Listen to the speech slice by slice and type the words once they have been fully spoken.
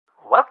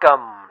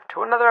Welcome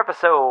to another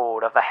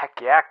episode of the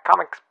Heck Yeah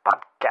Comics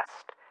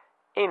Podcast.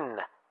 In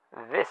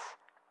this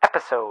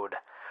episode,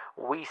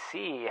 we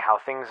see how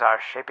things are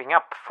shaping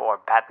up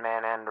for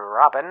Batman and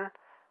Robin,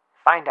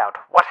 find out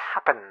what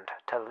happened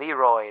to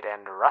Leroy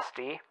and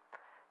Rusty,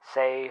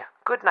 say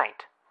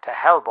goodnight to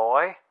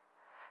Hellboy,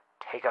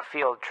 take a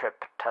field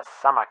trip to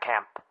summer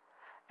camp,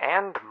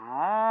 and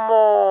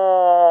more.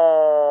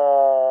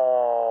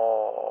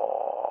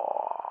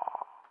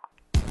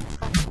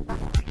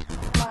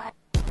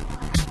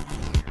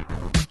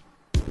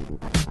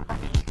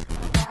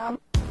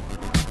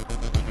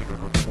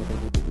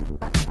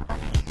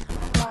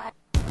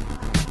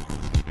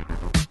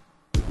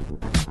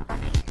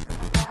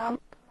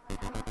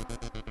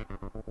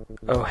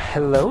 Oh,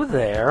 hello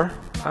there.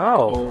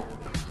 Oh,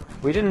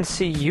 we didn't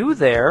see you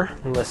there,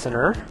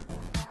 listener.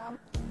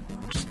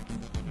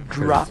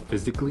 It's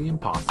physically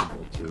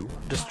impossible to.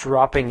 Just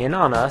dropping in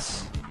on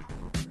us.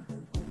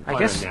 I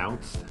guess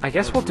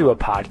we'll do a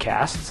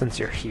podcast since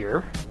you're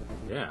here.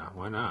 Yeah,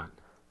 why not?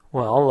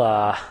 Well,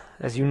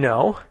 as you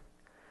know,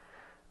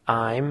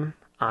 I'm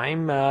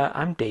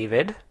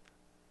David,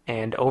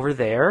 and over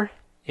there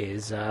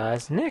is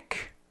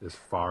Nick. As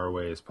far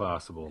away as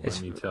possible,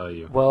 let me tell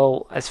you.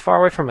 Well, as far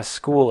away from a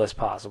school as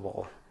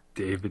possible.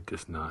 David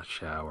does not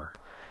shower.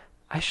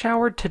 I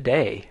showered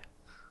today.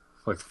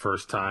 Like the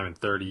first time in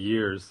 30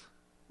 years.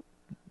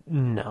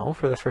 No,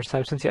 for the first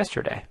time since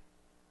yesterday.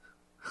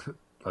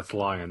 That's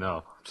long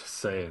enough. I'm just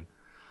saying.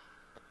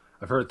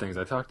 I've heard things.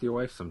 I talk to your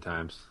wife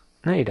sometimes.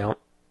 No, you don't.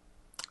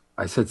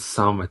 I said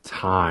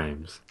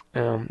sometimes.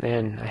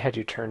 And I had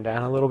you turned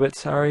down a little bit,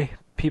 sorry,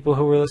 people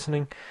who were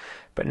listening.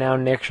 But now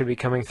Nick should be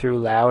coming through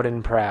loud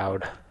and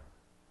proud.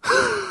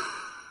 I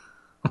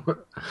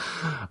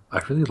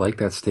really like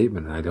that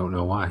statement, and I don't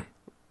know why.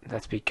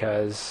 That's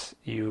because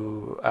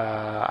you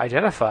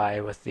identify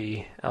with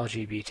the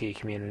LGBT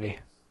community.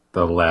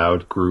 The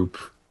loud group.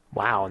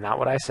 Wow, not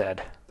what I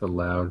said. The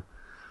loud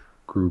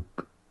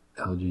group,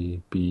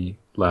 LGBT,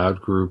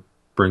 loud group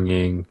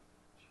bringing...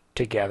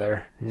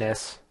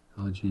 Togetherness.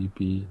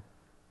 LGBT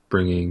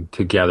bringing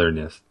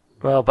togetherness.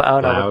 Well,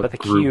 but but the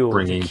Q.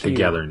 Bringing the Q.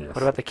 togetherness.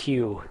 What about the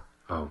Q?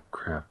 Oh,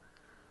 crap.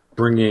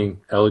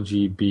 Bringing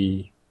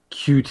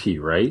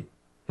LGBTQT, right?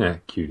 Yeah,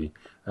 cutie.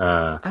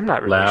 I'm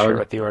not really sure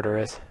what the order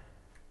is.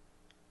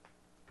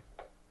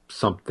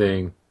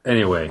 Something.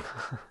 Anyway.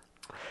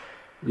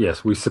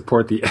 Yes, we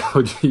support the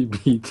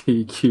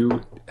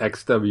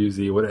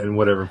LGBTQXWZ in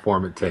whatever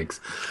form it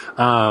takes.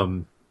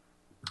 Well,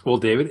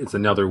 David, it's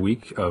another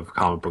week of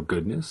comic book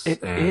goodness.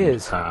 It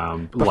is.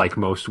 Like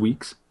most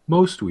weeks,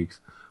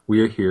 we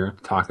are here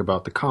to talk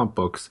about the comic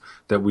books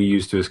that we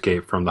use to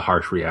escape from the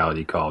harsh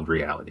reality called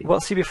reality.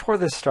 Well, see, before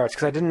this starts,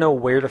 because I didn't know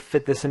where to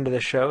fit this into the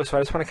show, so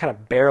I just want to kind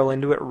of barrel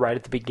into it right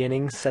at the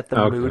beginning, set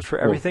the mood for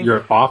everything. Well,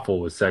 you're awful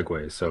with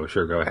segues, so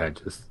sure, go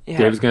ahead.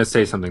 David's going to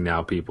say something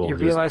now, people. You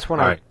realize when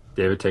All right,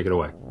 David, take it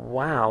away.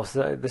 Wow,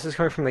 so this is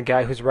coming from the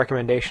guy whose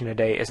recommendation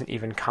today isn't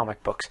even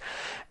comic books.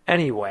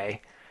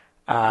 Anyway,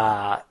 what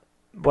I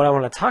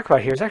want to talk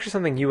about here is actually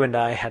something you and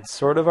I had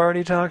sort of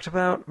already talked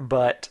about,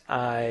 but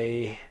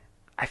I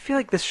feel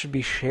like this should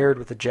be shared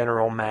with the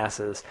general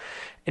masses,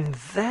 and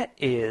that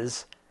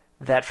is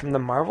that from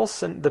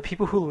the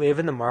people who live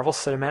in the Marvel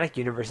Cinematic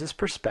Universe's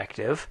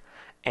perspective,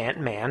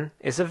 Ant-Man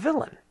is a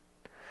villain.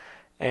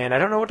 And I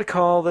don't know what to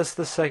call this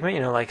segment,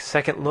 like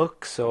second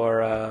looks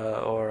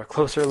or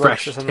closer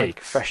looks or something, like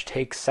fresh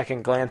takes,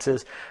 second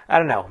glances. I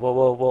don't know.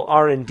 We'll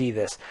R&D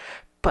this.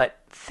 But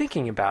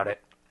thinking about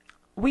it,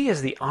 we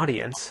as the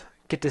audience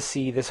get to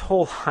see this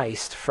whole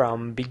heist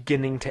from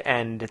beginning to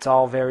end. It's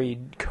all very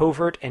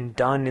covert and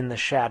done in the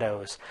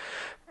shadows.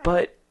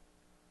 But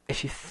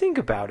if you think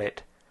about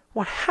it,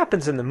 what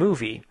happens in the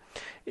movie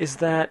is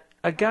that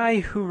a guy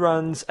who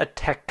runs a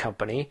tech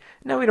company,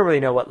 now we don't really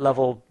know what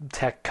level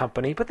tech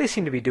company, but they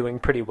seem to be doing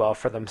pretty well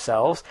for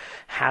themselves,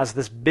 has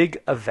this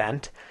big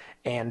event,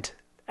 and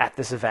at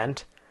this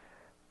event,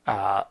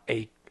 a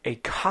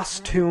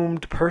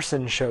costumed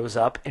person shows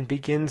up and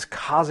begins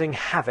causing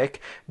havoc,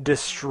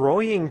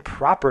 destroying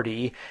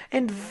property,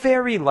 and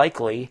very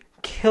likely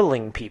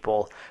killing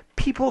people.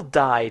 People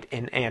died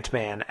in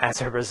Ant-Man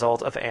as a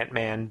result of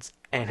Ant-Man's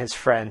and his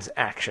friends'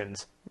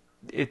 actions.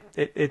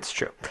 It's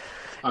true.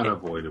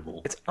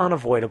 Unavoidable. It's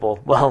unavoidable.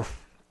 Well,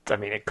 I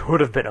mean, it could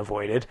have been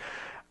avoided.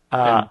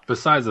 And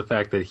besides the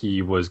fact that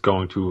he was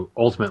going to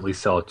ultimately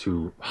sell it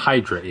to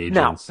Hydra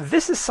agents. Now,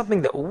 this is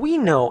something that we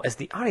know as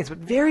the audience, but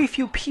very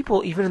few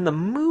people, even in the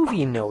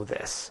movie, know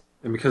this.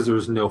 And because there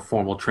was no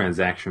formal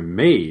transaction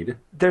made,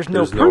 there's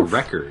no proof. No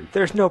record.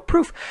 There's no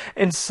proof.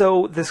 And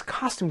so this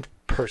costumed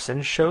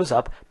person shows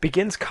up,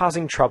 begins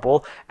causing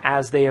trouble,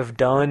 as they have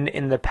done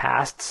in the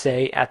past,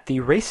 say, at the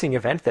racing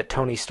event that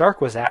Tony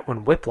Stark was at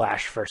when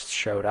Whiplash first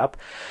showed up.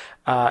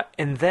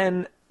 And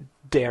then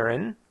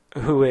Darren,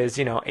 who is,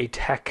 a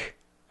tech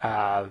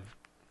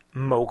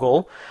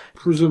mogul.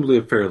 Presumably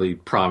a fairly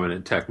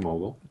prominent tech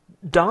mogul.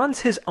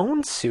 Dons his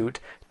own suit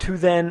to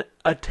then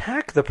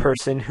attack the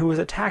person who is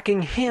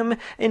attacking him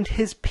and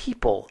his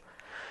people.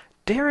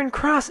 Darren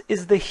Cross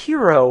is the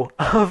hero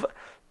of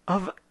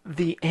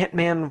the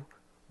Ant-Man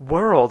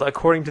world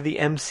according to the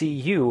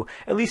MCU,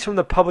 at least from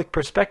the public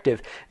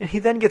perspective. And he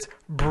then gets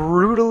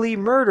brutally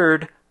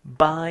murdered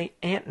by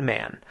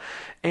Ant-Man.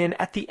 And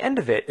at the end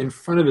of it, in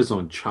front of his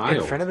own child.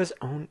 in front of his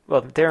own,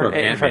 well, they're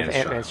in front of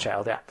Ant-Man's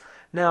child, yeah.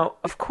 Now,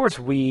 of course,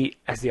 we,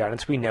 as the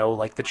audience, we know,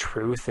 like, the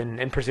truth,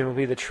 and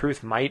presumably the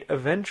truth might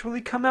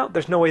eventually come out.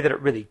 There's no way that it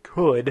really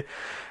could,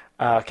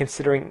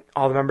 considering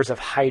all the members of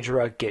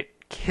Hydra get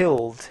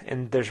killed,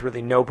 and there's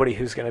really nobody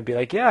who's going to be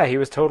like, yeah, he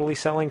was totally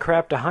selling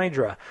crap to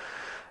Hydra.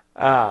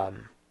 I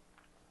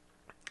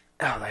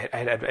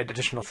had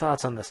additional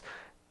thoughts on this.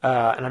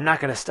 And I'm not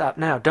going to stop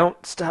now.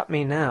 Don't stop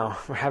me now.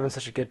 We're having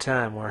such a good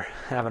time. We're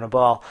having a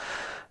ball.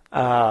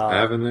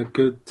 Having a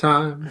good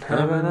time.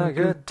 Having a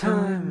good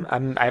time.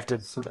 I have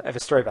a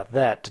story about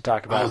that to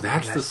talk about. Oh,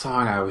 that's the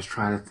song I was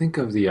trying to think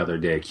of the other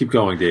day. Keep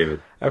going,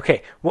 David.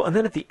 Okay. Well, and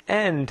then at the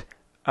end,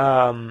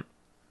 the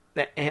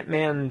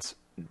Ant-Man's...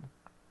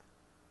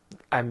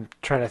 I'm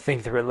trying to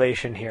think the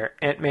relation here.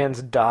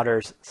 Ant-Man's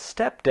daughter's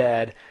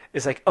stepdad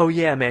is like, oh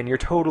yeah, man, you're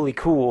totally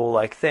cool.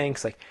 Like,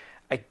 thanks. Like,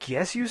 I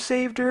guess you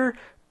saved her,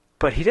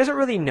 but he doesn't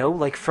really know,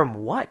 like, from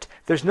what.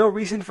 There's no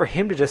reason for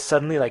him to just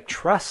suddenly, like,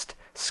 trust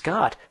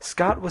Scott.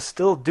 Scott was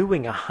still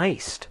doing a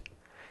heist.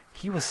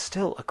 He was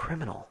still a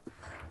criminal.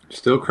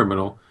 Still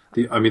criminal.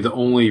 The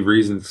only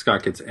reason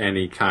Scott gets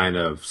any kind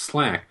of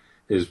slack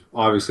is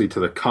obviously to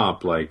the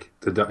comp, like,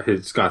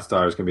 Scott's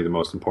daughter is going to be the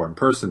most important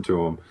person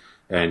to him,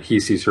 and he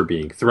sees her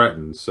being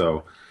threatened.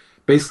 So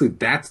basically,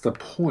 that's the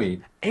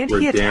point. And where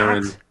he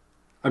attacks.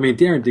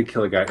 Darren did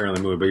kill a guy early in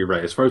the movie, but you're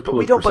right. As far as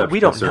public perception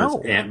concerns,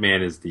 know.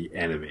 Ant-Man is the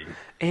enemy.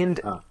 And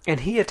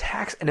he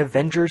attacks an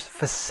Avengers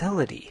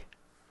facility.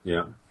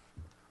 Yeah.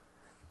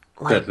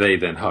 Like, that they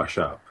then hush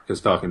up, because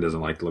Falcon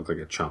doesn't like to look like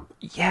a chump.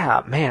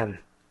 Yeah, man.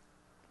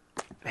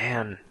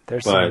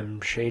 There's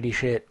some shady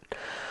shit.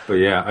 But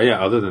yeah,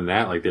 other than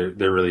that, like,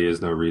 there really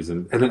is no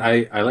reason. And then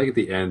I like at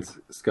the end,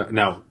 Scott,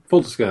 now,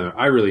 full disclosure,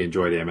 I really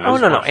enjoyed Ant-Man. Oh,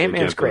 no,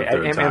 Ant-Man's great.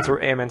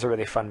 Ant-Man's a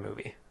really fun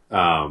movie.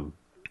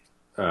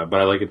 But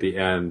I like at the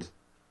end,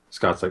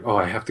 Scott's like, oh,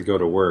 I have to go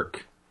to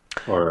work.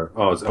 Or,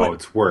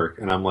 it's work.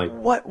 And I'm like,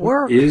 what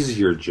work? What is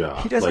your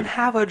job? He doesn't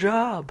have a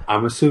job.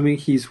 I'm assuming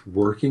he's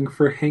working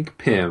for Hank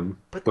Pym,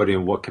 but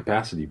in what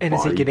capacity? And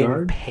is he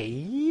getting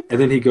paid? And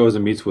then he goes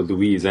and meets with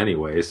Louise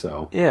anyway,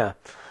 so. Yeah.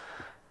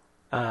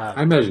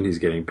 I imagine he's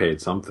getting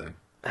paid something.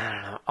 I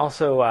don't know.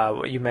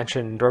 Also, you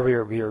mentioned, or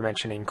we were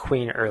mentioning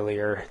Queen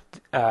earlier.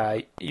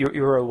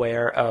 You were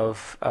aware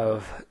of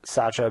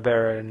Sacha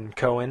Baron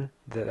Cohen,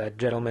 the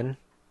gentleman?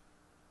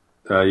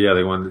 Yeah,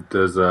 the one that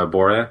does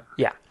Borat?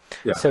 Yeah.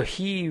 Yeah. So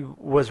he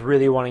was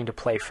really wanting to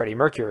play Freddie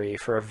Mercury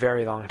for a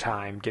very long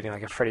time, getting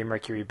like a Freddie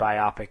Mercury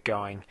biopic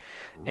going.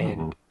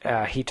 And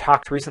he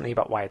talked recently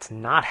about why it's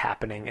not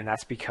happening, and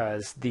that's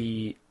because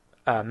the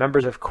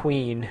members of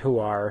Queen who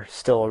are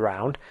still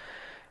around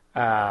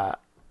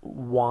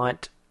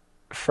want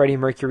Freddie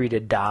Mercury to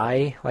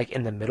die like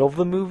in the middle of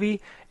the movie,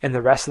 and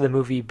the rest of the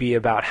movie be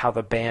about how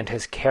the band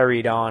has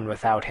carried on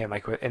without him,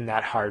 like in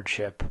that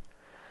hardship.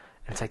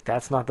 And it's like,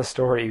 that's not the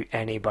story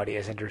anybody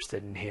is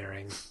interested in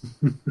hearing.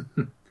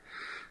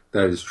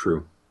 That is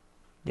true.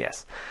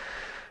 Yes.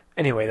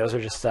 Anyway, those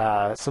are just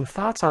some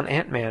thoughts on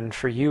Ant-Man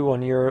for you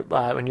when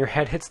your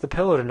head hits the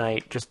pillow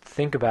tonight. Just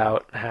think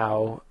about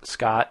how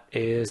Scott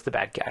is the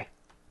bad guy.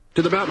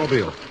 To the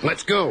Batmobile.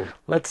 Let's go.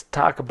 Let's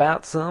talk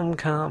about some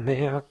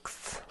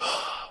comics.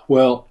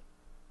 Well,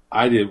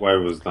 I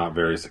was not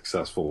very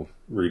successful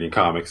reading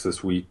comics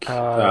this week.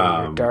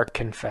 Your dark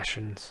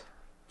confessions.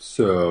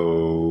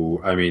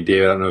 So, I mean,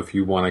 David, I don't know if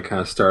you want to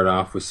kind of start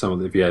off with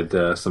if you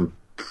had some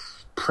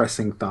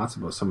pressing thoughts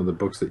about some of the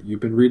books that you've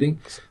been reading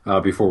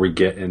before we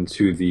get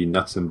into the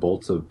nuts and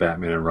bolts of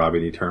Batman and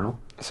Robin Eternal.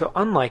 So,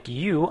 unlike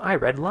you, I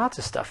read lots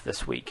of stuff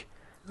this week.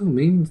 Oh,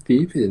 my name's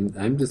David.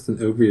 I'm just an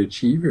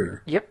overachiever.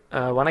 Yep,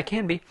 when I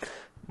can be,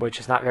 which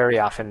is not very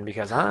often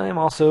because I'm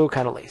also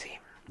kind of lazy.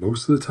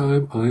 Most of the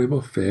time, I am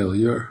a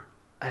failure.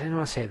 I didn't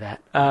want to say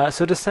that.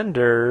 So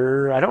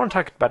Descender, I don't want to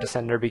talk about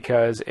Descender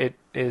because it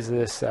is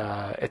this,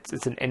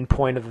 it's an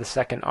endpoint of the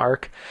second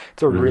arc.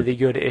 It's a really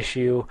good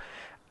issue.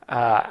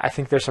 I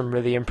think there's some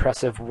really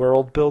impressive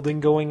world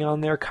building going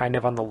on there, kind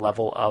of on the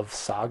level of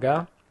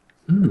Saga.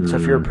 So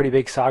if you're a pretty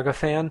big Saga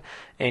fan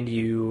and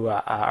you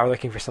are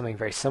looking for something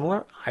very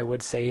similar, I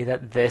would say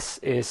that this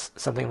is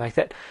something like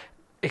that,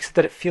 except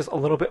that it feels a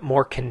little bit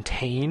more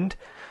contained.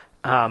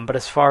 But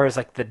as far as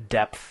like the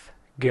depth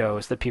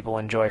goes that people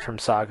enjoy from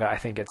Saga, I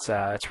think it's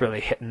really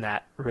hitting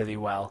that really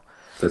well.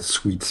 That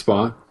sweet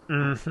spot.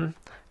 Mm-hmm.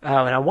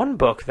 Now, one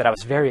book that I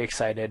was very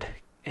excited,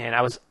 and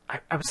I was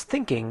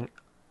thinking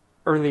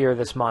earlier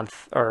this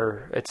month,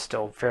 or it's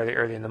still fairly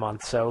early in the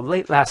month, so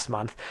late last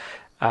month,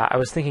 I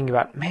was thinking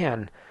about,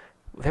 man,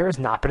 there has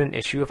not been an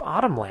issue of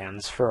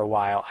Autumnlands for a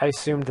while. I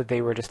assumed that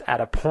they were just at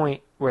a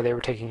point where they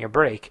were taking a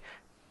break.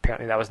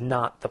 Apparently that was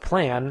not the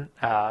plan,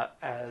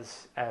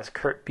 as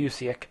Kurt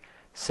Busiek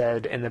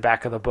said in the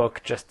back of the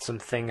book, just some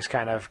things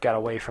kind of got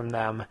away from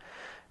them.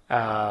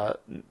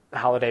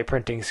 Holiday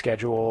printing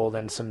schedule,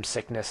 then some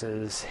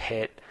sicknesses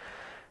hit.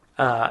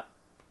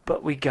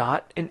 But we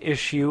got an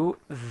issue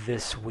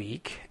this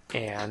week,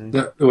 and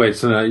No, wait,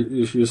 so now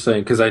you're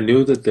saying, because I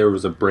knew that there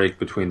was a break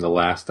between the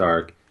last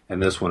arc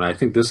and this one. I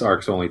think this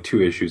arc's only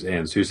 2 issues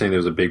in. So you're saying there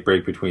was a big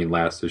break between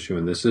last issue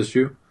and this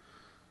issue?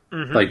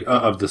 Like,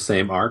 of the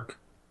same arc?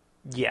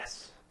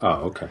 yes.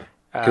 Oh, okay.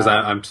 Because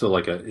I'm still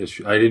like a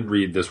issue. I didn't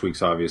read this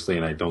week's, obviously,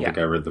 and I don't think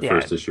I read the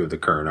first issue of the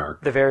current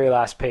arc. The very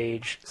last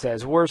page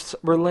says, we're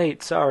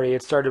late, sorry.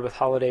 It started with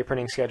holiday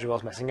printing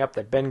schedules messing up,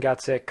 that Ben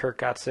got sick, Kirk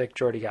got sick,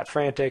 Jordy got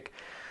frantic,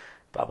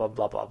 blah, blah,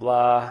 blah, blah,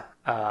 blah.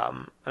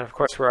 And of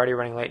course, we're already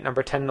running late.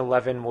 Number 10 and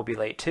 11 will be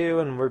late too,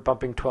 and we're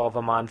bumping 12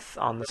 a month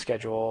on the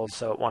schedule,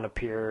 so it won't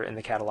appear in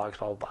the catalogs,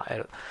 blah, blah,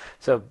 blah.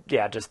 So,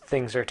 yeah, just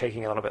things are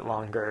taking a little bit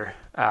longer.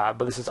 But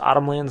this is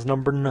Autumnlands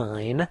number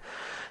 9,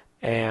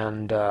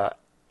 and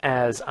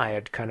as I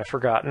had kind of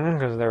forgotten,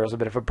 because there was a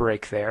bit of a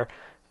break there,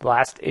 the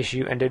last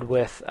issue ended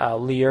with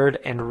Leard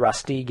and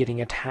Rusty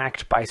getting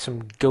attacked by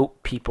some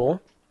goat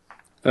people.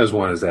 As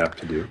one is apt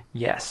to do.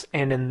 Yes,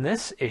 and in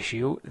this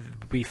issue,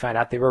 we find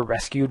out they were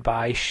rescued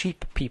by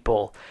sheep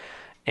people.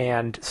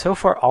 And so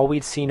far, all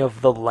we'd seen of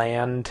the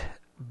land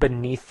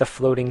beneath the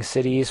floating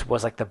cities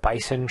was like the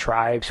bison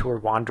tribes who were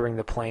wandering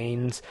the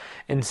plains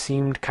and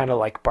seemed kind of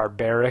like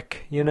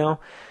barbaric, you know?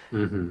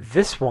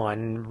 This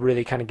one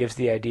really kind of gives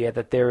the idea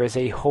that there is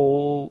a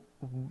whole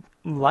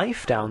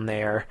life down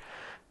there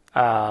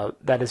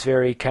that is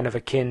very kind of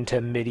akin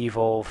to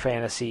medieval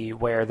fantasy,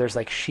 where there's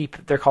like sheep.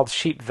 They're called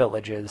sheep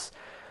villages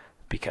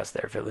because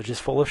they're villages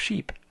full of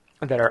sheep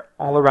that are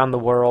all around the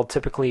world,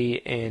 typically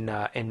in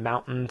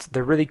mountains.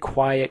 They're really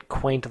quiet,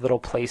 quaint little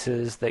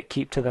places that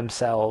keep to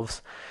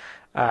themselves,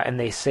 and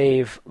they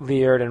save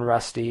Leard and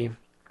Rusty.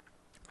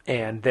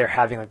 And they're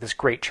having like this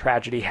great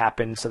tragedy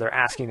happen, so they're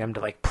asking them to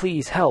like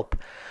please help,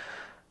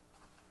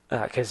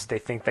 because they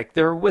think like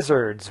they're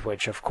wizards,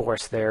 which of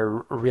course they're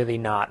really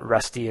not.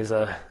 Rusty is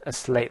a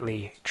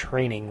slightly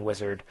training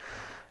wizard.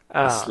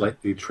 A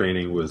slightly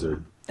training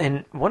wizard.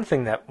 And one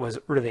thing that was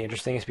really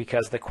interesting is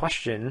because the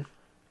question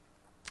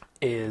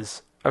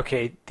is,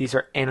 okay, these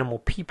are animal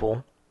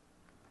people,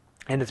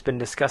 and it's been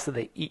discussed that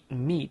they eat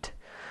meat.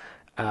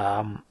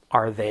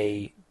 Are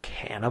they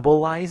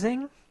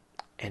cannibalizing?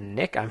 And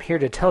Nick, I'm here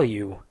to tell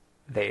you,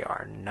 they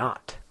are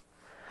not.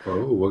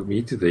 Oh, what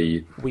meat do they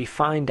eat? We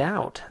find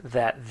out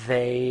that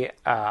they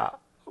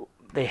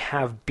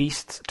have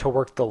beasts to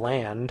work the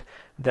land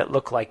that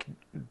look like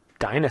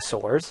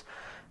dinosaurs,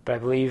 but I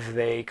believe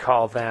they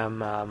call them,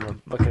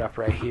 look it up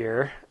right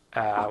here,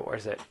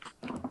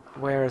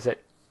 where is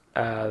it?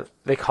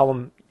 They call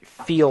them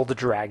field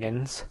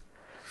dragons.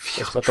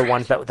 It's what the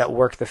ones that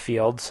work the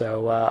field.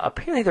 So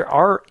apparently there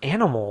are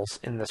animals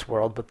in this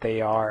world, but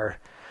they are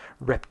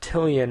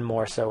reptilian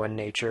more so in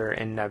nature,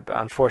 and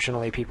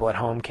unfortunately people at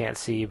home can't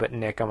see, but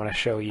Nick, I'm going to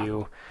show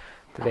you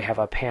that they have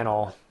a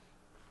panel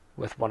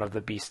with one of the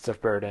beasts of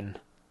burden.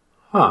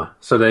 Huh.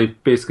 So they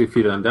basically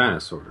feed on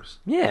dinosaurs.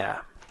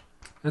 Yeah.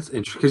 That's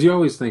interesting, because you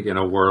always think in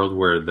a world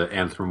where the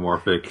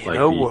anthropomorphic,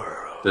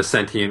 the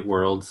sentient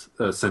worlds,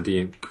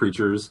 sentient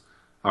creatures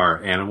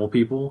are animal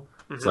people.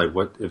 It's like,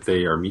 what if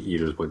they are meat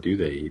eaters? What do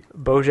they eat?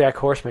 BoJack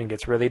Horseman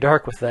gets really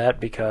dark with that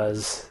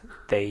because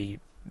they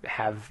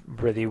have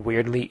really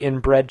weirdly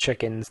inbred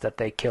chickens that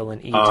they kill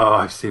and eat. Oh,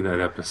 I've seen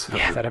that episode.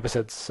 Yeah, that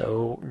episode's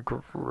so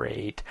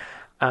great.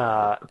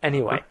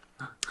 Anyway,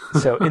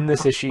 so in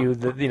this issue,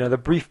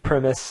 the brief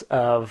premise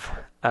of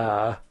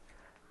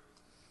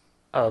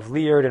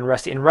Leard and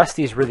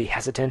Rusty's really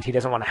hesitant. He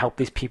doesn't want to help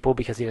these people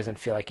because he doesn't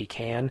feel like he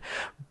can,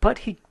 but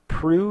he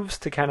proves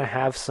to kind of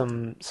have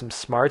some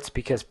smarts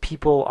because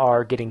people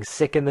are getting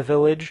sick in the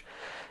village,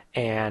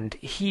 and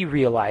he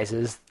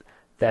realizes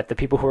that the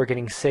people who are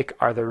getting sick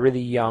are the really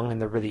young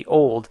and the really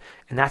old,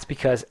 and that's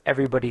because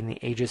everybody in the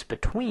ages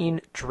between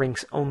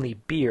drinks only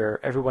beer.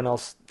 Everyone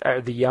else,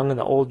 the young and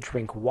the old,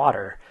 drink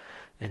water,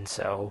 and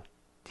so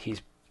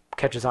he's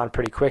catches on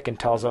pretty quick and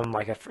tells them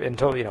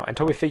until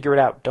we figure it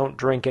out, don't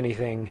drink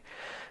anything,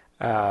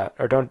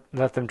 or don't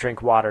let them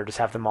drink water. Just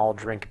have them all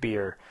drink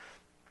beer.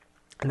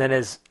 And then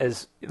as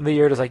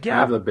Leard is like, yeah,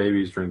 have the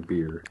babies drink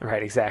beer.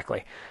 Right,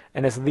 exactly.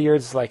 And as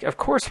Leard's like, of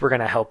course we're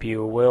gonna help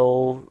you.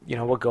 We'll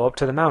go up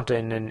to the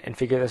mountain and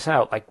figure this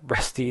out. Like,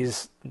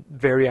 Rusty's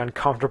very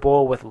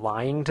uncomfortable with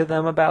lying to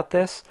them about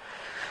this,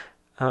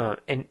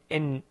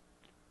 and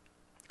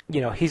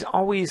he's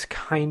always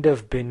kind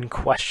of been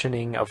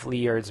questioning of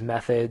Leard's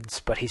methods,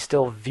 but he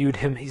still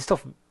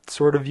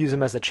sort of views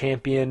him as a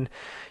champion.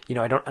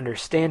 I don't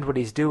understand what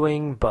he's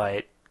doing,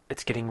 but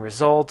it's getting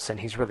results,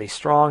 and he's really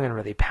strong and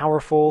really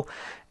powerful.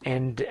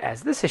 And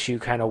as this issue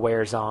kind of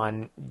wears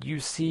on, you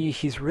see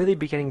he's really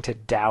beginning to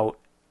doubt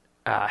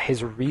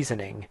his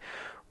reasoning,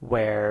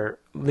 where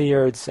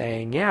Leard's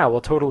saying, yeah,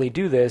 we'll totally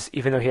do this,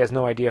 even though he has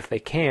no idea if they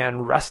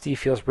can. Rusty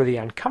feels really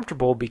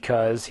uncomfortable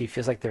because he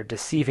feels like they're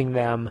deceiving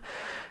them,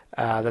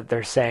 that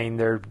they're saying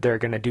they're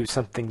going to do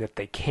something that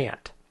they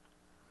can't.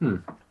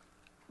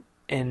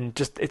 And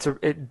just it's a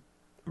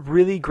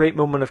really great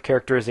moment of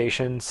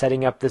characterization,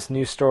 setting up this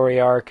new story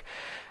arc.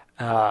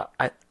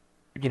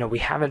 We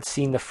haven't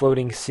seen the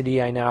floating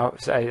city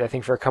I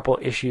think for a couple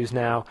issues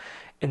now,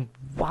 and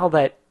while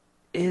that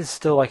is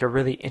still like a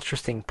really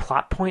interesting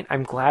plot point.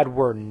 I'm glad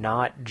we're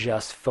not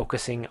just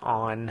focusing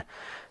on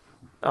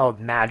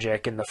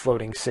magic and the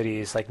floating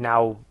cities. Like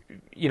now,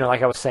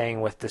 like I was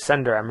saying with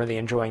Descender, I'm really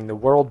enjoying the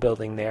world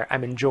building there.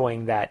 I'm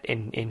enjoying that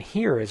in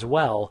here as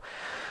well.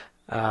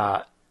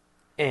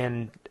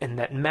 And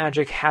that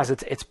magic has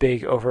its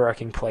big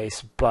overarching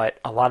place, but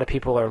a lot of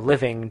people are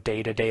living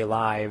day-to-day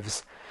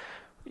lives,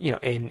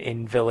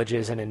 in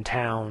villages and in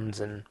towns,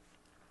 and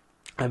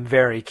I'm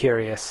very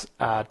curious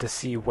to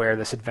see where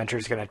this adventure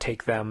is going to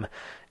take them,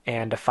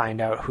 and to find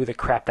out who the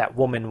crap that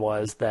woman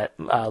was that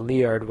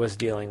Liard was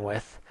dealing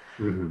with.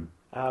 Mm-hmm.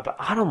 But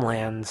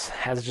Autumnlands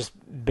has just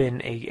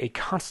been a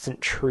constant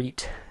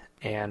treat,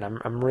 and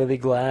I'm really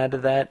glad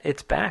that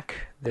it's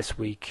back this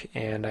week,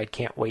 and I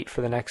can't wait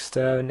for the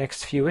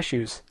next few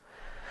issues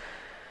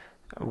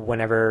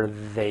whenever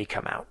they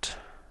come out.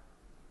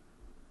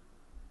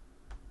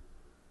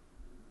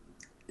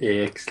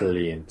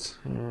 Excellent.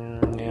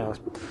 Yeah.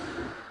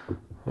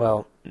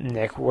 Well,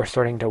 Nick, we're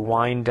starting to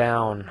wind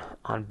down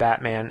on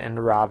Batman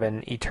and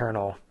Robin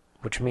Eternal,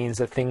 which means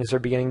that things are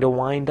beginning to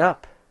wind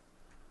up.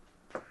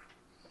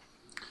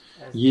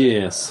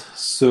 Yes.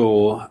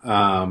 So,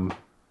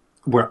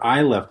 where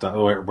I left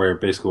off, where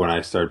basically when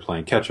I started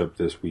playing catch up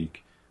this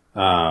week,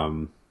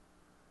 I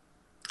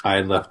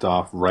had left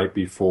off right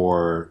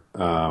before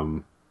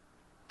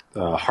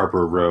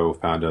Harper Row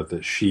found out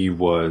that she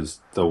was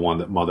the one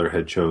that Mother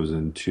had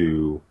chosen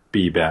to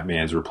be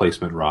Batman's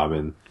replacement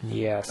Robin.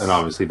 Yes. And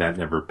obviously that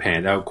never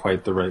panned out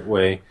quite the right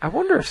way. I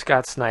wonder if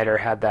Scott Snyder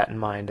had that in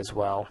mind as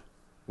well.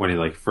 When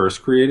he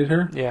first created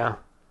her? Yeah.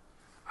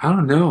 I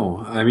don't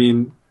know. I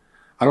mean,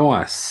 I don't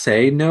want to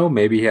say no.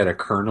 Maybe he had a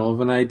kernel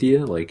of an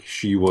idea,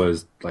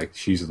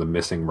 she's the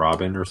missing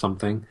Robin or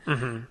something.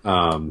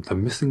 Mm-hmm. The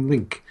missing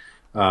link.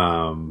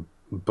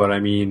 But I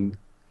mean,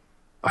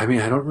 I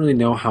don't really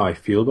know how I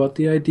feel about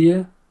the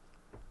idea.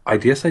 I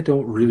guess I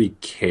don't really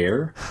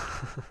care,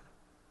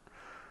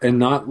 and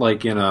not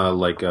in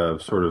a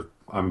sort of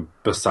I'm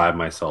beside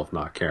myself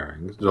not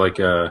caring.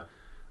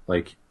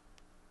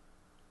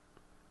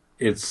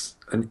 It's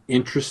an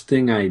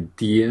interesting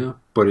idea,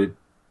 but it.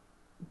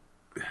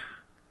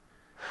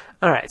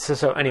 All right.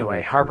 So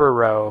anyway, Harper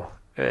Row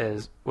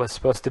was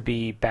supposed to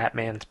be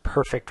Batman's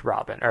perfect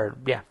Robin,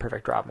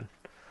 perfect Robin.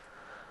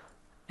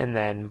 And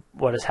then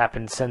what has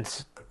happened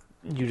since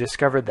you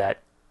discovered that,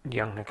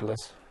 young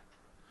Nicholas?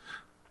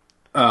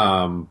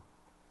 Well,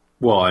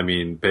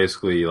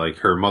 basically,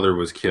 her mother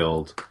was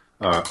killed.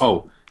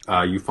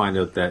 You find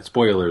out that,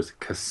 spoilers,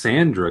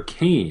 Cassandra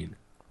Cain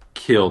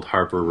killed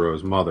Harper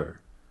Row's mother.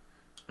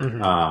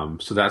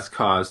 Mm-hmm. So that's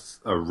caused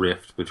a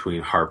rift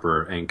between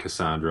Harper and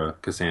Cassandra.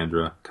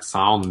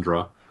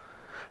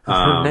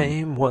 Her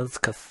name was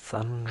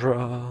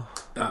Cassandra.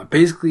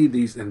 Basically,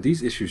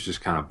 these issues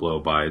just kind of blow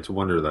by. It's a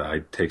wonder that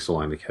I take so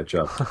long to catch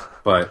up.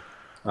 But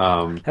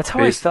that's how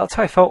I felt. That's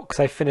how I felt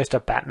because I finished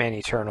up Batman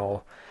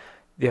Eternal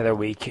the other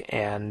week,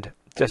 and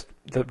just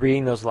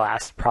reading those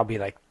last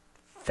probably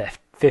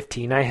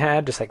 15 I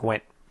had just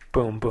went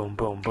boom, boom,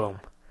 boom, boom.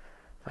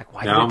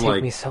 Why did it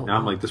take me so long?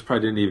 Now I'm this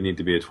probably didn't even need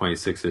to be a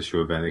 26 issue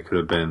event. It could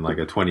have been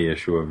a 20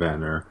 issue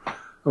event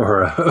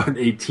or an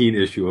 18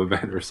 issue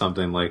event or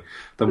something.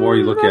 The more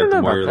you look at it,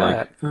 the more you're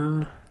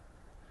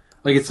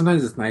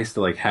sometimes it's nice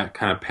to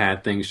kind of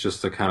pad things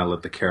just to kind of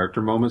let the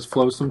character moments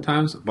flow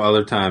sometimes, but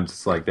other times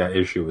it's that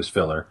issue is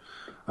filler.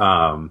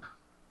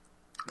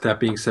 That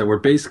being said, we're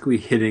basically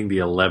hitting the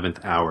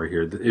 11th hour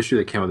here. The issue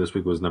that came out this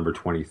week was number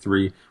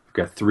 23. We've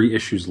got 3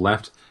 issues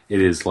left.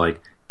 It is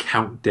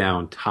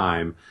countdown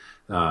time.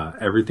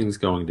 Everything's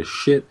going to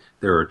shit.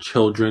 There are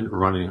children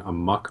running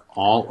amok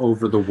all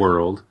over the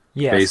world,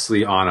 yes.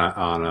 Basically on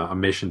a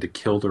mission to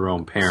kill their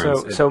own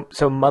parents.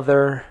 So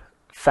Mother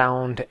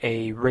found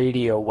a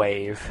radio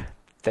wave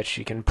that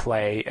she can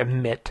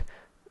emit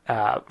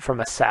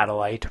from a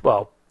satellite.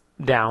 Well,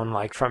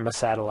 down from a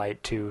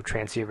satellite to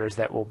transceivers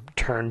that will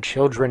turn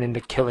children into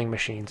killing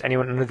machines.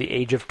 Anyone under the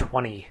age of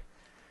 20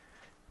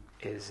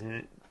 is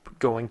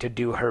going to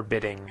do her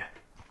bidding.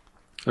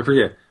 I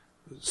forget.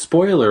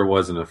 Spoiler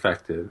wasn't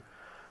affected,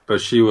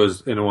 but she was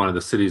in one of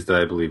the cities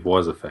that I believe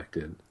was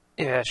affected.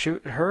 Yeah,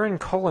 her and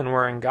Cullen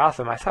were in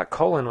Gotham. I thought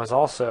Cullen was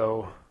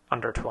also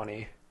under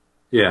 20.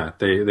 Yeah,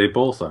 they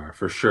both are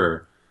for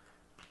sure.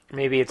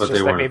 Maybe it's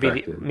just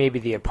maybe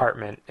the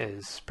apartment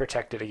is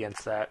protected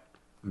against that.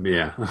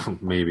 Yeah,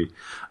 maybe.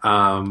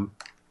 Thoughts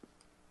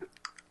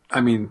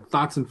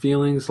and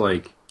feelings.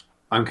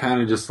 I'm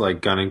kind of just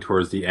gunning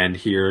towards the end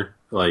here.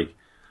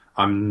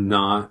 I'm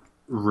not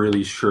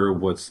really sure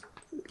what's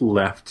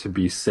left to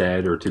be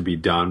said or to be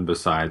done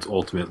besides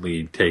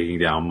ultimately taking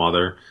down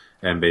Mother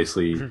and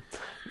basically,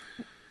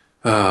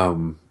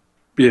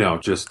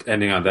 just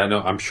ending on that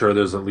note. I'm sure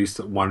there's at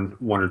least one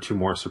or two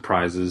more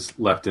surprises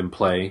left in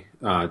play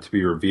to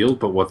be revealed,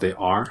 but what they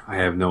are, I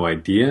have no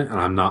idea, and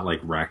I'm not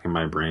racking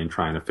my brain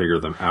trying to figure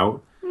them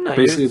out. No,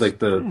 basically,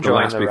 the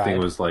last big thing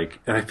was and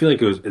I feel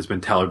it's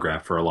been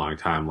telegraphed for a long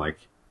time,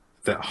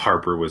 that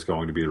Harper was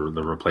going to be the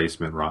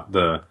replacement,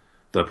 the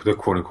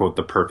quote unquote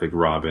the perfect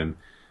Robin.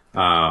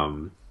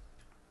 I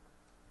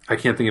I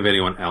can't think of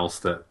anyone else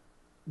that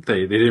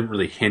they didn't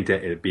really hint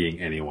at it being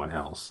anyone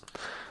else.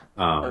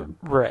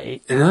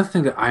 Right. Another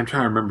thing that I'm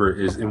trying to remember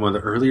is in one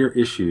of the earlier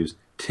issues,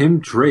 Tim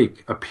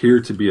Drake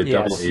appeared to be a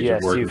double Yes, agent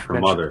yes, working you've for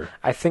mentioned. Mother.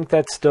 I think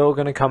that's still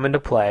going to come into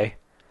play.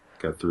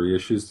 Got 3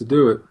 issues to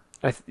do it.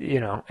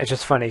 It's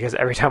just funny because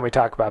every time we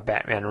talk about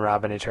Batman and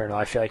Robin Eternal,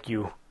 I feel like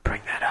you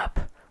bring that up,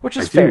 which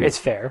I is fair. do. It's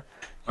fair.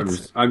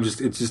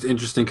 It's just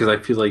interesting because I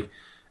feel like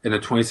in a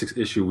 26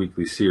 issue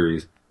weekly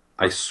series,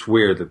 I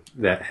swear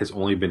that has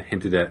only been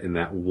hinted at in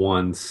that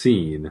one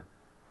scene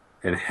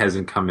and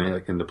hasn't come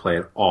into play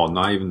at all.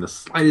 Not even the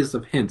slightest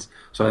of hints.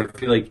 So I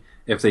feel like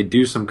if they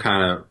do some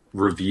kind of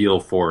reveal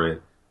for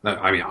it,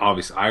 I mean,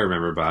 obviously I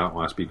remember, but I don't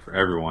want to speak for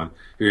everyone.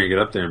 You're gonna get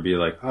up there and be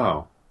like,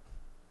 oh,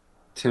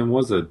 Tim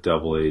was a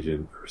double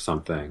agent or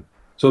something.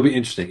 So it'll be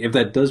interesting. If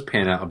that does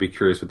pan out, I'll be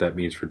curious what that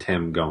means for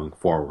Tim going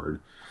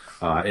forward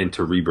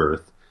into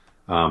Rebirth.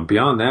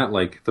 Beyond that,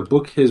 like the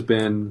book has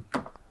been,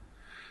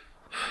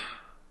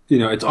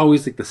 it's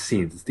always like the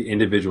scenes, it's the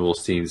individual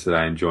scenes that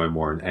I enjoy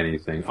more than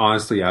anything.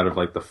 Honestly, out of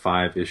like the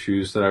 5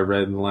 issues that I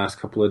read in the last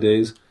couple of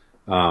days,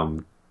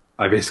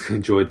 I basically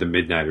enjoyed the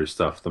Midnighter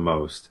stuff the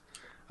most.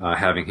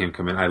 Having him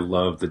come in, I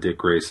love the Dick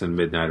Grayson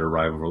Midnighter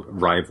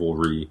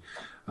rivalry.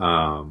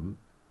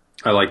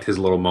 I liked his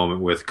little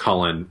moment with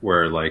Cullen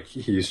where like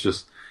he's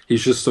just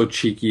so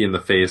cheeky in the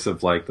face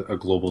of like a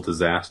global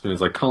disaster. And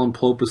he's like, Cullen,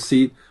 pull up a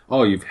seat.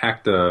 Oh, you've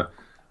hacked a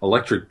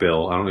electric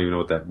bill. I don't even know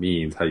what that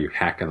means, how you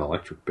hack an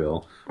electric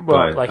bill.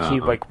 Well, But,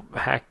 he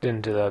hacked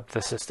into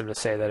the system to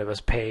say that it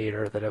was paid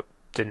or that it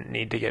didn't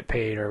need to get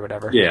paid or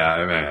whatever. yeah,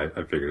 I mean,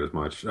 I figured as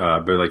much.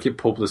 But like, you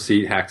pull up the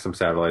seat, hack some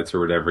satellites or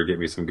whatever, get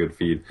me some good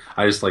feed.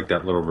 I just like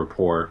that little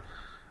rapport.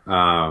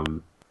 Yeah,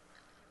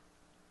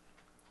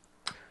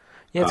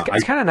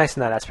 it's kind of nice in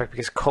that aspect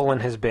because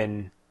Cullen has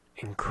been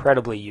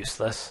incredibly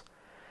useless.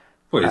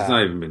 Well, he's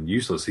not even been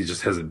useless. He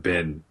just hasn't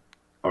been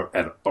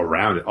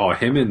around it. Oh,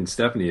 him and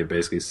Stephanie have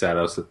basically sat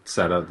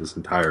out this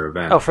entire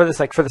event. Oh, for this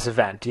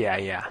event,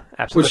 yeah,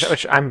 absolutely,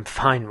 which I'm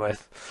fine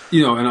with.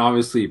 And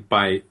obviously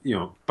by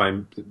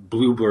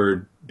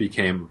Bluebird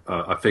became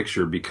a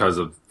fixture because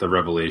of the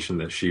revelation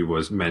that she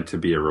was meant to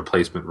be a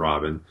replacement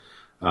Robin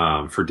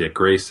for Dick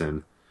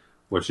Grayson,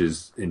 which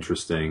is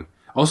interesting.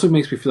 Also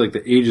makes me feel like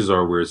the ages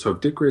are weird. So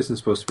if Dick Grayson's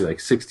supposed to be like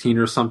 16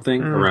 or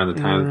something around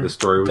the time that the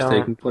story was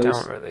taking place,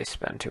 don't really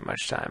spend too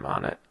much time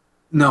on it.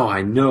 No,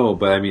 I know,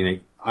 but I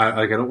mean,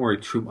 I don't worry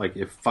too. Like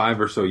if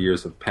 5 or so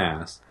years have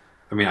passed,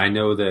 I mean, I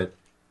know that.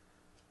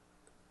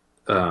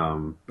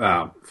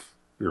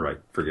 You're right.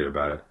 Forget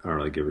about it. I don't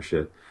really give a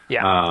shit.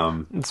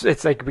 Yeah,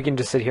 it's like we can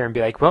just sit here and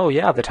be like, well,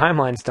 yeah, the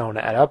timelines don't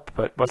add up,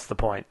 but what's the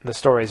point? The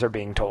stories are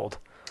being told.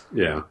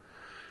 Yeah.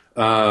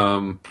 What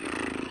am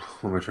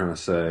I trying to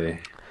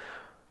say?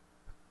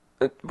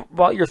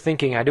 While you're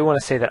thinking, I do want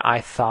to say that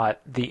I thought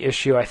the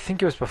issue, I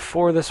think it was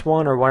before this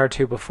one or one or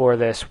two before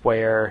this,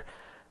 where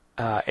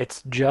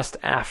it's just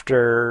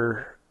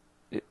after,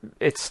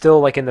 it's still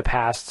like in the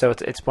past, so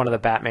it's one of the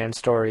Batman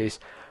stories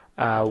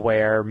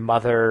where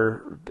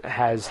Mother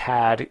has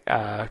had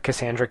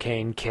Cassandra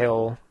Cain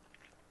kill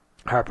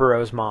Harper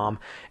Rowe's mom,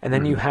 and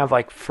then you have,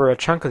 like, for a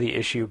chunk of the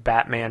issue,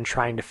 Batman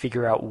trying to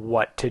figure out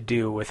what to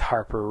do with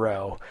Harper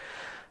Rowe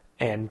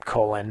and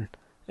Cullen.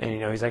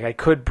 And, he's like, I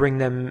could bring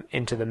them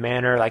into the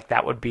manor, like,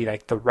 that would be,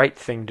 like, the right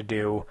thing to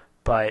do,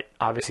 but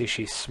obviously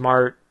she's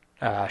smart,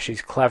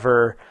 she's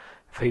clever.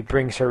 If he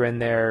brings her in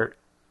there,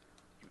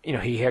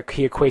 he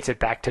equates it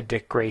back to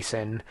Dick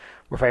Grayson,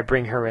 where if I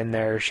bring her in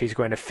there, she's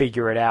going to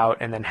figure it out,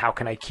 and then how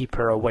can I keep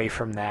her away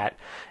from that?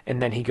 And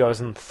then he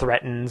goes and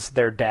threatens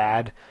their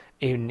dad,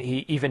 and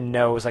he even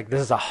knows, like,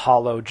 this is a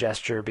hollow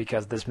gesture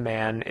because this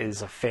man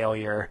is a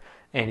failure,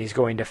 and he's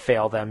going to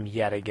fail them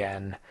yet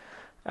again.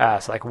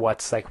 So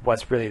what's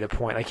really the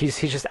point? Like he's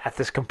just at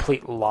this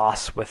complete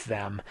loss with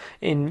them.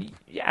 And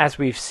as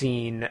we've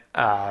seen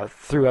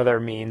through other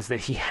means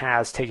that he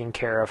has taken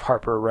care of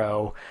Harper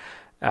Rowe.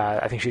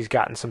 I think she's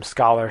gotten some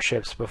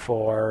scholarships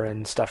before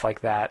and stuff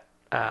like that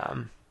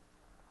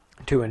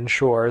to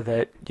ensure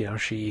that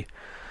she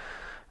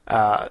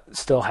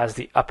still has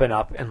the up and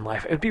up in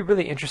life. It'd be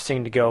really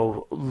interesting to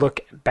go look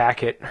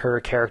back at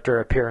her character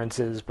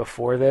appearances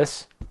before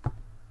this.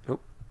 Oop,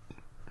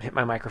 hit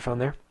my microphone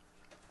there.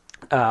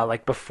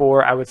 Like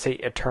before, I would say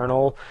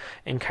Eternal,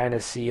 and kind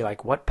of see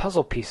like what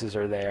puzzle pieces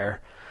are there.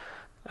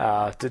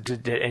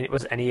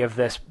 Was any of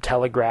this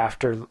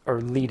telegraphed or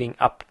leading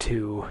up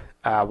to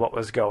what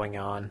was going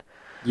on?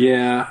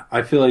 Yeah,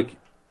 I feel like,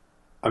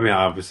 I mean,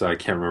 obviously I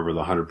can't remember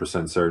the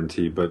 100%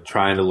 certainty, but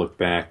trying to look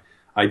back,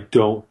 I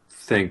don't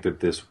think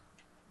that this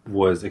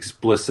was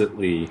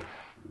explicitly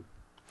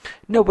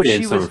but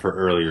in she some was of her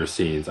earlier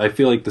scenes. I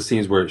feel like the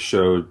scenes where it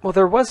showed...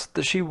 Well,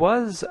 she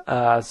was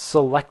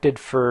selected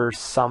for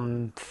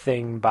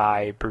something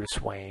by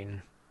Bruce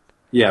Wayne.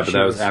 Yeah, but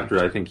that was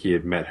after I think he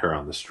had met her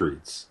on the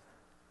streets.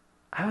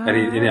 And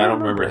I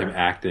don't remember him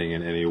acting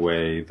in any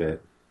way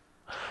that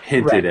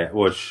hinted at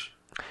which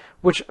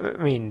I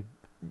mean,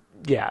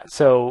 yeah.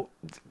 So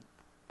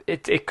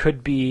it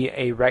could be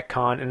a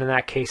retcon, and in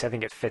that case, I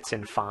think it fits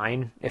in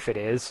fine if it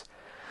is.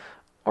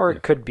 Or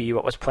it could be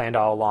what was planned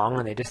all along,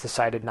 and they just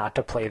decided not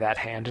to play that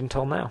hand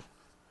until now.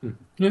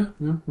 Yeah,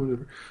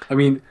 whatever. I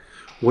mean,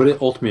 what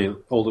it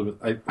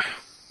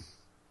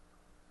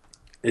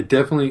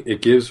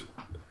it gives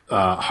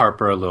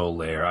Harper a little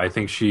layer. I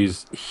think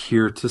she's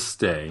here to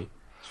stay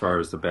as far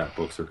as the Bat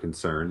books are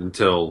concerned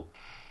until,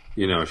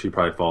 she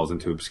probably falls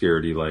into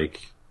obscurity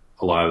like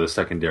a lot of the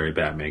secondary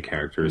Batman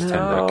characters tend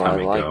to come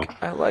and go.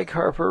 I like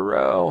Harper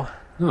Row.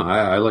 No,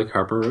 I like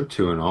Harper Row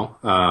too and all.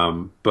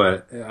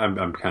 But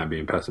I'm kind of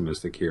being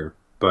pessimistic here.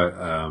 But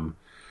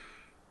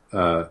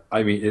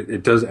I mean,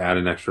 it does add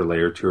an extra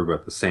layer to her, but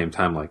at the same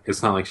time, like,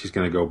 it's not like she's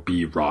going to go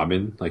be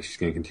Robin. Like, she's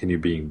going to continue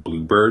being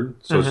Bluebird.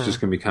 So it's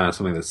just going to be kind of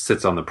something that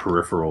sits on the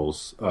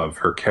peripherals of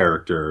her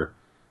character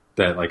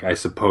that, like, I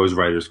suppose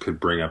writers could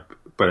bring up.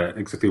 But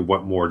exactly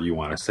what more do you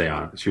want to say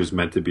on it? She was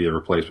meant to be a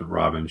replacement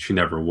Robin. She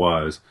never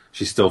was.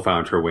 She still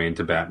found her way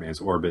into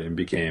Batman's orbit and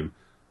became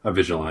a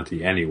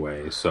vigilante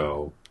anyway.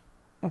 So,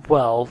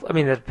 well, I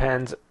mean, that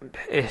depends.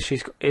 Is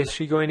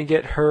she going to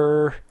get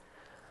her?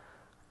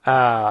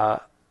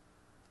 Harper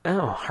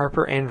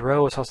and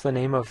Row is also the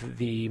name of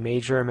the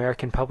major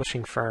American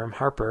publishing firm,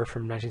 Harper,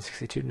 from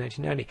 1962 to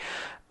 1990.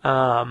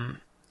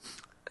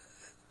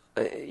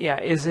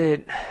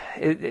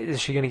 Is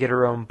she going to get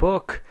her own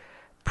book?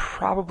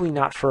 Probably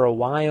not for a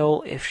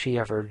while, if she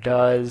ever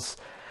does.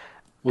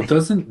 Well,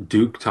 doesn't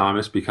Duke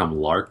Thomas become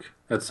Lark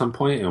at some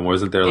point? And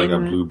wasn't there like a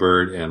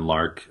Bluebird and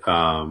Lark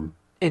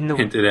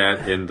hinted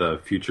at in the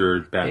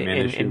future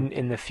Batman issue?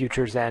 In the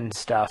Future's End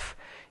stuff,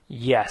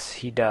 yes,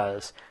 he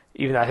does.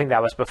 Even though I think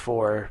that was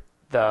before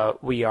the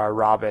We Are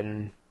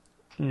Robin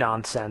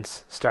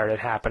nonsense started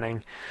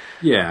happening.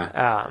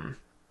 Yeah.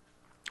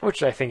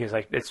 Which I think is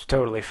like, it's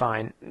totally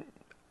fine.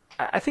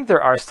 I think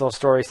there are still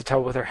stories to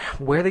tell with her.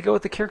 Where they go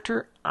with the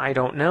character, I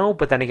don't know.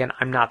 But then again,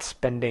 I'm not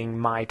spending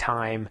my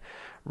time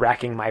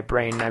racking my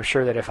brain. And I'm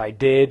sure that if I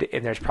did,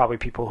 and there's probably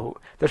people who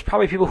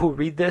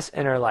read this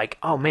and are like,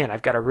 oh man,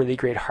 I've got a really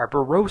great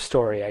Harper Row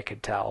story I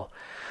could tell.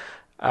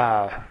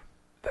 I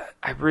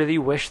really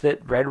wish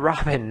that Red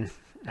Robin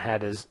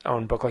had his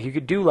own book. Like, you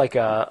could do like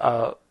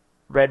a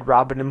Red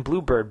Robin and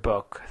Bluebird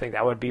book. I think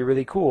that would be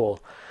really cool.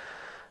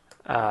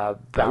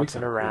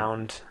 Bouncing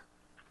around.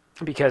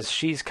 Because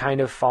she's kind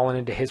of fallen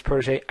into his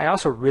protege. I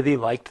also really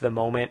liked the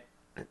moment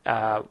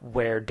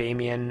where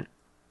Damian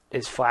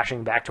is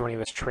flashing back to when he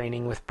was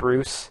training with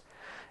Bruce.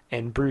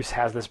 And Bruce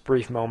has this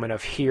brief moment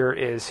of, here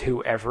is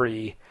who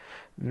every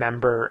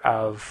member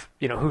of,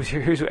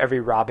 here's who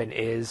every Robin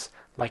is.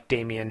 Like,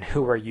 Damian,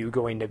 who are you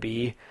going to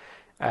be?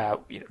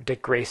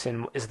 Dick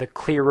Grayson is the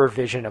clearer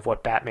vision of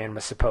what Batman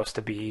was supposed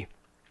to be.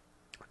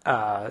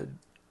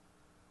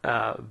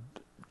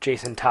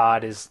 Jason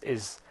Todd is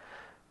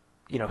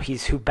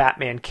he's who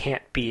Batman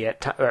can't be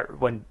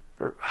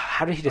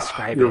how did he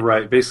describe it? You're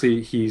right.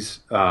 Basically, he's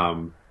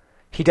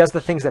he does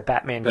the things that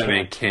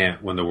Batman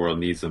can't when the world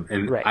needs him.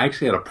 And right. I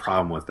actually had a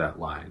problem with that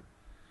line.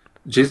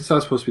 Jason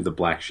Todd's supposed to be the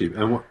black sheep,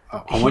 and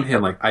on one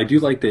hand, like, I do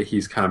like that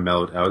he's kind of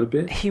mellowed out a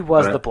bit. He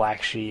was the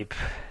black sheep.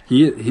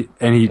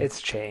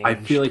 It's changed. I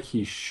feel like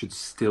he should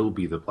still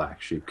be the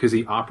black sheep because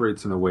he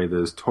operates in a way that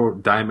is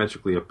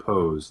diametrically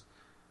opposed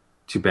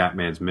to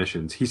Batman's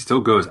missions. He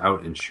still goes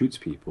out and shoots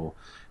people,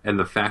 and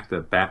the fact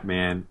that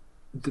Batman,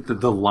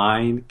 the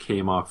line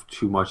came off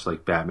too much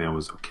like Batman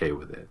was okay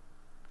with it.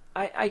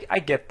 I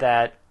get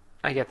that.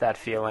 I get that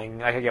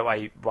feeling. I get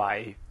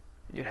why.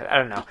 I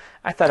don't know.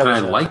 I thought it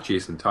was. I like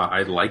Jason Todd.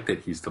 I like that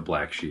he's the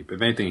black sheep.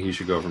 If anything, he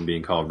should go from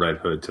being called Red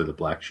Hood to the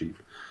black sheep.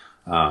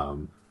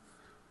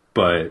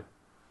 But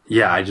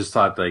yeah, I just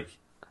thought that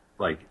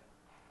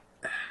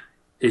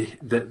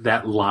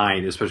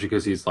line, especially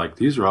because he's like,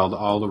 these are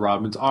all the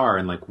Robins are,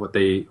 and like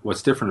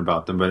what's different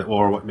about them,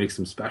 or what makes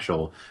them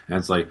special. And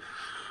it's like,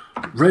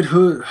 Red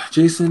Hood,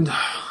 Jason,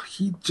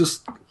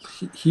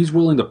 he's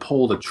willing to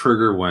pull the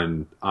trigger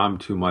when I'm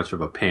too much of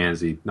a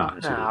pansy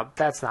not to. No,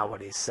 that's not what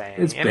he's saying.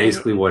 It's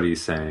basically what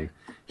he's saying.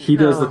 He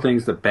does the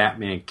things that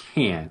Batman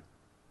can't,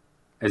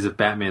 as if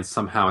Batman's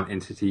somehow an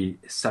entity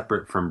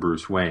separate from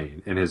Bruce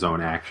Wayne in his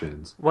own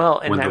actions. Well,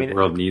 and when the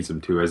world needs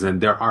him to, as in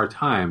there are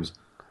times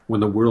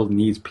when the world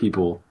needs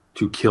people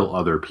to kill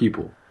other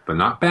people, but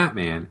not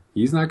Batman.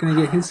 He's not going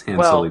to get his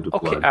hands sullied with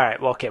blood. All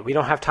right. Well, okay. We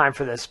don't have time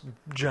for this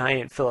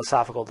giant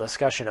philosophical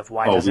discussion of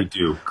why. We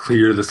do.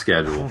 Clear the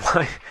schedule.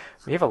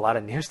 We have a lot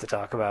of news to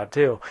talk about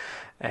too,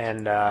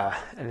 and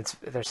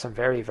there's some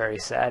very, very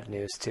sad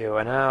news too.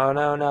 And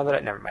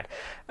never mind.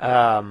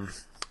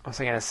 What was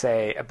I going to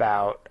say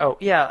about? Oh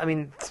yeah, I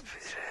mean,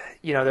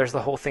 there's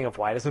the whole thing of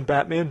why doesn't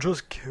Batman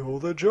just kill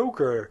the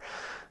Joker?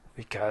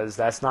 Because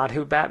that's not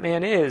who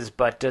Batman is.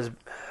 But does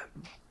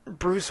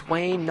Bruce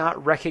Wayne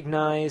not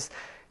recognize?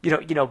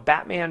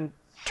 Batman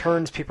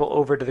turns people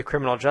over to the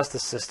criminal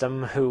justice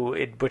system,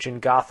 which in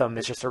Gotham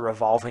is just a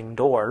revolving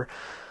door.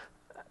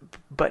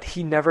 But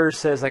he never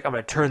says, like, I'm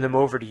going to turn them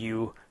over to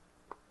you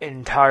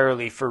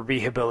entirely for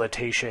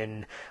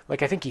rehabilitation.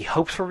 Like, I think he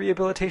hopes for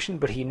rehabilitation,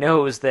 but he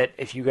knows that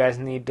if you guys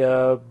need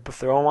to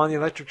throw him on the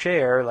electric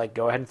chair, like,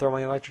 go ahead and throw him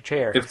on the electric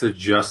chair. If the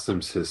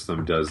justice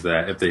system does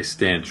that, if they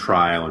stand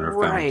trial and are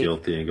found Right.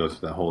 guilty and go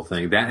through that whole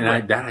thing, that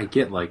and Right. I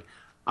get, like,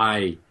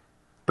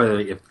 but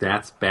like, if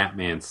that's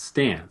Batman's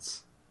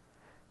stance,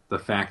 the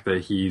fact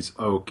that he's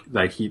okay,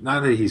 like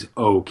not that he's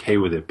okay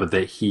with it, but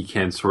that he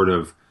can sort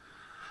of,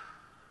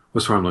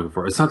 what's what I'm looking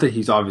for? It's not that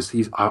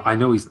I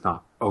know he's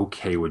not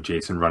okay with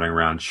Jason running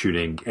around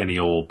shooting any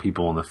old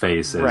people in the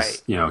face as,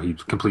 Right. he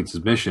completes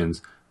his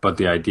missions, but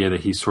the idea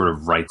that he sort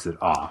of writes it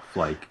off,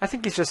 like, I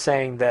think he's just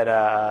saying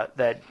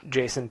that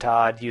Jason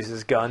Todd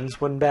uses guns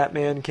when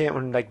Batman can't.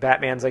 When like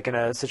Batman's like in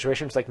a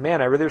situation, it's like,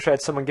 man, I really wish I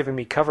had someone giving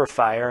me cover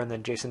fire. And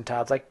then Jason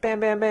Todd's like, bam,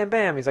 bam, bam,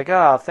 bam. He's like,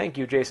 oh, thank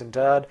you, Jason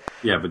Todd.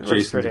 yeah, but It looks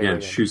Jason, pretty again,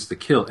 elegant. shoots the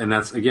kill. And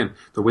that's, again,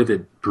 the way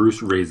that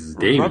Bruce raises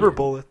Damien Rubber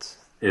bullets.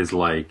 is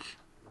like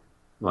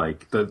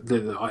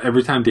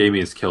every time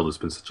Damien's killed, it's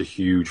been such a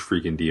huge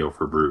freaking deal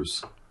for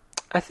Bruce.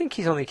 I think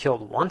he's only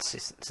killed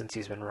once since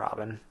he's been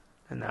Robin,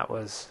 and that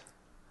was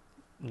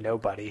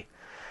nobody.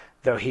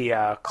 Though he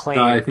claimed.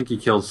 No, I think he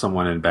killed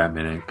someone in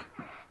Batman Inc.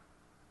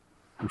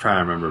 I'm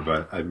trying to remember,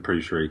 but I'm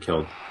pretty sure he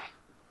killed.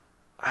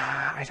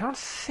 I don't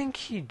think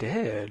he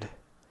did.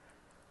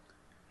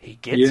 He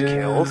gets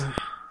killed.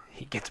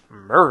 He gets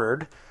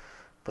murdered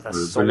with a But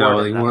sword. no,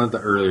 in in the one of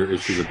the earlier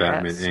issues of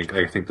Batman chest. Inc.,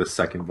 I think the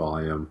second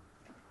volume,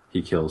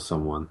 he kills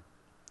someone.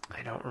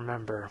 I don't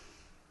remember.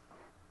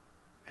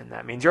 And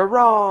that means you're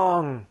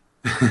wrong.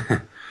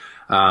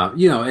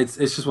 It's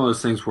just one of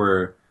those things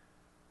where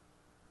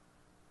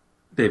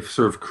they've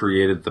sort of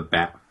created the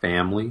Bat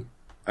family,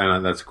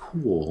 and that's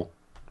cool.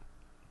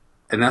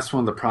 And that's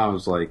one of the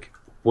problems. Like,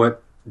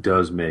 what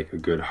does make a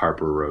good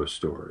Harper Rose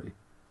story?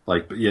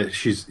 Like, but yeah,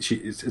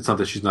 it's not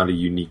that she's not a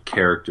unique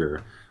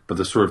character, but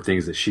the sort of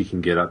things that she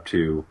can get up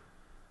to.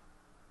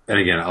 And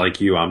again,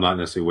 like you, I'm not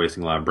necessarily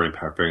wasting a lot of brain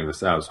power figuring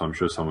this out, so I'm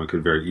sure someone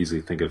could very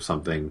easily think of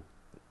something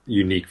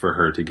unique for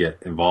her to get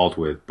involved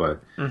with.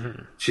 But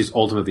she's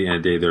ultimately, at the end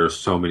of the day, there are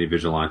so many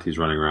vigilantes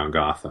running around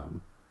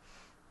Gotham.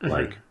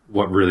 Like,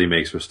 what really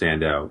makes her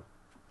stand out?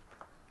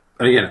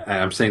 And again,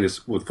 I'm saying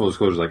this with full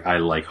disclosure, like, I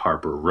like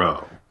Harper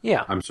Row.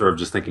 Yeah. I'm sort of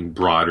just thinking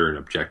broader and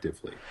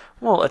objectively.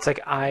 Well, it's like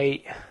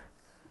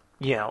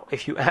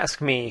if you ask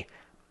me,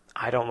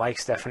 I don't like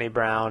Stephanie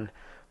Brown.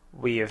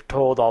 We have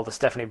told all the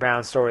Stephanie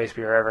Brown stories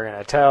we are ever going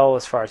to tell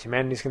as far as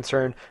humanity is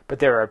concerned, but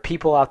there are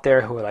people out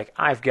there who are like,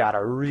 I've got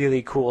a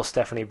really cool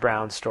Stephanie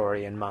Brown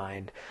story in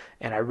mind,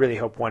 and I really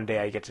hope one day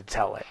I get to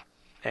tell it.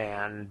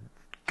 And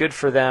good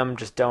for them,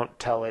 just don't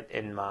tell it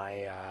in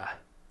my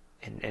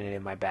in any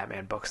of my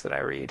Batman books that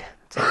I read.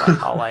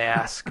 That's all I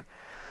ask.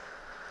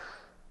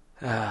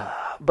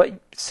 But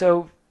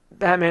so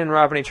Batman and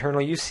Robin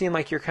Eternal, you seem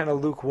like you're kind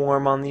of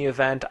lukewarm on the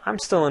event. I'm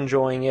still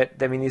enjoying it.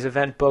 I mean, these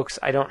event books,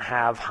 I don't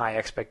have high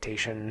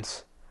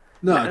expectations.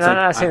 No, I'm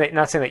it's like,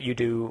 not saying that you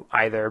do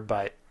either,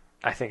 but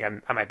I think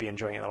I might be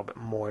enjoying it a little bit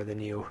more than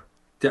you.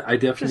 I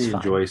definitely Just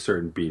fine. enjoy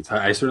certain beats.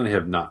 I certainly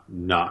have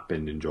not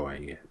been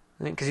enjoying it.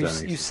 Because That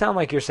makes you sense. sound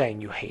like you're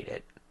saying you hate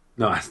it.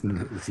 No,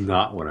 it's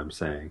not what I'm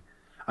saying.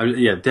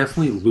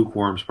 Definitely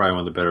lukewarm is probably one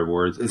of the better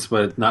words.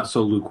 But not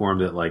so lukewarm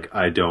that like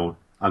I'm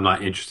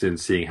not interested in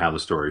seeing how the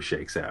story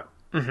shakes out.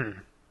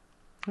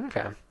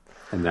 Okay.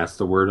 And that's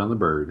the word on the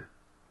bird.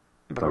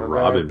 The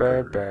Robin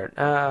bird.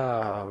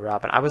 Oh,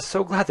 Robin. I was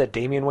so glad that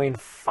Damian Wayne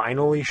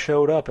finally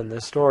showed up in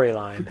this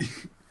storyline.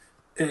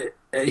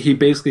 He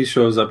basically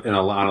shows up on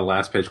a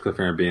last page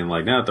cliffhanger being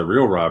like, now that the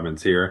real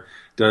Robin's here,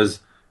 is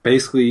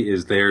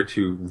there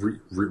to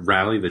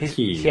rally the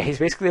team. Yeah, he's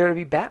basically there to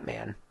be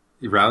Batman.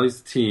 He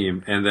rallies the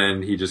team, and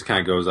then he just kind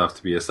of goes off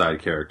to be a side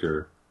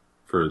character.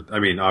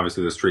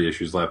 Obviously there's 3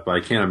 issues left, but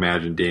I can't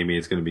imagine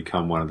Damien's going to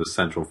become one of the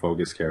central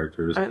focus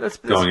characters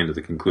going into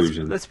the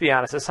conclusion. Let's be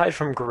honest. Aside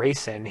from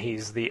Grayson,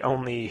 he's the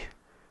only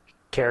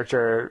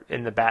character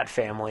in the Bat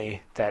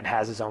family that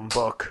has his own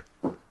book.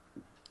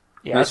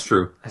 Yeah, That's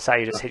true. That's how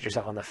you just hit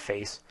yourself on the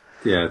face.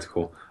 Yeah, it's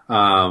cool.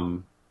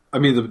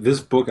 This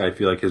book I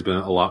feel like has been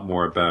a lot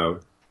more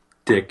about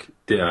Dick,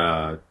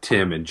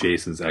 Tim, and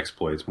Jason's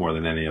exploits more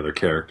than any other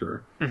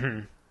character.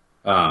 I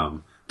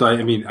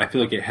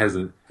feel like it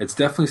hasn't. It's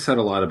definitely said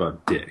a lot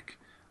about Dick.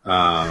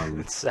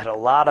 It said a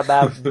lot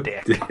about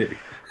Dick. Dick.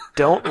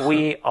 Don't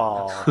we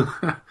all?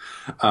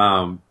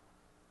 A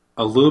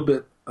little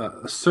bit,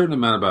 a certain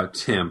amount about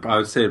Tim. I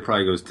would say it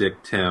probably goes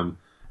Dick, Tim,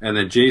 and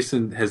then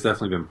Jason has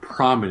definitely been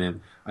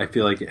prominent. I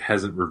feel like it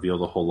hasn't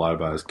revealed a whole lot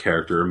about his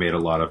character or made a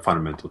lot of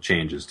fundamental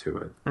changes to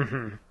it.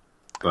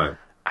 But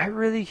I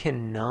really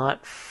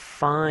cannot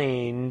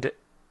find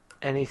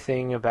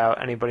anything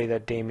about anybody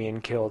that Damian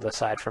killed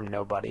aside from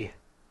nobody.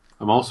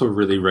 I'm also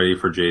really ready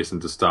for Jason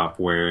to stop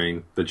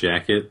wearing the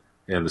jacket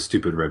and the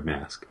stupid red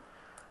mask.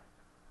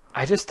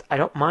 I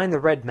don't mind the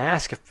red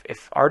mask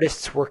if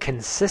artists were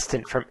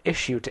consistent from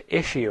issue to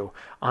issue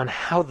on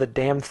how the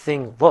damn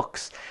thing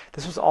looks.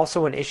 This was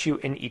also an issue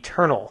in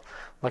Eternal.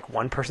 Like,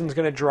 one person's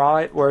going to draw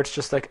it where it's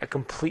just like a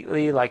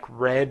completely like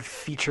red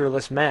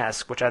featureless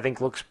mask, which I think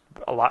looks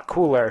a lot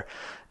cooler.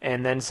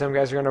 And then some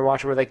guys are going to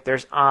watch it where like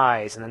there's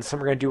eyes, and then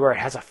some are going to do where it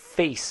has a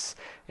face,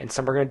 and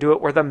some are going to do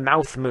it where the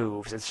mouth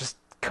moves. It's just,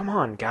 come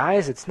on,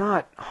 guys, it's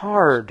not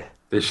hard.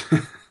 They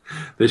should,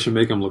 they should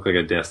make him look like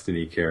a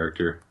Destiny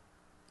character.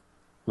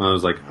 One of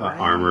those like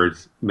armored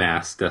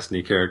mass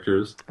Destiny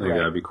characters. I think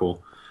that'd be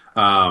cool.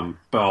 But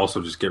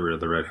also just get rid of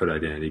the Red Hood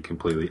identity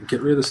completely.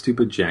 Get rid of the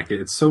stupid jacket.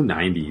 It's so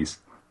 90s.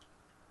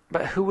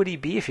 But who would he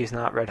be if he's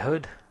not Red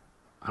Hood?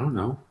 I don't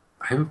know.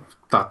 I haven't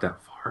thought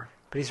that far.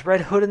 But he's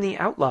Red Hood in the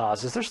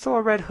Outlaws. Is there still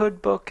a Red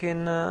Hood book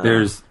in...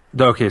 There's...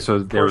 Okay, so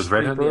there was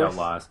Red Hood in the Post-Rebirth?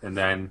 Outlaws, and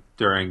then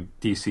during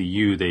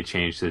DCU they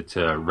changed it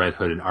to Red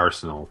Hood and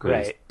Arsenal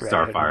because Right,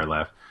 Starfire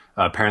left.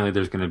 Apparently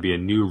there's going to be a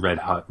new Red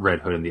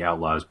Hood in the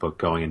Outlaws book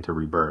going into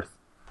Rebirth.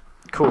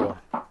 Cool.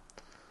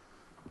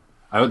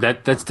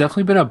 That's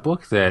definitely been a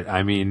book that,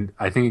 I mean,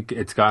 I think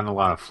it's gotten a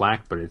lot of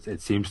flack, but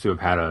it seems to have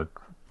had a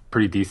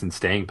pretty decent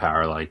staying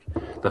power. Like,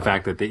 the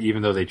fact that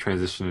even though they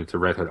transitioned into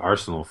Red Hood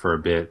Arsenal for a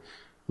bit,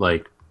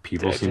 like,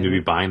 people seem to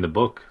be buying the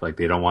book. Like,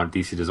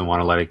 DC doesn't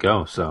want to let it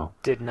go, so.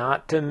 Did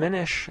not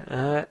diminish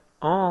at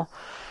all.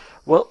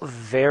 Well,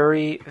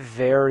 very,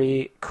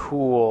 very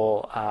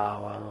cool.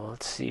 Well,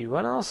 let's see,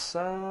 what else?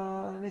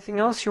 Anything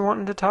else you're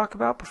wanting to talk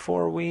about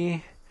before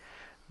we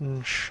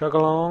chug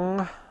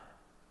along?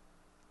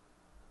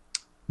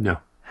 No.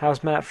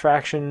 How's Matt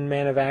Fraction,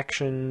 Man of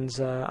Action's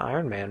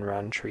Iron Man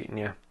run treating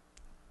you?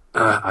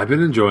 I've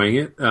been enjoying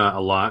it a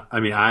lot. I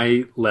mean,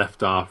 I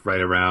left off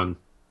right around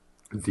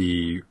when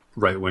the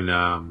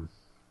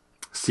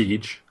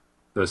Siege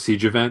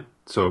event,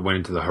 so it went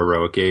into the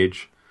heroic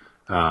age.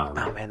 Oh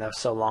man, that was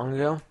so long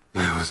ago.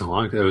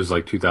 It was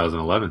like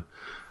 2011,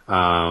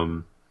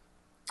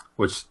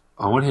 which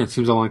on one hand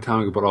seems a long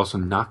time ago, but also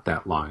not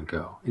that long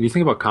ago. And you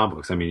think about comic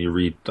books. I mean, you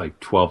read like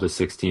 12 to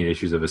 16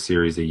 issues of a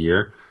series a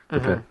year.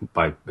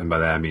 By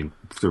that I mean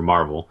through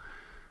Marvel.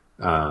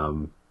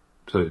 So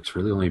it's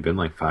really only been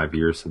like 5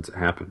 years since it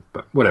happened.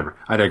 But whatever.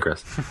 I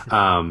digress.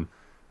 And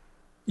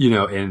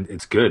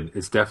it's good.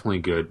 It's definitely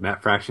good.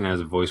 Matt Fraction has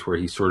a voice where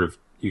he's sort of,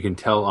 you can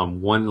tell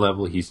on one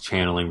level he's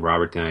channeling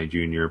Robert Downey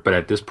Jr., but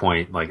at this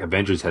point, like,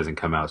 Avengers hasn't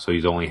come out, so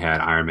he's only had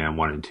Iron Man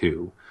 1 and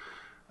 2.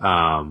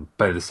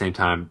 But at the same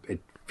time, it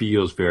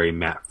feels very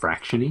Matt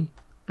Fraction-y,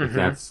 if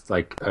that's,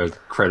 like, a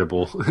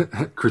credible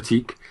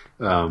critique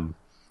or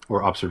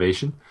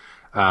observation.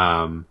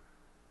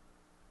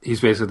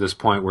 He's basically at this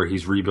point where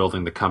he's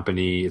rebuilding the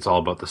company. It's all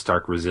about the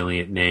Stark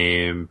Resilient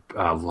name.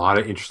 A lot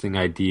of interesting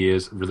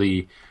ideas.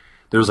 Really,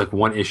 there was, like,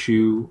 one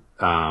issue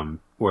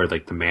where,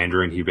 like, the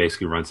Mandarin, he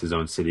basically runs his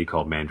own city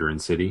called Mandarin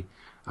City.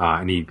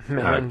 And he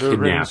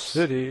kidnaps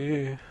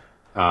a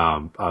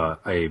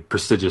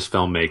prestigious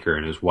filmmaker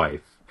and his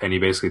wife. And he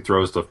basically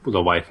throws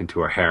the wife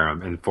into a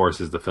harem and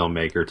forces the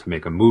filmmaker to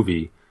make a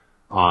movie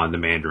on the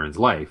Mandarin's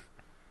life.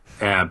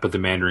 But the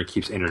Mandarin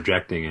keeps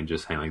interjecting and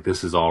just saying, like,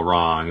 this is all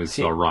wrong, this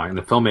is all wrong. And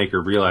the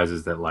filmmaker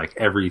realizes that, like,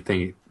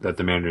 everything that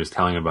the Mandarin is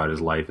telling about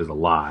his life is a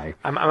lie.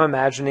 I'm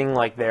imagining,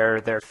 like,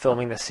 they're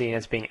filming the scene,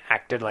 it's being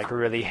acted, like,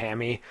 really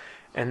hammy.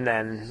 And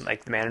then,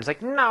 like, the Mandarin's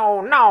like,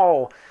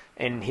 no!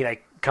 And he,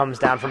 like, comes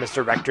down from his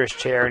director's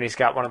chair, and he's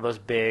got one of those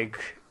big,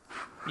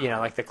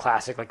 like the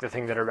classic, like the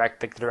thing that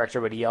the director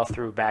would yell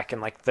through back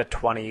in, like, the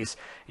 20s.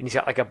 And he's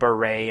got, like, a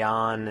beret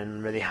on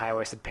and really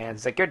high-waisted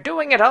pants. He's like, you're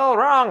doing it all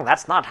wrong!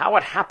 That's not how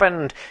it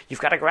happened! You've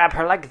got to grab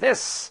her like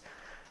this!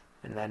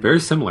 And then...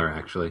 Very similar,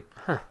 actually.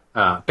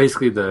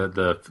 Basically,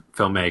 the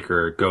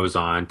filmmaker goes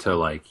on to,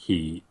 like,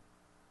 he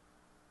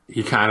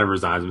kind of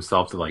resigns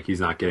himself to, like, he's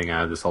not getting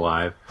out of this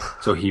alive.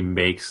 So he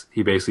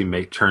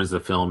basically turns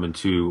the film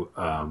into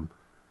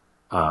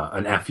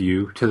an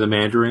FU to the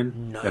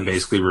Mandarin. Nice. And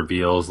basically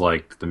reveals,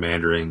 like, the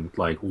Mandarin,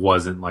 like,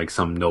 wasn't, like,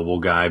 some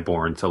noble guy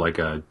born to, like,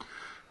 a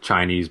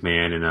Chinese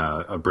man and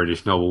a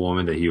British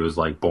noblewoman, that he was,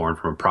 like, born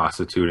from a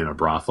prostitute in a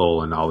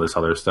brothel and all this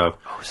other stuff.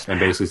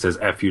 And basically says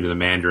FU to the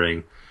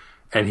Mandarin.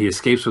 And he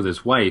escapes with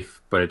his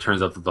wife, but it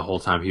turns out that the whole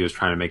time he was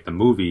trying to make the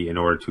movie in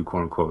order to,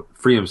 quote-unquote,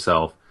 free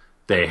himself,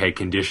 they had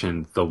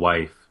conditioned the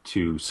wife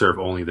to serve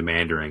only the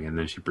Mandarin, and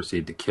then she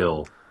proceeded to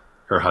kill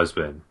her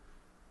husband.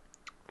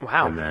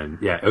 Wow. And then,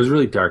 it was a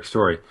really dark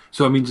story.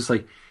 So, I mean, just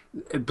like,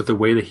 but the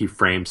way that he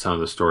framed some of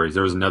the stories,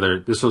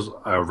 this was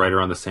right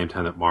around the same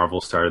time that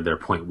Marvel started their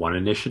Point One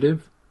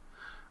initiative.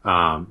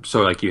 So,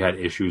 like, you had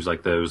issues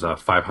like there was a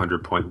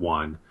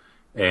 500.1,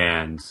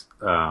 and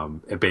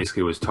it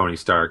basically was Tony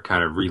Stark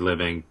kind of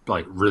reliving,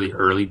 like, really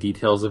early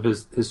details of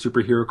his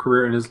superhero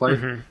career in his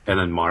life, and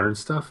then modern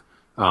stuff.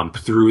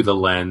 Through the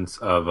lens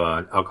of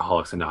an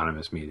Alcoholics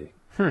Anonymous meeting,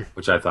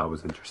 which I thought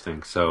was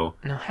interesting. So,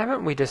 now,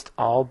 haven't we just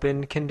all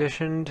been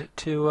conditioned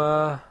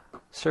to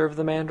serve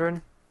the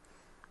Mandarin?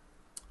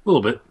 a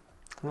little bit.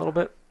 A little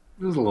bit?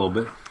 Just a little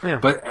bit. Yeah.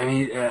 But, I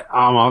mean,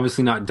 I'm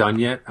obviously not done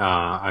yet.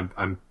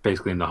 I'm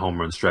basically in the home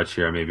run stretch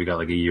here. I maybe got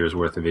like a year's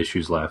worth of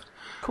issues left.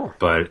 Cool.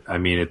 But, I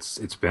mean,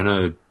 it's been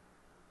a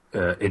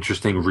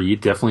interesting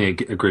read.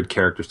 Definitely a good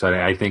character study.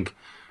 I think...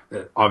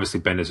 obviously,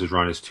 Bendis'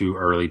 run is too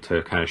early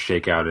to kind of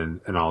shake out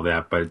and all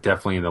that, but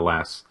definitely in the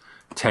last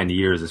 10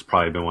 years, it's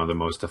probably been one of the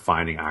most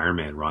defining Iron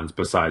Man runs,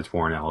 besides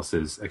Warren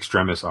Ellis's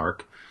Extremis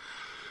arc.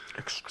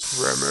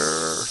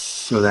 Extremis.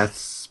 So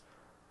that's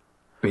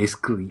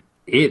basically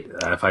it.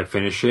 If I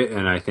finish it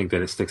and I think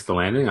that it sticks the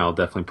landing, I'll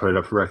definitely put it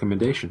up for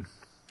recommendation.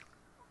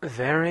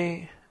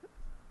 Very,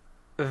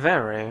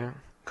 very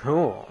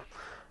cool.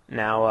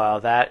 Now,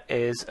 that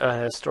is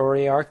a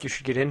story arc you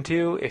should get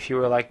into if you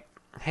were like,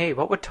 hey,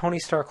 what would Tony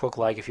Stark look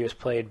like if he was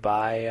played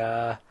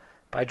by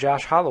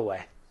Josh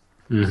Holloway?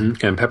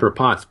 Mm-hmm. And Pepper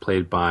Potts,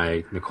 played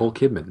by Nicole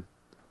Kidman.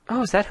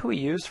 Oh, is that who he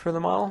used for the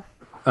model?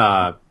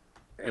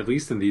 At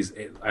least in these,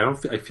 I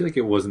feel like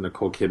it wasn't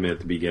Nicole Kidman at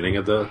the beginning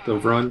of the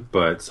run,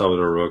 but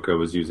Salvador Roca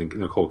was using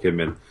Nicole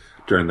Kidman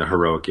during the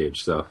Heroic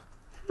Age stuff.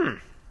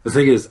 The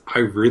thing is, I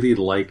really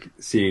like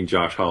seeing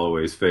Josh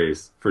Holloway's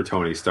face for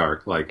Tony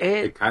Stark. Like,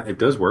 it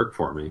does work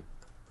for me.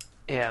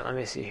 Yeah, let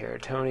me see here.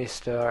 Tony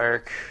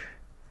Stark.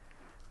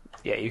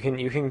 Yeah, you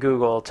can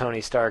Google Tony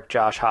Stark,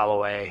 Josh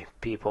Holloway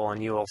people,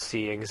 and you will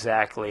see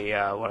exactly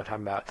what I'm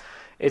talking about.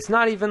 It's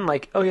not even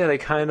like, oh yeah, they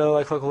kind of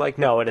like look alike.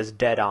 No, it is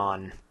dead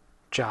on.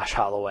 Josh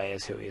Holloway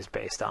is who he is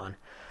based on.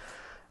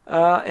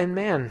 And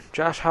man,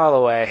 Josh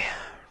Holloway,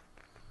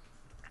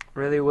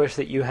 really wish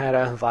that you had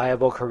a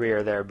viable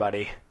career there,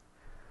 buddy.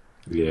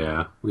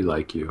 Yeah, we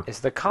like you.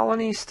 Is the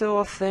Colony still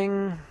a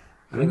thing?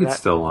 I think it's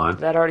still on. Did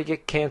that already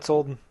get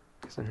canceled?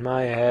 Because in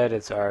my head,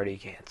 it's already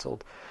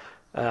canceled.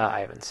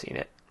 I haven't seen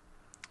it.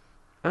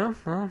 Oh,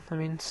 well,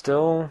 it's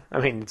still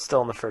in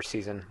the first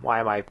season. Why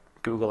am I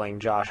Googling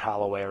Josh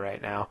Holloway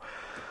right now?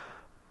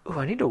 Ooh,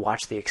 I need to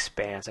watch The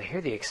Expanse. I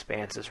hear The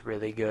Expanse is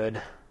really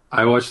good.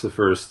 I watched the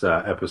first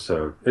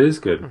episode. It is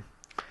good.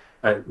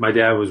 My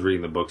dad was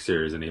reading the book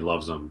series and he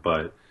loves them,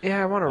 but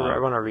yeah, I want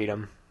to read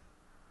them.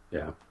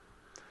 Yeah.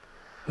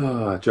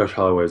 Josh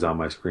Holloway's on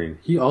my screen.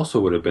 He also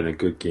would have been a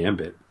good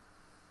Gambit,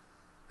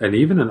 and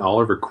even an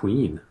Oliver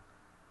Queen.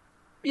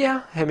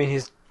 Yeah,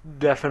 he's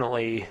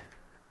definitely.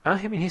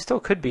 He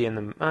still could be in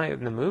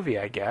the movie,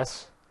 I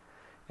guess,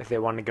 if they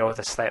wanted to go with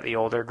a slightly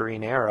older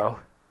Green Arrow.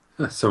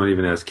 Someone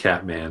even has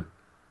Catman.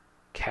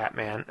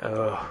 Catman.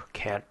 Oh,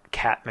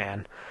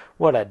 Catman.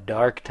 What a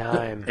dark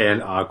time.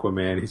 And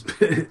Aquaman. He's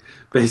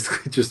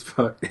basically just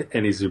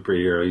any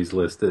superhero he's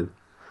listed.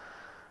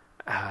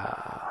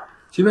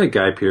 Too bad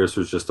Guy Pearce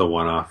was just a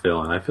one-off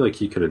villain. I feel like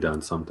he could have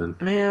done something.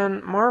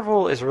 Man,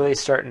 Marvel is really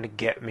starting to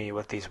get me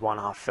with these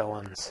one-off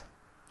villains.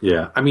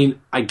 Yeah,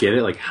 I get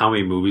it. Like, how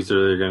many movies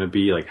are there going to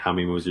be? Like, how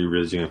many movies are you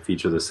really going to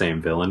feature the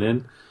same villain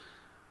in?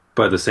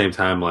 But at the same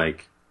time,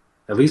 like,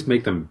 at least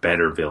make them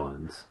better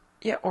villains.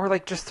 Yeah, or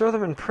like just throw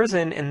them in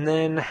prison and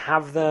then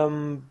have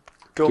them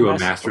go do a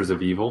Masters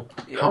of Evil.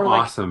 How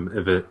awesome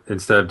if it,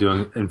 instead of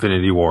doing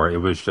Infinity War, it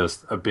was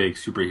just a big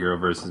superhero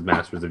versus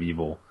Masters of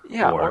Evil.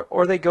 Yeah,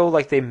 or they go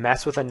like they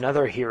mess with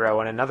another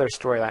hero in another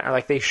storyline, or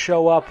like they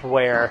show up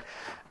where,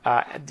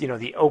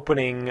 the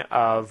opening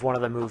of one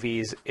of the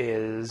movies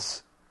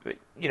is,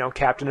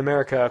 Captain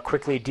America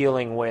quickly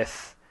dealing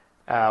with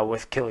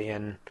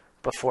Killian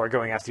before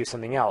going out to do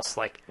something else,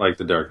 like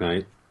The Dark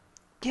Knight.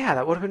 Yeah,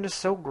 that would have been just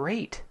so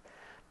great.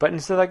 But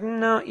instead, like,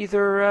 no,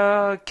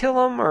 either kill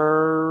them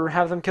or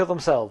have them kill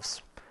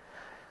themselves.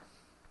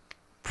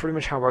 Pretty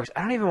much how it works.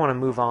 I don't even want to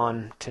move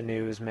on to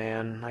news,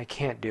 man. I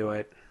can't do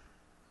it.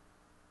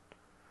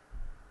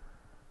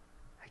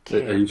 I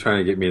can't. Are you trying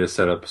to get me to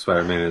set up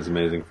Spider-Man and His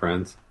Amazing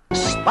Friends?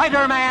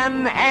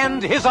 Spider-Man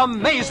and His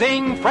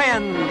Amazing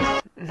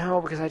Friends!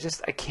 No,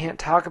 because I can't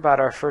talk about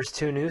our first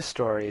two news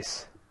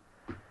stories.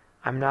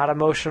 I'm not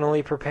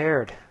emotionally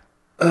prepared.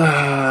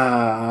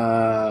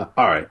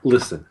 Alright,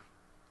 listen.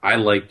 I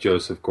like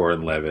Joseph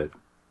Gordon-Levitt.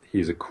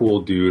 He's a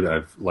cool dude.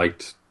 I've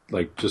liked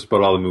just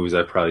about all the movies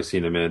I've probably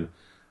seen him in.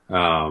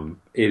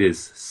 It is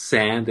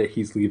sad that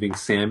he's leaving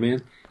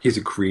Sandman. He's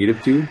a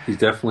creative dude. He's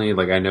definitely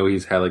I know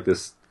he's had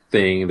this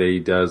thing that he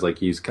does.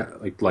 He's kind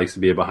of, likes to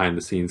be a behind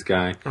the scenes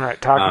guy. All right,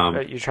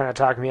 you're trying to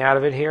talk me out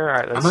of it here. All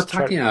right, I'm not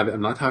talking out of it.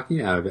 I'm not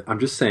talking out of it. I'm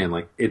just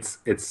saying it's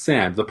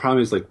sad. The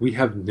problem is we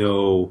have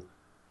no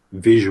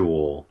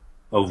visual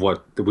of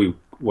what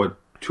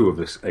two of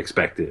us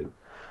expected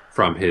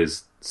from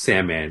his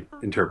Sandman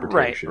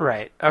interpretation.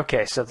 Right.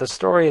 Okay, so the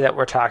story that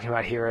we're talking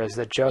about here is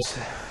that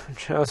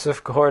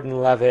Joseph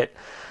Gordon-Levitt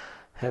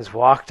has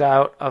walked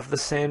out of the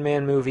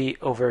Sandman movie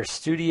over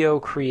studio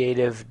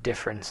creative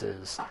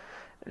differences.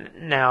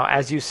 Now,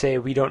 as you say,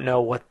 we don't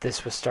know what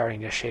this was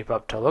starting to shape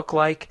up to look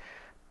like,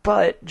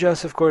 but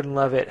Joseph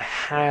Gordon-Levitt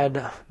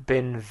had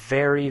been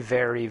very,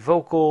 very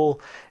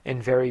vocal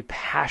and very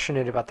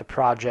passionate about the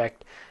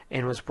project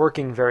and was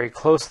working very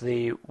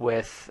closely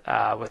with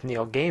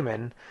Neil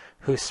Gaiman,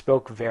 who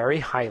spoke very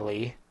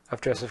highly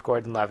of Joseph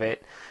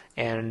Gordon-Levitt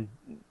and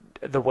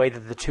the way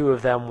that the two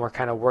of them were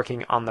kind of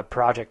working on the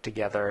project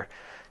together.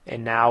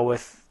 And now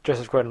with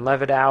Joseph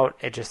Gordon-Levitt out,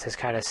 it just has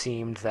kind of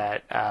seemed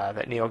that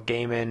that Neil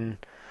Gaiman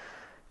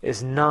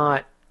is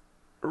not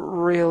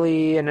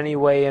really in any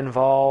way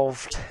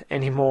involved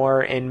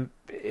anymore. And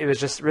it was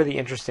just really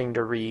interesting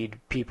to read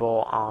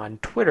people on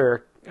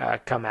Twitter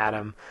come at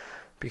him,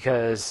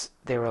 because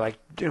they were like,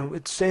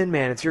 it's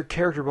Sandman, it's your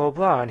character, blah,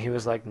 blah. And he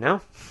was like,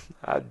 no,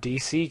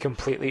 DC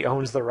completely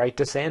owns the right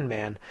to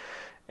Sandman.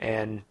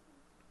 And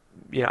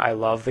I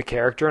love the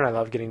character and I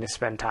love getting to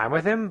spend time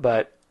with him,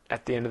 but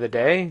at the end of the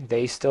day,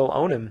 they still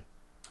own him.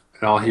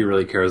 And all he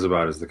really cares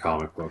about is the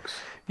comic books.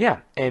 Yeah,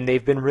 and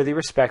they've been really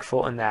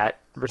respectful in that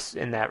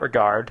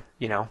regard.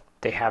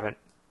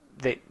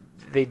 They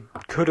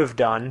could have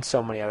done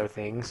so many other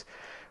things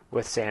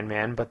with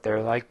Sandman, but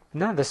they're like,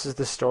 no, this is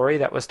the story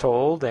that was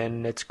told,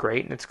 and it's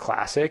great and it's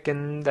classic,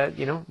 and that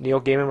Neil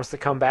Gaiman wants to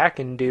come back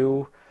and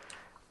do.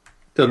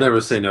 They'll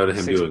never say no to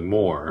him doing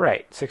more.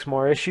 Right, 6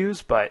 more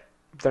issues, but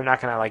they're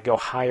not gonna go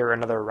hire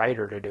another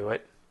writer to do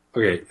it.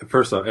 Okay,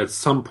 first off, at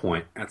some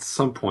point,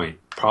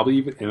 probably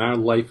even in our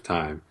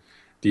lifetime,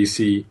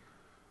 DC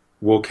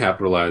will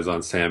capitalize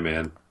on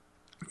Sandman,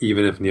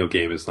 even if Neil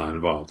Gaiman's not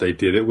involved. They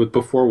did it with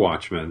Before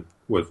Watchmen,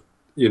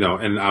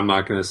 and I'm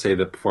not going to say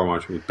that Before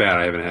Watchmen was bad.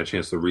 I haven't had a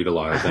chance to read a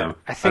lot of them.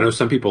 I know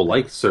some people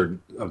like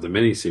certain of the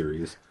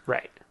miniseries,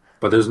 right?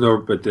 But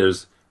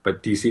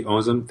DC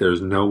owns them.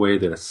 There's no way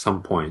that at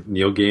some point,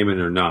 Neil Gaiman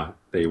or not,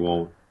 they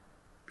won't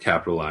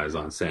capitalize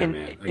on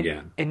Sandman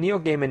again. And Neil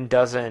Gaiman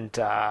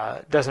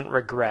doesn't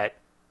regret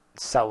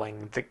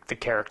selling the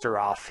character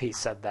off. He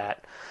said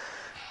that.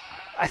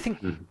 I think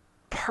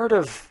part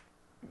of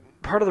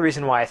the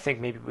reason why I think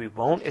maybe we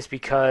won't is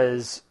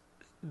because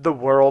the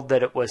world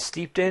that it was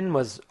steeped in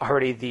was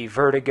already the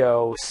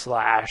Vertigo /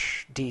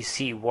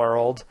 DC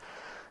world,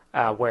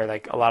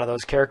 where a lot of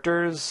those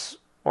characters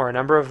or a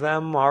number of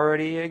them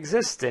already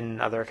exist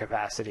in other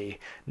capacity.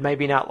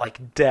 Maybe not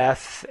like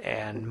Death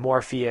and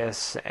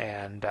Morpheus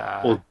and...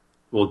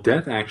 Well,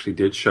 Death actually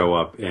did show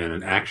up in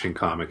an Action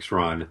Comics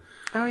run.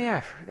 Oh,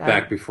 yeah.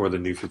 Back before the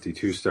New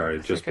 52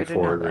 started, just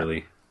before it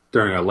really...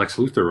 During a Lex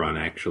Luthor run,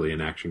 actually,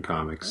 in Action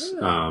Comics.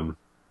 Oh.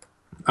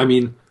 I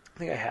think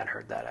I had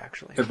heard that,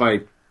 actually.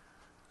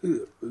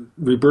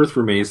 Rebirth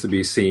remains to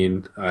be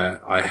seen.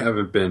 I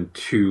haven't been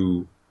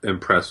too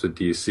impressed with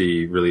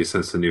DC really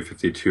since the New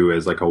 52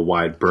 as a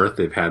wide berth.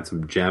 They've had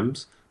some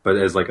gems, but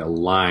as a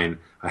line,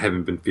 I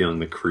haven't been feeling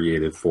the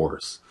creative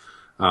force.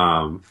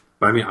 But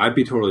I'd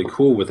be totally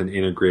cool with an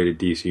integrated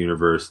DC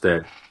universe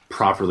that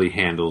properly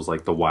handles the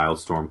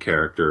Wildstorm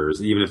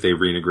characters, even if they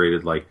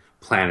reintegrated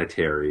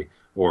Planetary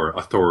or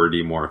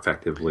Authority more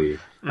effectively.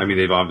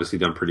 They've obviously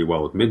done pretty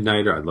well with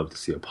Midnighter. I'd love to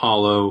see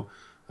Apollo.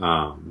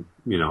 Some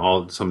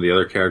of the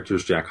other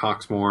characters, Jack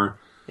Hawksmoor.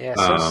 Yeah,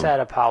 so sad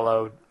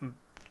Apollo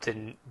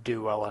didn't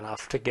do well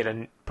enough to get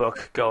a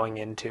book going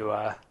into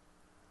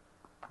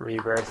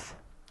Rebirth.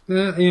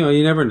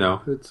 You never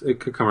know. It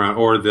could come around,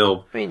 or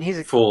they'll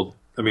he's full.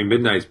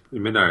 Midnight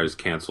is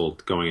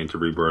canceled going into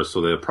Rebirth, so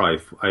they'll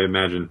probably. I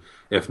imagine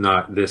if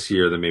not this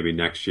year, then maybe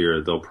next year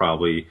they'll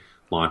probably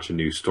launch a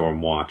new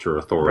Stormwatch or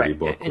Authority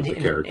book with the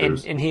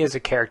characters. And he is a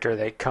character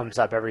that comes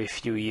up every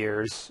few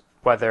years,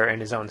 whether in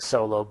his own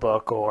solo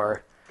book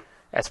or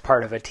as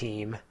part of a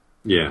team.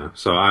 Yeah,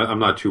 so I'm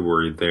not too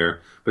worried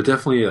there, but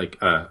definitely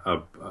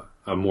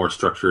a more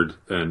structured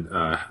and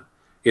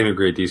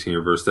integrated DC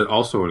universe that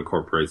also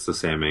incorporates the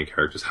Sandman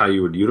characters. How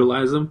you would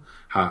utilize them,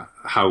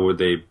 how would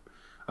they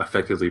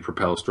effectively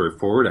propel a story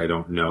forward? I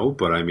don't know,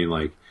 but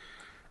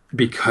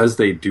because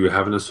they do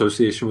have an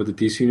association with the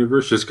DC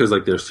universe, just because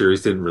their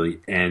series didn't really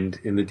end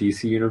in the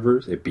DC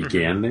universe, it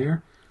began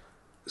there.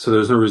 So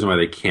there's no reason why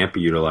they can't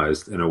be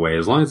utilized in a way.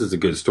 As long as it's a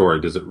good story,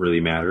 does it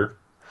really matter?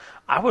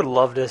 I would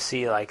love to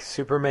see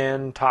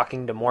Superman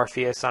talking to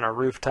Morpheus on a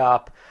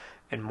rooftop,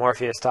 and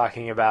Morpheus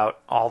talking about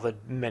all the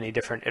many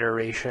different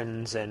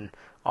iterations and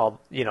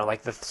all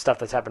the stuff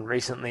that's happened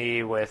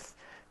recently with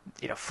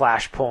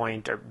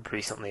Flashpoint, or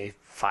recently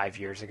 5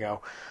 years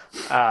ago,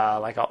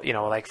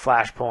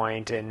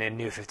 Flashpoint and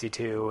New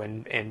 52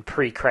 and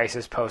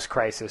pre-crisis,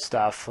 post-crisis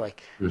stuff. I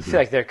feel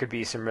like there could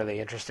be some really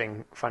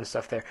interesting, fun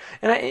stuff there.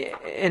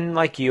 And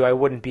like you, I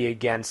wouldn't be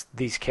against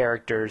these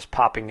characters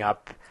popping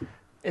up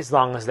as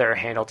long as they're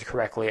handled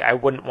correctly. I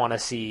wouldn't want to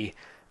see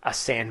a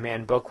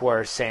Sandman book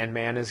where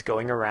Sandman is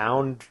going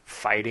around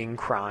fighting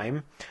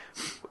crime,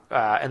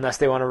 unless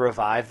they want to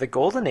revive the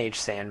Golden Age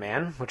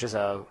Sandman, which is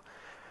a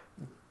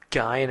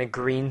guy in a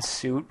green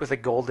suit with a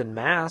golden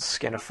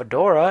mask and a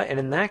fedora, and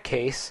in that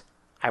case,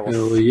 I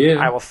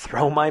will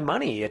throw my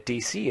money at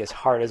DC as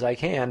hard as I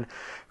can,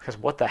 because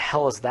what the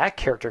hell is that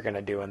character going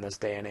to do in this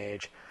day and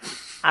age?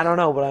 I don't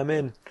know, but I'm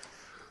in.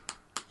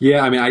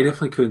 Yeah, I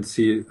definitely couldn't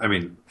see it.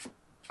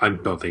 I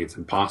don't think it's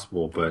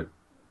impossible, but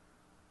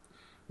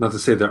not to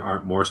say there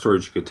aren't more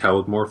stories you could tell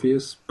with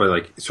Morpheus,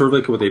 but sort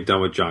of what they've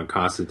done with John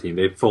Constantine.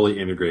 They've fully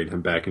integrated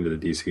him back into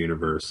the DC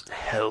universe.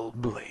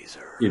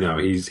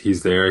 Hellblazer.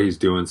 He's there, he's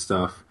doing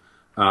stuff.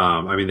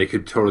 They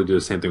could totally do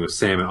the same thing with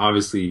Sam, and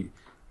obviously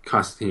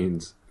Constantine.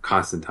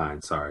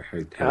 Sorry,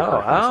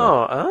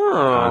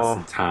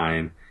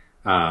 Constantine.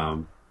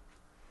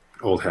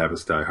 Old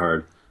habits die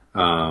hard.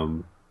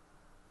 Kind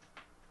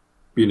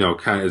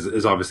of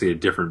is obviously a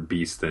different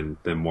beast than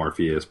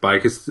Morpheus, but I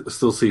could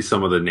still see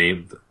some of the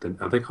name.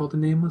 Are they called the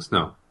Nameless?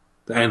 No,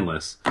 the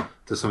Endless.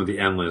 To some of the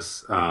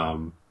Endless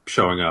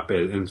showing up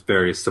in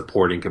various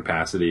supporting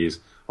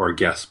capacities or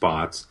guest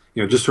spots.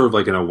 Just sort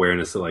of an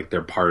awareness that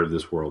they're part of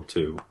this world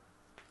too.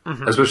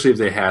 Especially if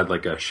they had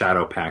like a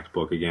Shadow Pact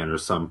book again, or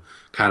some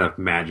kind of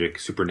magic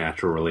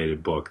supernatural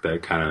related book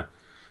that kind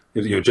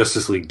of,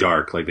 Justice League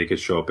Dark, like they could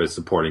show up as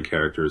supporting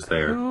characters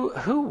there.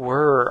 Who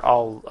were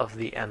all of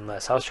the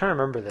Endless? I was trying to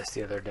remember this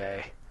the other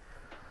day.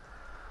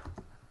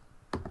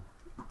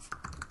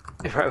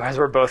 As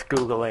we're both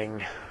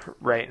Googling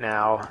right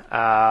now.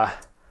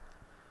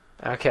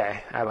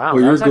 Okay. Wow, Well,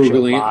 that you're was actually a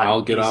Googling. lot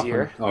I'll get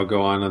easier. off. I'll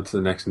go on to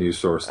the next news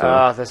source.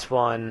 Though. Oh, this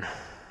one.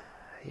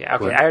 Yeah,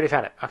 okay, What? I already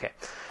found it. Okay.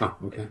 Oh,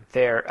 okay.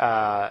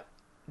 They're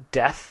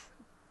Death,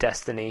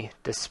 Destiny,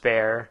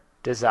 Despair,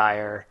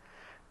 Desire,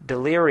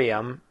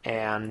 Delirium,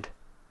 and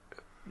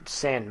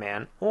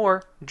Sandman,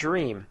 or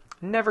Dream.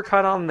 Never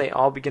caught on they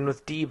all begin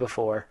with D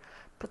before,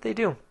 but they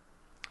do.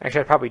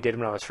 Actually, I probably did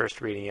when I was first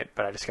reading it,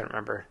 but I just can't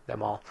remember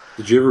them all.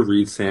 Did you ever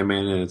read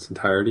Sandman in its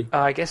entirety?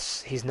 I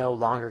guess he's no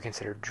longer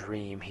considered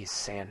Dream, he's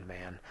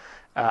Sandman.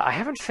 I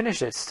haven't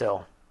finished it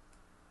still.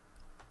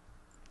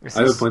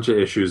 I have a bunch of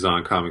issues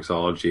on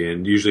Comixology,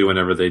 and usually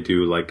whenever they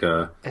do like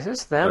a... Is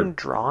this them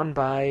drawn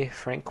by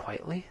Frank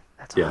Quitely?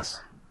 That's Yes.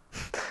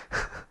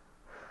 awesome.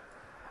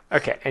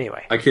 Okay,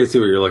 anyway. I can't see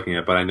what you're looking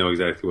at, but I know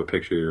exactly what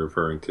picture you're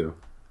referring to.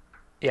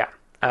 Yeah.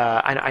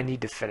 I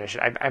need to finish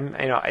it. I'm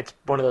it's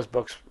one of those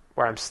books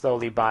where I'm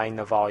slowly buying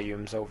the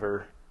volumes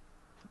over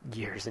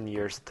years and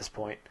years at this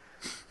point.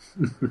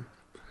 You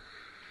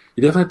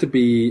definitely have to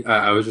be...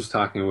 I was just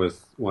talking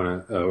with one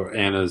of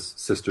Anna's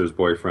sister's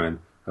boyfriend.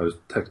 I was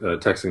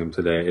texting him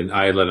today, and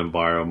I let him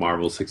borrow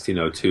Marvel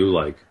 1602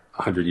 like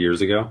 100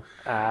 years ago.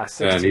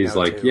 And he's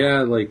like,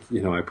 yeah, like,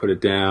 I put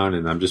it down,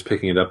 and I'm just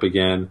picking it up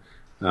again.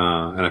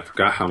 And I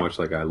forgot how much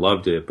like I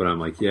loved it, but I'm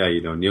like, yeah,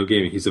 Neil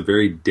Gaiman, he's a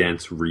very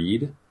dense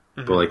read.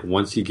 But like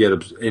once you get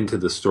into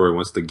the story,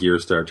 once the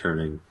gears start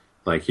turning,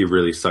 like he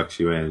really sucks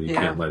you in, and you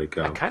can't let it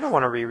go. I kind of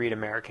want to reread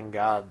American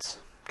Gods.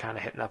 Kind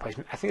of hitting that place.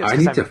 I think that's I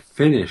need to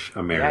finish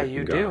American Gods. Yeah,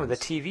 you do. The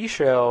TV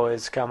show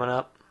is coming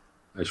up.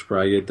 I should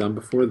probably get done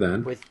before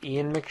then. With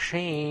Ian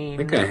McShane. I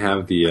think I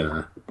have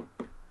the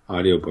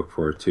audiobook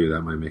for it too.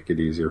 That might make it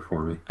easier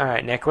for me. All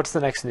right, Nick, what's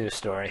the next news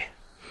story?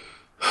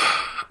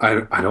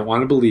 I don't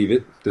want to believe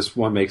it. This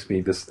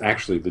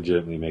actually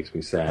legitimately makes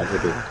me sad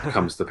if it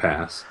comes to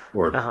pass,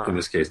 or in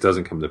this case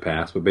doesn't come to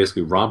pass. But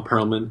basically, Ron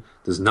Perlman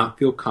does not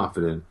feel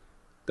confident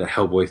that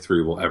Hellboy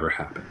 3 will ever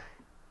happen.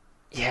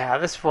 Yeah,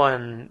 this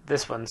one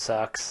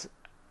sucks.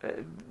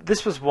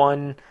 This was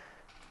one...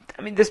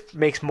 I mean, this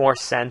makes more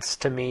sense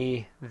to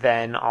me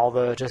than all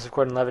the Joseph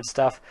Gordon-Levitt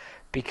stuff,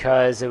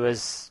 because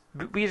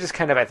we just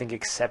kind of, I think,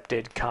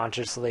 accepted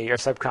consciously or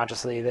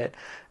subconsciously that,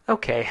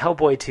 okay,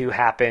 Hellboy 2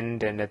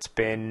 happened, and it's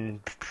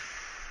been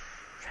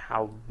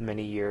how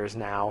many years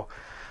now,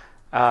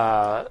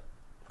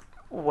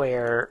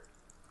 where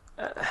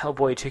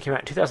Hellboy 2 came out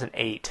in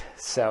 2008,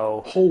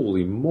 so...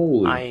 Holy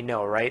moly. I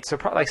know, right? So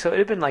it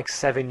had been like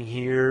 7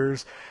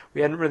 years. We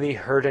hadn't really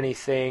heard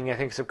anything. I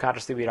think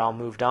subconsciously we'd all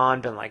moved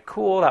on, been like,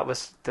 cool,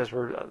 those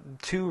were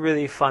 2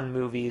 really fun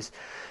movies.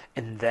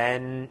 And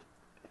then,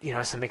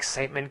 some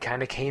excitement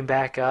kind of came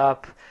back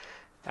up,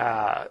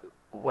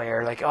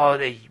 where like,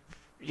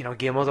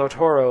 Guillermo del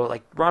Toro,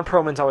 like Ron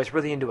Perlman's always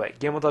really into it.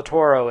 Guillermo del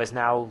Toro is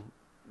now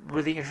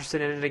really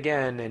interested in it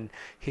again, and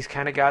he's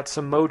kind of got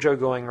some mojo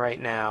going right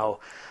now.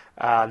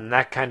 And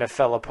that kind of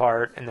fell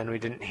apart, and then we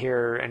didn't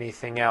hear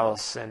anything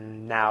else,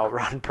 and now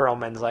Ron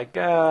Perlman's like,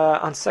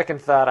 on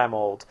second thought, I'm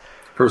old.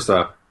 First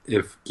off,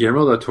 if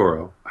Guillermo del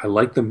Toro, I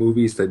like the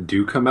movies that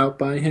do come out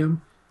by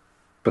him,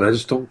 but I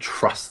just don't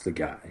trust the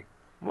guy.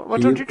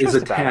 What don't you trust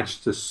is about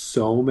attached to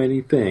so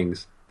many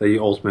things that he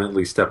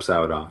ultimately steps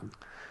out on.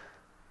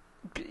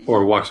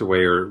 Or walks away,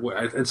 or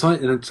it's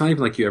not even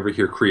like you ever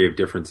hear creative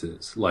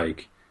differences.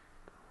 Like,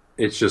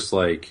 it's just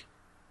like,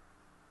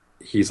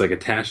 he's like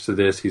attached to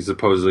this, he's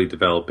supposedly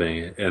developing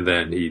it, and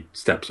then he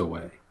steps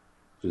away.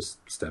 Just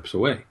steps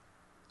away.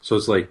 So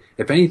it's like,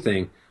 if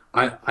anything,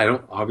 I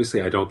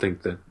don't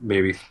think that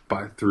maybe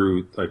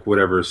through like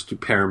whatever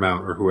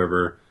Paramount or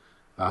whoever,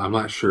 I'm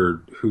not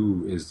sure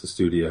who is the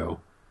studio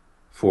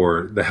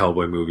for the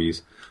Hellboy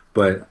movies,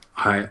 but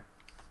I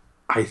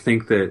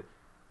think that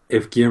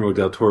if Guillermo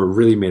del Toro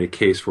really made a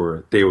case for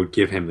it, they would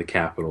give him the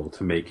capital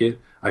to make it.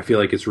 I feel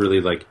like it's really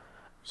like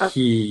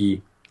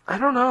I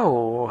don't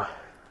know.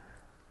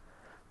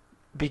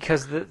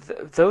 Because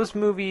those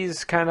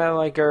movies kind of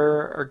like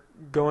are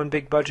going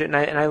big budget,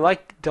 and I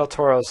like Del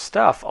Toro's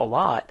stuff a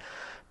lot,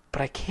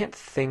 but I can't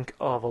think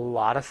of a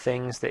lot of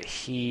things that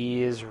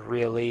he is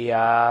really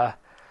been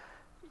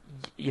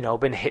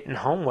hitting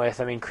home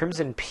with. I mean,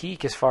 Crimson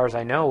Peak, as far as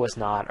I know, was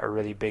not a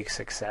really big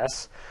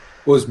success.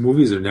 Well, his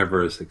movies are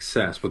never a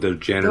success, but they're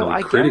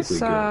generally critically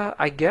good.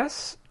 I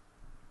guess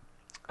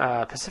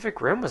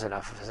Pacific Rim was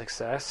enough of a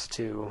success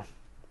to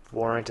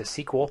warrant a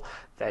sequel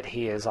that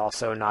he is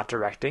also not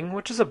directing,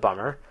 which is a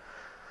bummer.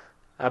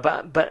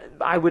 But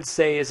I would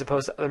say, as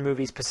opposed to other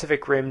movies,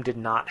 Pacific Rim did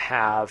not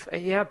have...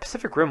 Yeah,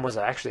 Pacific Rim was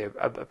actually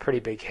a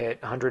pretty big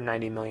hit.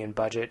 190 million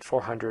budget,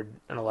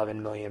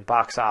 411 million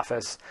box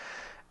office.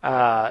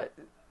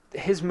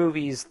 His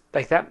movies,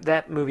 like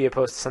that movie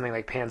opposed to something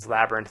like Pan's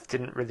Labyrinth,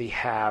 didn't really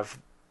have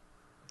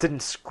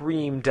didn't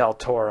scream Del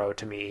Toro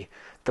to me.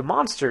 The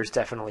Monsters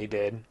definitely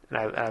did, and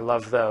I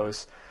love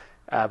those.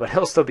 But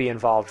he'll still be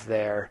involved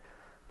there.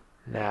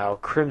 Now,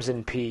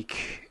 Crimson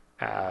Peak.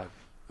 All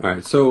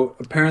right, so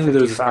apparently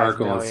there's this 55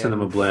 article on million,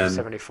 Cinema Blend.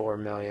 74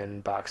 million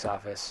box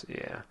office.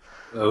 Yeah.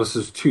 This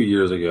is 2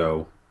 years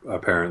ago,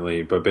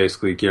 apparently, but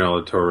basically Guillermo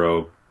del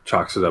Toro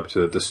chalks it up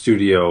to that the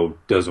studio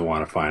doesn't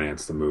want to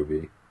finance the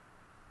movie.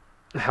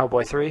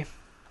 Hellboy 3?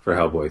 For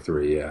Hellboy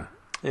 3, yeah.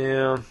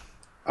 Yeah.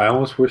 I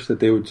almost wish that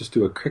they would just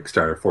do a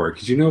Kickstarter for it,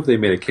 because if they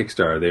made a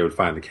Kickstarter, they would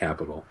find the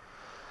capital.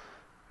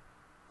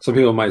 Some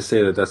people might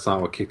say that that's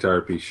not what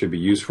Kickstarter should be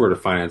used for, to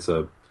finance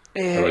a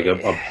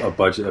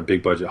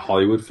big budget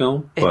Hollywood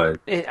film,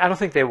 but I don't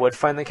think they would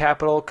find the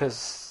capital,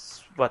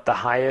 because the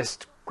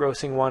highest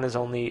grossing one is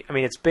only, I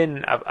mean, it's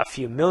been a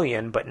few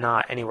million, but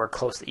not anywhere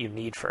close that you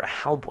need for a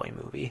Hellboy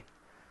movie.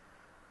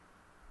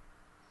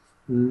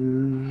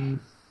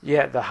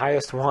 Yeah, the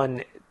highest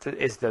one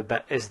is the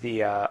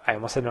I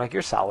almost said Metal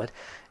Gear Solid.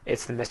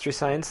 It's the Mystery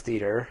Science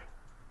Theater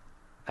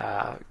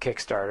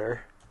Kickstarter,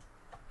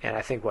 and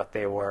I think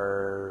they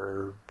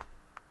were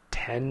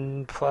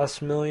 10 plus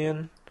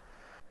million.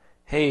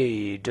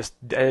 Hey, just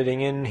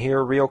editing in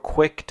here real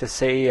quick to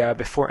say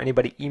before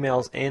anybody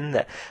emails in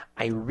that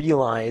I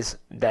realize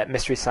that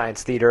Mystery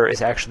Science Theater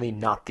is actually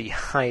not the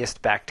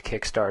highest backed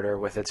Kickstarter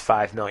with its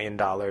 $5 million.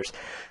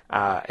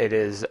 It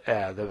is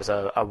there was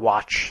a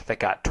watch that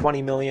got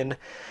 20 million.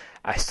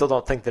 I still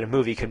don't think that a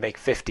movie could make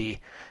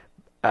 50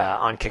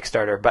 on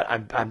Kickstarter, but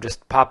I'm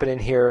just popping in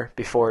here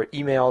before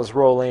emails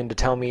roll in to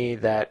tell me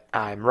that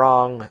I'm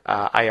wrong.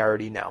 I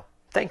already know.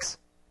 Thanks.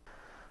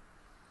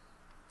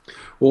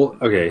 Well,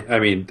 okay. I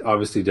mean,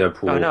 obviously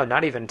Deadpool. Oh no,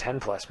 not even 10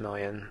 plus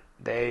million.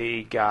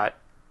 They got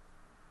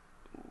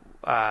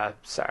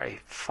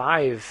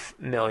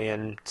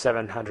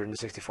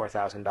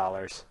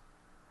 $5,764,000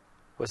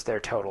 was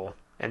their total,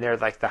 and they're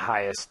like the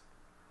highest,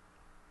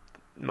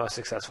 most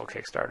successful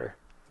Kickstarter.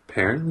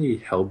 Apparently,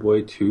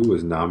 Hellboy 2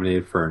 was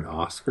nominated for an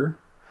Oscar.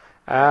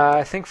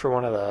 I think for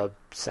one of the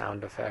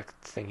sound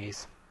effect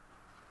thingies.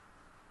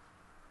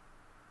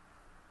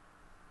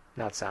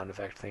 Not sound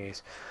effect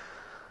thingies.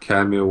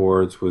 Academy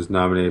Awards was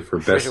nominated for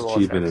Best Visual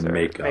Achievement effects in or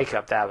Makeup.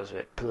 Makeup, that was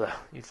it.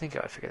 You'd think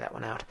I would figure that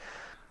one out.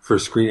 For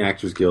Screen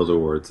Actors Guild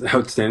Awards,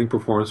 Outstanding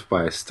Performance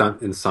by a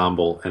Stunt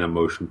Ensemble and a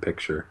Motion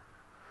Picture.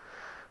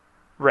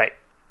 Right.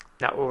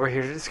 Not what we're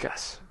here to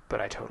discuss,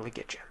 but I totally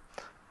get you.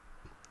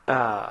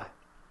 Oh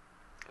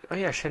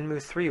yeah,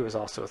 Shenmue 3 was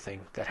also a thing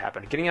that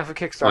happened. Getting off of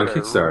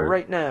Kickstarter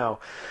right now.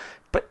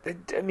 But,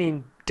 I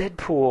mean,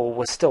 Deadpool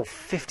was still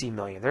 $50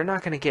 million. They're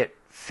not going to get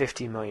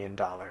 $50 million.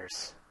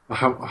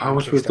 How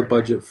much was the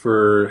budget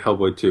for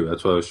Hellboy 2?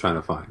 That's what I was trying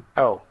to find.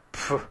 Oh,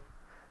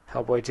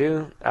 Hellboy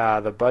 2?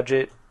 The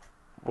budget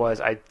was,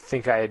 I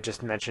think I had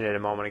just mentioned it a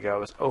moment ago, it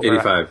was over...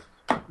 85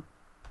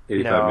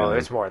 no, million.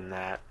 it's more than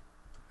that.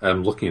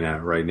 I'm looking at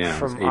it right now.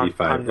 It's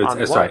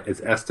 85.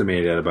 It's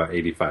estimated at about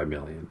 85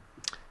 million.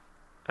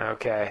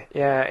 Okay.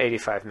 Yeah,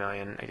 85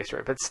 million. I guess you're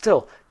right. But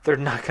still, they're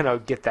not going to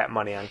get that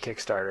money on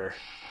Kickstarter.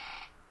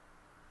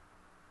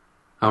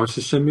 How much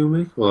does Shenmue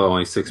make? Well,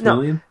 only 6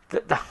 million?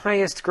 The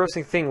highest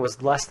grossing thing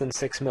was less than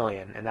 6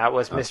 million, and that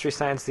was Mystery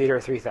Science Theater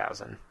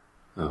 3000.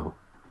 Oh.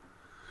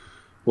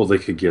 Well, they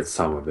could get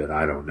some of it.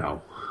 I don't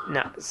know.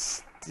 No.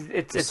 It's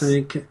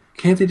so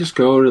can't they just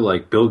go to,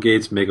 like, Bill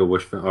Gates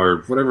Make-A-Wish,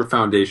 or whatever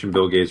foundation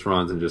Bill Gates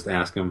runs, and just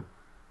ask him?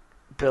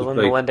 Bill and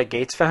Melinda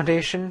Gates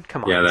Foundation?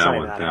 Come on. Yeah,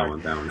 that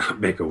one. Not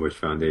Make-A-Wish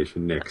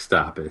Foundation. Nick,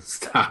 stop it.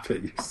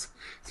 You're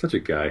such a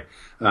guy.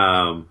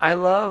 I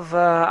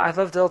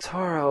love Del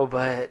Toro,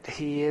 but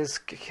he is,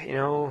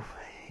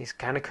 he's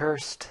kind of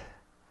cursed.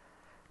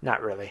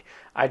 Not really.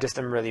 I just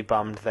am really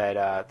bummed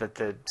that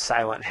the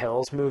Silent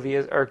Hills movie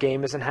or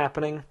game isn't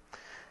happening.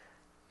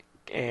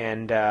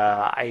 And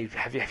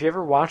have you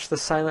ever watched the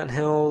Silent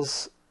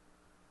Hills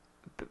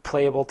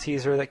playable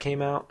teaser that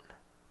came out?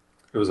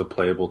 It was a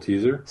playable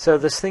teaser? So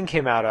this thing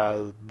came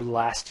out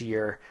last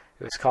year.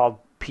 It was called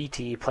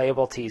PT,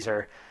 Playable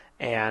Teaser,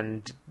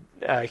 and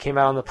it came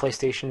out on the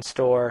PlayStation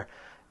Store.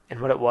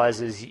 And what it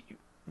was is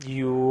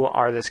you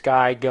are this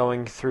guy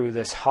going through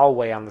this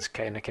hallway on this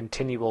kind of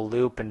continual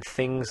loop, and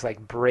things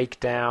like break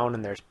down,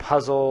 and there's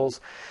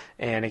puzzles,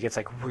 and it gets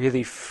like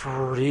really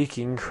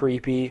freaking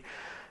creepy.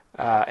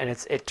 And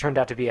it turned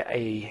out to be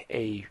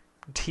a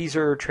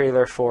teaser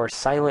trailer for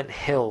Silent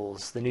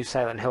Hills, the new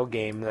Silent Hill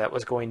game that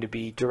was going to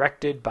be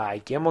directed by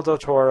Guillermo del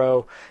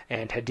Toro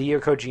and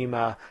Hideo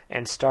Kojima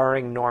and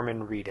starring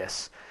Norman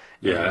Reedus.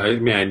 Yeah, I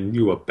mean, I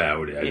knew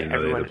about it. I didn't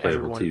know they had a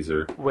playable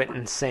teaser. Went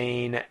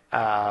insane,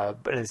 but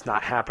it's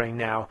not happening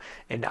now.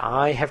 And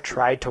I have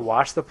tried to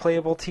watch the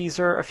playable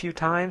teaser a few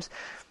times.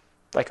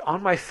 Like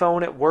on my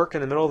phone at work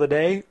in the middle of the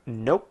day,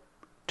 nope.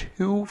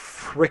 Too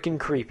freaking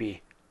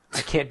creepy.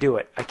 I can't do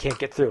it. I can't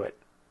get through it.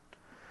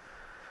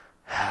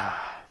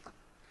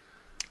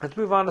 Let's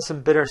move on to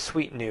some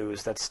bittersweet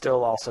news that's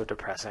still also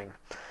depressing.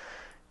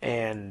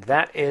 And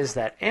that is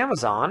that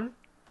Amazon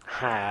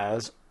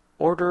has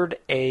ordered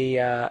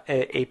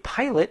a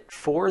pilot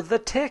for The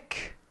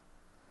Tick.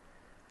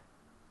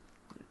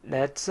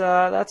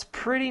 That's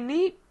pretty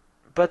neat.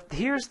 But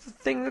here's the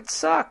thing that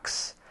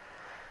sucks.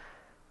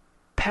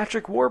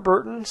 Patrick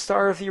Warburton,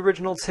 star of the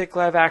original Tick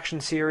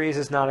live-action series,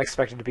 is not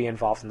expected to be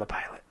involved in the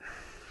pilot.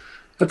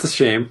 That's a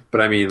shame,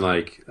 but I mean,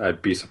 like,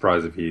 I'd be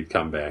surprised if he'd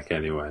come back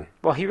anyway.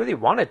 Well, he really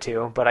wanted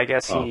to, but I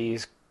guess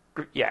he'd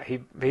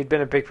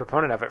been a big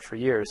proponent of it for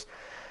years.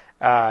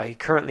 He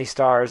currently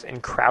stars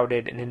in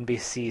Crowded, an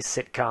NBC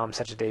sitcom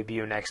set to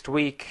debut next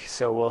week,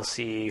 so we'll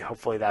see.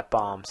 Hopefully that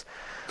bombs.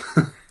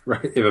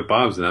 Right? If it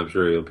bombs, then I'm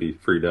sure he'll be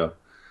freed up.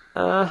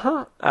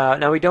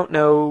 Now we don't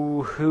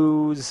know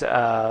who's...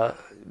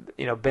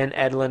 Ben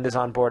Edlund is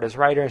on board as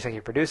writer and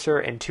executive producer,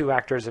 and 2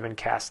 actors have been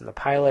cast in the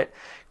pilot.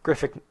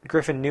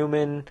 Griffin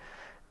Newman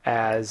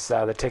as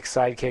the Tick's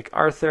sidekick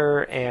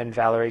Arthur, and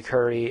Valerie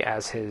Curry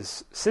as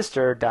his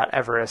sister, Dot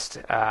Everest.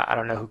 I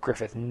don't know who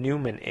Griffin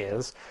Newman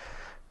is,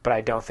 but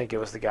I don't think it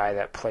was the guy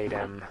that played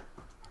him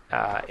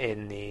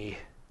in the...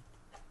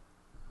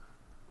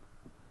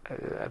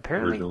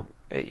 apparently... Original.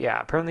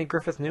 Apparently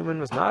Griffith Newman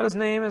was not his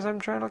name as I'm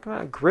trying to look him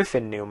up.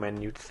 Griffin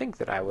Newman, you'd think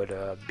that I would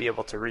be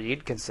able to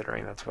read,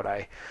 considering that's what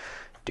I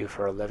do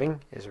for a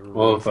living.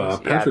 Well, if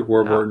Patrick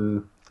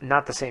Warburton...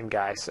 Not the same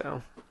guy,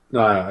 so...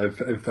 No,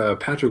 if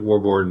Patrick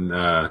Warburton,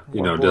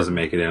 doesn't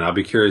make it in, I'll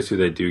be curious who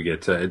they do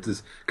get to.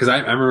 Because I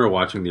remember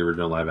watching the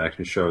original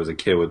live-action show as a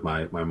kid with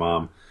my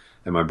mom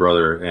and my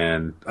brother,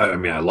 and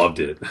I loved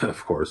it,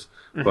 of course.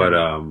 Mm-hmm.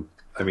 But,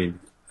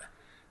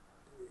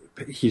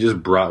 he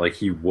just brought,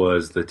 he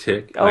was the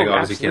Tick. Oh,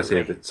 obviously absolutely.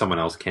 Can't say that someone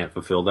else can't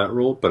fulfill that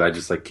role, but I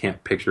just,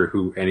 can't picture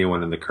who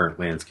anyone in the current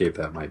landscape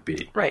that might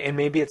be. Right, and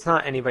maybe it's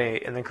not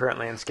anybody in the current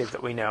landscape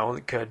that we know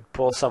that could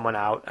pull someone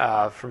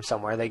out from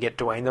somewhere. They get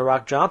Dwayne "The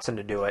Rock" Johnson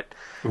to do it.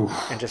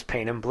 Oof. And just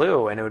paint him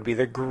blue, and it would be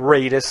the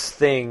greatest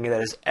thing that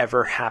has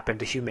ever happened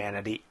to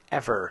humanity,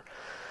 ever.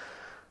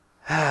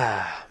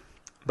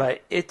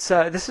 But it's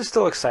this is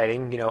still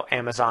exciting.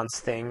 Amazon's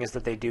thing is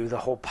that they do the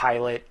whole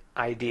pilot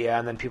idea,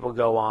 and then people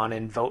go on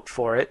and vote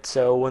for it.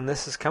 So when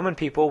this is coming,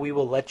 people, we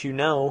will let you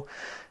know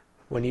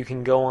when you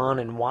can go on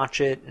and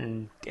watch it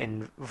and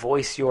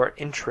voice your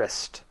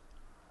interest.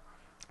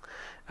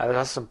 There's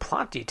also some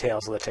plot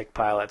details of the Tick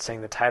pilot,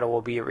 saying the title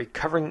the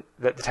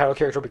title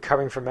character will be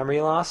recovering from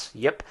memory loss.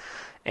 Yep,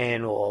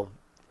 and will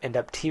end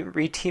up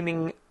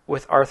re-teaming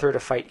with Arthur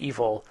to fight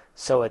evil.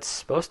 So it's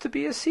supposed to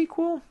be a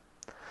sequel.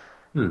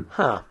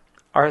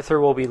 Arthur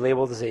will be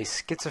labeled as a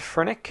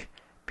schizophrenic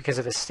because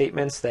of his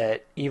statements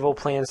that evil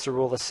plans to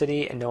rule the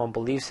city, and no one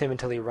believes him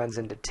until he runs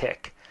into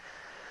Tick.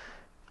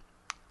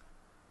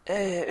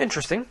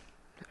 Interesting.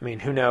 I mean,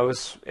 who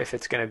knows if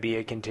it's going to be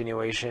a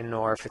continuation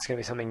or if it's going to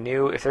be something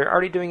new. If they're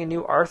already doing a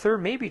new Arthur,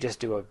 maybe just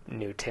do a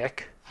new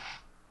Tick.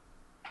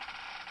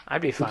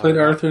 I'd be fine. Who played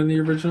with Arthur in the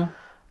original?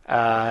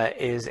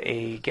 Is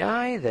a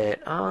guy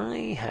that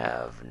I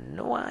have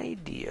no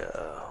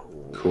idea.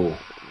 Cool.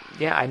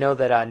 Yeah, I know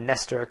that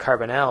Nestor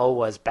Carbonell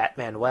was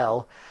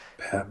Batman-Well.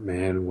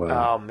 Batman-Well.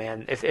 Oh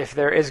man, if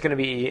there is going to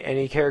be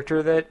any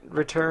character that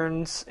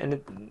returns,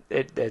 and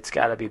it's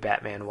got to be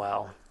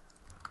Batman-Well.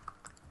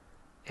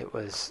 It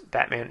was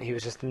Batman. He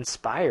was just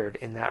inspired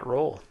in that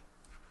role.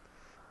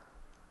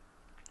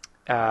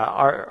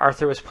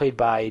 Arthur was played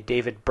by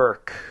David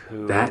Burke.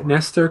 That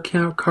Nestor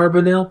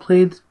Carbonell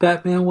played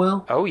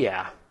Batman-Well? Oh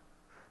yeah,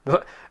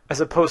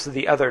 as opposed to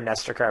the other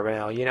Nestor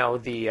Carbonell.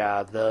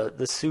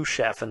 The sous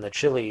chef in the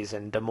Chili's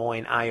in Des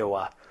Moines,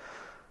 Iowa.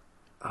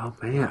 Oh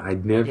man,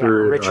 I'd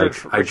never. Richard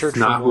it's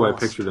not who I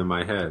Frost. pictured in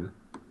my head.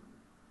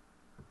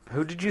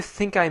 Who did you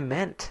think I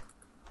meant?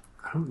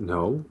 I don't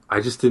know.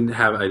 I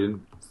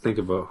didn't think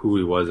about who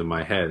he was in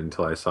my head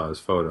until I saw his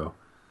photo.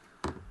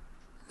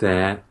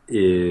 That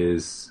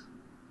is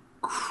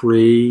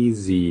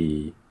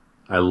crazy.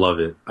 I love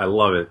it.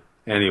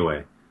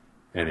 Anyway,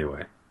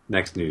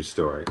 next news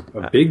story.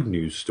 A big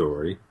news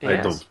story.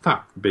 Yes.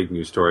 Not a big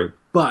news story,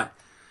 but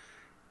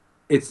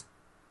it's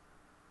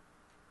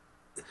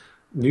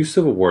new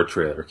Civil War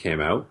trailer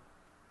came out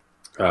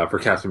for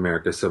Captain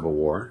America: Civil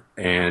War,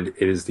 and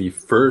it is the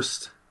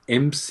first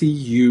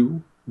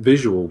MCU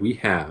visual we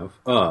have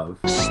of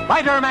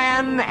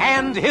Spider-Man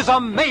and his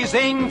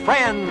amazing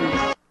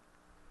friends.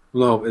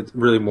 Well, it's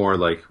really more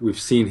like we've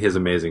seen his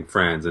amazing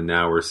friends, and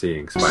now we're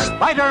seeing Spider-Man.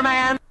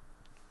 Spider-Man.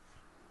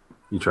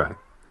 You try.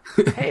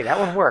 Hey, that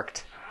one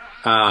worked.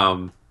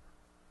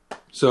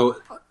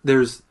 So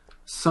there's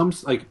some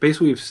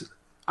basically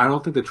I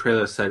don't think the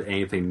trailer said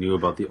anything new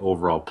about the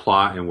overall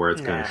plot and where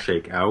it's going to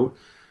shake out.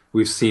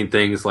 We've seen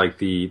things like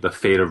the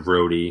fate of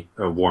Rhodey,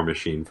 a War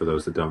Machine, for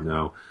those that don't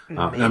know. We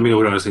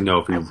don't honestly know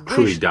if he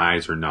truly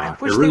dies or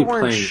not. I wish they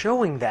weren't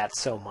showing that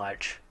so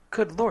much.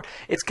 Good Lord.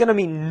 It's going to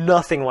mean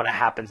nothing when it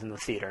happens in the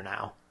theater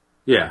now.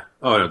 Yeah.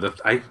 Oh, no.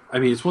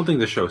 It's one thing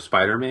to show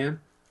Spider-Man,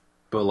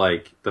 but,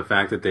 the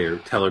fact that they're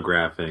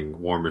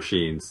telegraphing War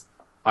Machine's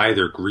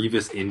either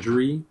grievous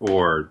injury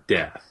or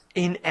death.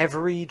 In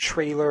every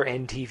trailer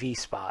and TV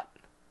spot.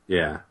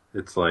 Yeah.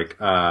 It's come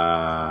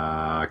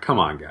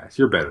on, guys.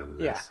 You're better than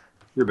this. Yeah.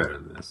 You're better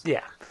than this.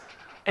 Yeah.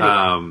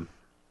 Anyway.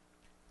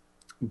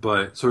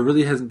 But, so it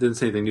really didn't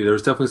say anything new. There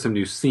was definitely some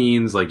new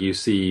scenes, you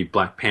see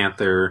Black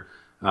Panther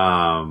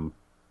in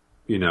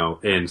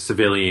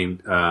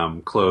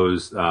civilian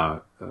clothes,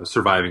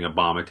 surviving a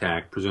bomb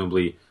attack,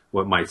 presumably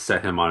what might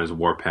set him on his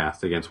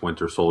warpath against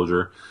Winter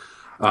Soldier.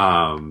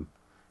 And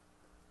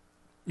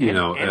we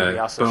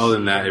also but other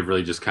than see that, him- it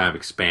really just kind of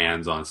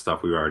expands on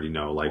stuff we already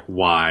know, like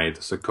why the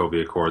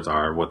Sokovia Accords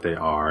are what they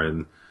are,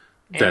 and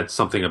that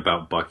something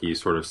about Bucky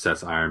sort of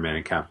sets Iron Man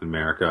and Captain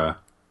America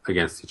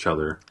against each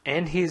other.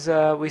 And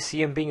we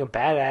see him being a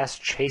badass,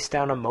 chase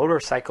down a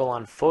motorcycle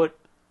on foot.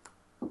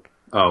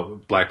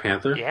 Oh, Black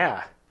Panther?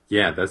 Yeah,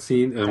 Yeah, that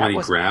scene, and That when he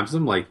was- grabs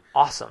him, like,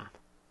 awesome.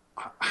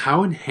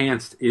 how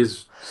enhanced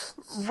is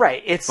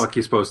Right, it's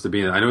Bucky supposed to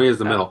be? I know he has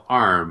the metal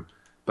arm,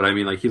 but I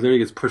mean, like, he literally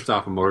gets pushed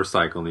off a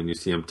motorcycle, and then you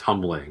see him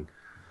tumbling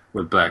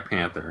with Black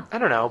Panther. I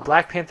don't know.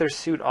 Black Panther's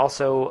suit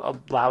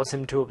also allows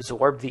him to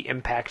absorb the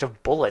impact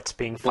of bullets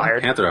being Black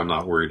fired. Panther, I'm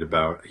not worried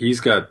about. He's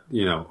got,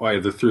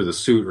 either through the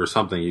suit or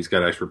something, he's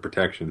got extra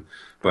protection.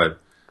 But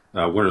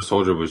Winter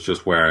Soldier was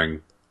just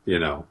wearing,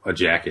 a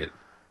jacket.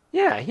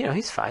 Yeah,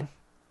 he's fine.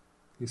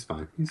 He's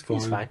fine. He's fine.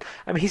 He's fine.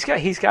 I mean,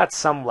 he's got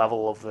some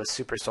level of the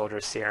super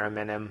soldier serum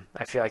in him.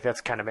 I feel like that's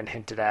kind of been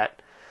hinted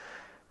at.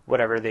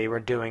 Whatever they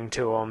were doing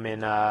to him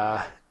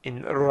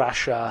in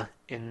Russia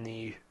in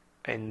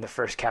the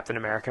first Captain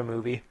America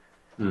movie,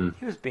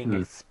 he was being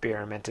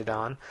experimented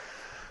on.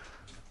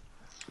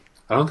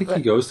 I don't think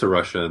he goes to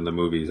Russia in the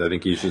movies. I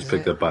think he's just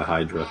picked up by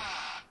Hydra.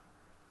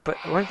 But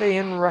weren't they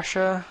in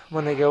Russia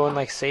when they go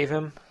and save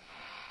him?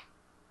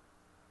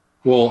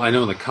 Well, I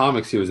know in the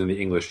comics he was in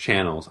the English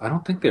channels. I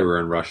don't think they were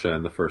in Russia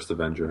in the first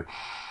Avenger.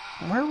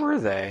 Where were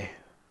they?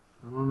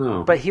 I don't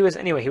know. But he was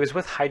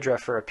with Hydra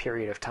for a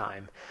period of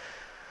time.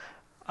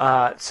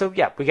 So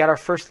yeah, we got our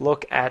first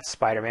look at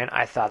Spider-Man.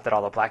 I thought that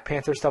all the Black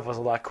Panther stuff was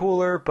a lot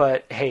cooler,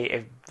 but hey,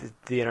 if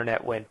the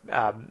internet went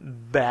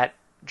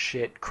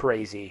batshit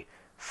crazy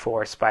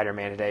for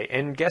Spider-Man today,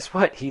 and guess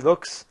what? He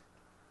looks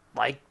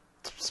like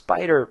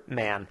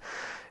Spider-Man.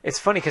 It's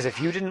funny because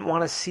if you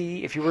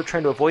were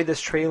trying to avoid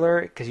this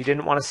trailer because you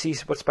didn't want to see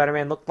what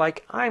Spider-Man looked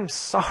like, I'm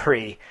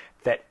sorry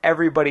that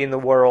everybody in the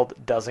world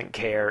doesn't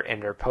care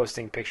and are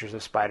posting pictures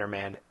of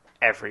Spider-Man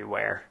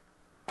everywhere.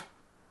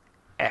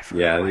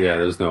 Yeah,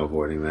 there's no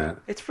avoiding that.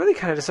 It's really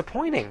kind of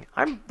disappointing.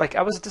 I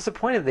was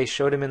disappointed they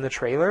showed him in the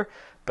trailer,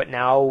 but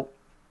now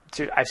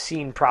I've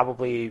seen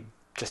probably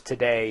just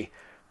today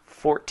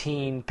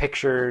 14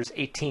 pictures,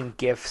 18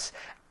 GIFs.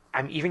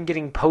 I'm even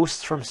getting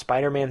posts from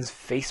Spider-Man's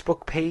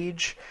Facebook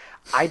page.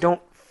 I don't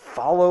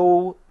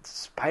follow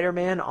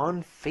Spider-Man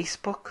on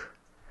Facebook,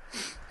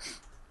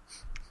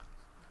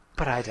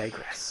 but I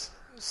digress.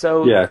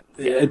 So yeah,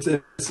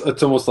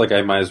 it's almost like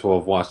I might as well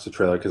have watched the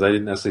trailer because I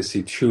didn't necessarily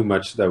see too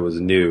much that was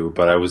new,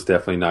 but I was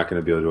definitely not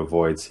going to be able to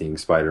avoid seeing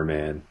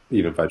Spider-Man,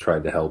 even if I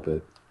tried to help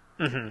it.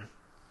 Mm-hmm.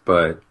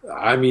 But,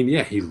 I mean,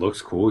 yeah, he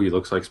looks cool. He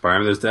looks like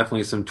Spider-Man. There's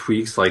definitely some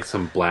tweaks, like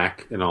some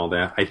black and all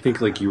that. I think,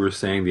 like you were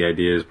saying, the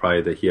idea is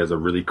probably that he has a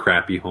really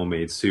crappy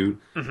homemade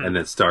suit, and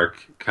that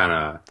Stark kind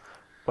of...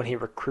 when he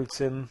recruits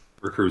him,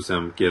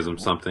 gives him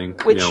something,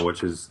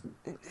 which is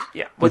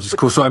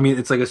cool. So, I mean,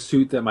 it's like a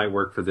suit that might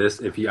work for this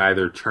if he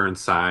either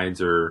turns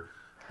sides or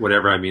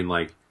whatever. I mean,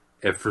 like,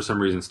 if for some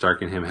reason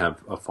Stark and him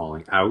have a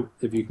falling out,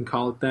 if you can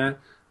call it that.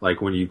 Like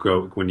when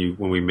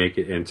we make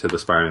it into the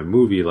Spider-Man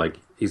movie, like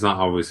he's not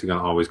obviously going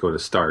to always go to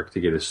Stark to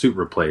get his suit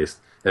replaced.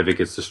 If it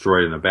gets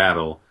destroyed in a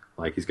battle,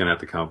 like he's going to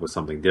have to come up with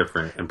something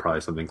different and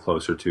probably something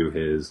closer to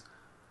his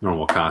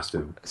normal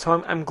costume.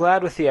 So I'm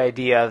glad with the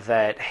idea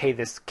that, hey,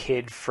 this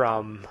kid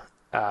from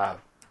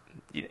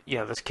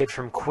this kid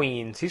from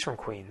Queens, he's from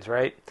Queens,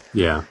 right?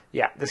 Yeah.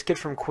 Yeah, this kid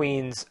from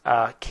Queens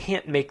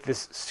can't make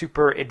this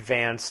super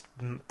advanced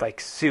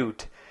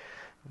suit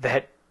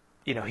that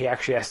he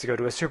actually has to go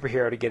to a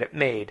superhero to get it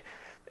made.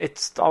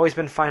 It's always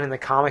been fine in the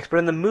comics, but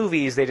in the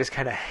movies they just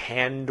kind of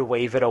hand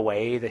wave it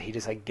away that he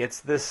just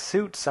gets this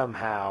suit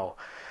somehow.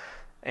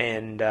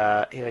 And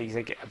he's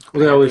like,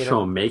 well, they always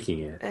show him making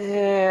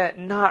it.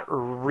 Not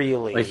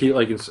really.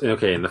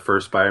 In the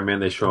first Spider-Man,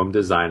 they show him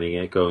designing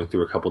it, going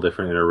through a couple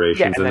different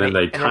iterations, and then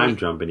they time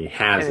jump, and he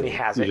has it.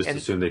 You just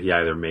assume that he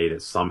either made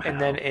it somehow. And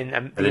then in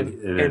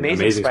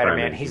Amazing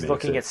Spider-Man, he's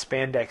looking at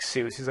spandex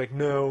suits. He's like,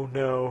 no,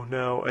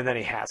 and then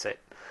he has it.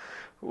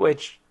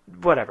 Which,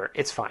 whatever,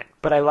 it's fine.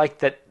 But I like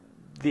that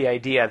the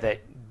idea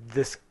that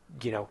this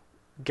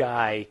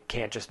guy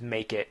can't just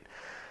make it.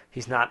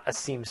 He's not a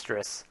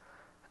seamstress.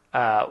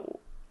 I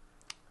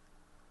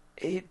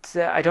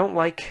don't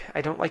like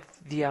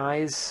the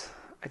eyes.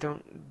 I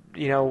don't,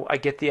 I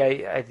get the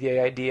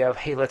idea of,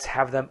 hey, let's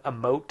have them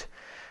emote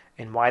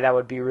and why that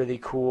would be really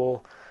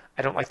cool.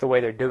 I don't like the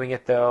way they're doing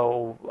it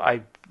though.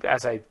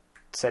 As I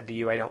said to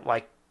you, I don't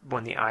like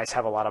when the eyes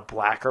have a lot of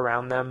black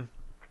around them.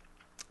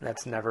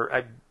 That's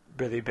never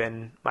really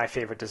been my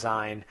favorite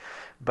design.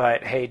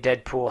 But hey,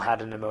 Deadpool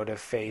had an emotive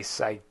face.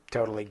 I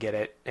totally get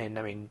it. And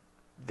I mean,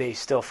 they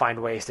still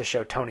find ways to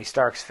show Tony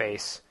Stark's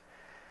face.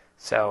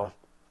 So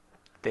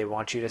they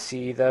want you to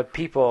see the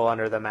people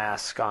under the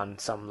mask on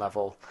some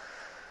level.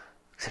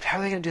 Except how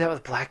are they going to do that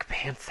with Black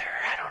Panther?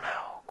 I don't know.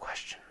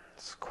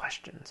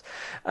 Questions.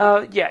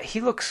 Yeah,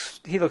 he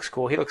looks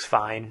cool. He looks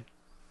fine.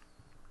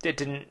 it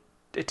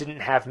didn't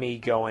have me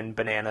going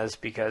bananas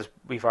because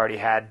we've already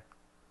had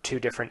 2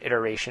 different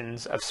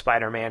iterations of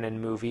Spider-Man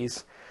in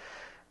movies.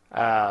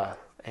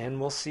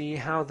 And we'll see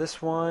how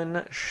this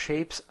one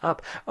shapes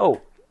up.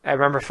 Oh, I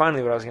remember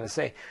finally what I was going to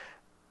say.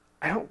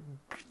 I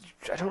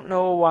don't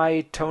know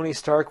why Tony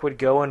Stark would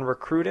go and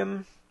recruit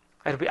him.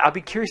 I'll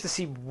be curious to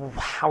see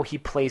how he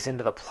plays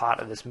into the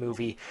plot of this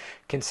movie,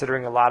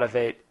 considering a lot of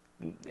it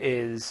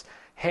is,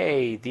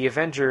 hey, the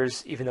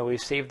Avengers, even though we've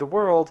saved the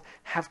world,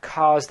 have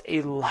caused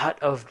a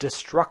lot of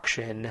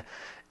destruction,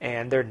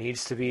 and there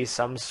needs to be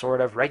some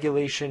sort of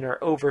regulation or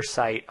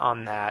oversight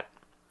on that.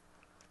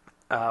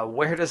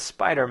 Where does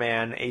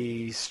Spider-Man,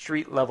 a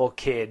street-level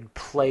kid,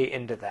 play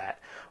into that?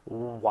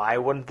 Why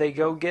wouldn't they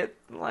go get,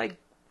 like,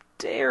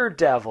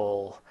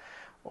 Daredevil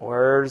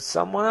or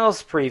someone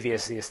else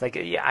previously? It's like,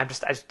 yeah,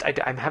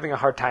 I'm having a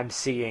hard time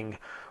seeing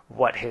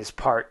what his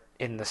part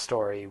in the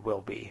story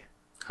will be.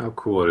 How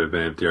cool would it have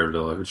been if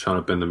Daredevil had shown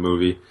up in the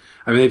movie?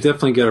 I mean, they've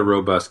definitely got a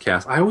robust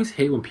cast. I always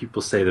hate when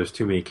people say there's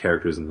too many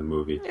characters in the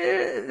movie.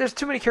 There's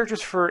too many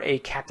characters for a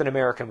Captain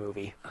America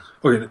movie.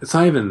 Okay, it's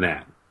not even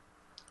that.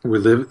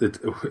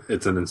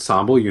 It's an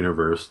ensemble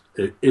universe.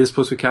 It is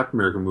supposed to be a Captain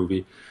America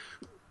movie.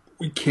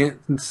 We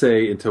can't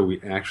say until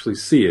we actually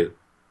see it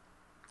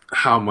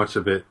how much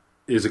of it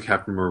is a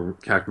Captain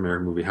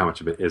America movie, how much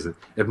of it isn't.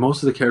 If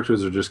most of the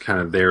characters are just kind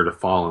of there to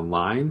fall in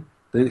line,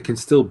 then it can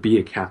still be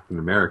a Captain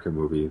America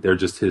movie. They're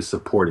just his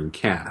supporting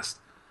cast.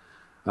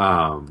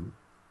 So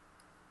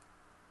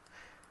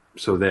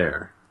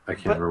there. I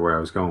can't remember where I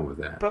was going with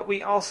that. But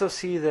we also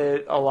see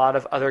that a lot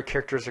of other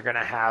characters are going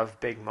to have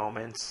big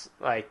moments.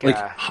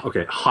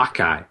 Okay,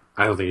 Hawkeye.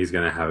 I don't think he's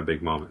going to have a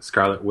big moment.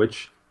 Scarlet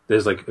Witch,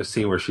 there's like a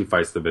scene where she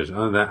fights the Vision.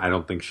 Other than that, I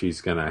don't think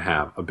she's going to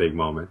have a big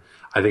moment.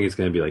 I think it's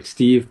going to be like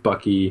Steve,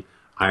 Bucky,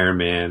 Iron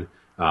Man,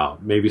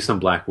 maybe some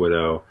Black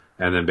Widow,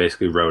 and then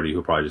basically Rhodey,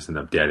 who'll probably just end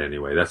up dead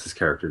anyway. That's his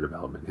character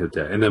development. He's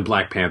dead. And then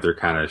Black Panther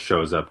kind of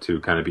shows up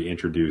to kind of be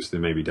introduced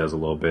and maybe does a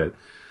little bit.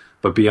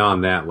 But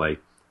beyond that, like,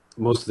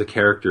 most of the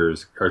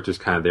characters are just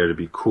kind of there to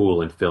be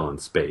cool and fill in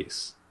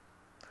space.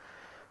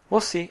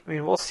 We'll see. I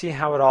mean, we'll see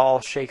how it all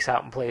shakes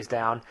out and plays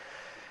down.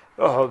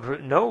 Oh,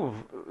 no.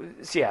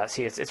 Yeah,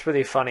 see, it's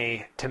really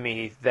funny to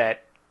me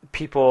that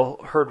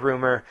people heard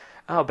rumor,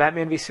 oh,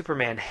 Batman v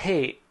Superman,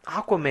 hey,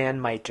 Aquaman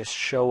might just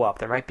show up.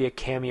 There might be a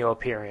cameo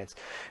appearance.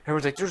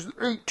 Everyone's like, there's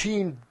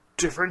 18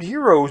 different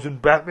heroes in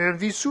Batman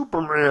v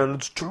Superman.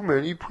 It's too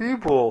many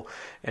people.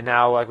 And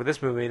now, like, with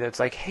this movie, it's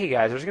like, hey,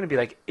 guys, there's going to be,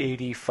 like,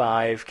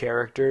 85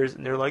 characters.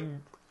 And they're like,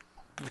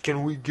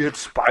 can we get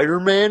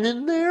Spider-Man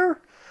in there?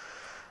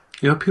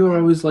 You know, people are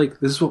always like,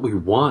 this is what we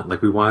want.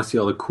 Like, we want to see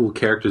all the cool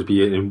characters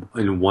be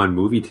in one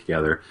movie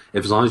together.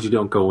 As long as you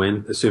don't go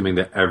in assuming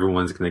that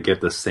everyone's going to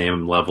get the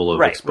same level of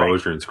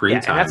exposure and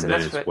screen time, then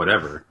it's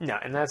whatever. No,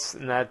 and that's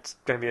going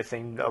to be the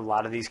thing. A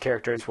lot of these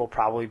characters will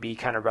probably be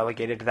kind of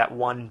relegated to that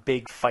one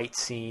big fight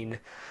scene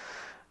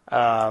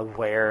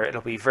where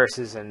it'll be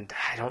versus, and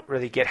I don't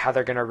really get how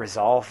they're going to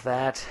resolve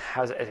that.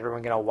 How's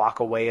everyone going to walk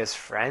away as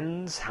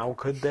friends? How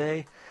could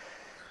they?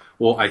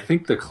 Well, I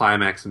think the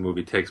climax of the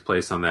movie takes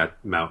place on that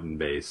mountain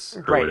base,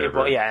 or whatever.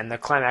 Well, yeah, and the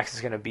climax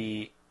is going to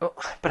be.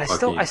 But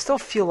I still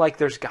feel like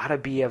there's got to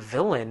be a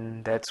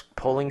villain that's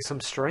pulling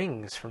some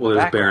strings from the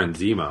background. Well,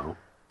 there's Baron Zemo.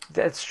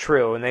 That's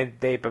true, and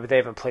they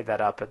haven't played that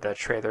up at the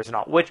trailers and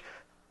all. Which,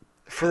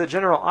 for the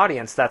general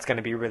audience, that's going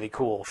to be really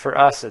cool. For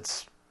us,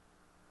 it's,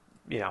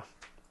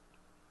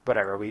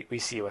 whatever. We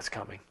see what's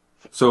coming.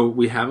 So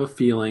we have a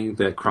feeling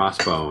that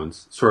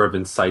Crossbones sort of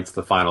incites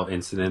the final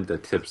incident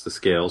that tips the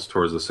scales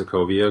towards the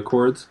Sokovia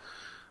Accords.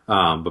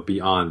 But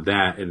beyond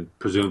that, and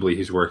presumably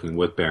he's working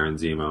with Baron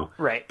Zemo.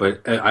 Right.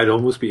 But I'd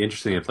almost be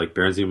interesting if, like,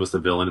 Baron Zemo was the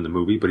villain in the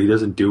movie, but he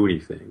doesn't do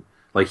anything.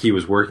 Like, he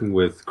was working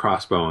with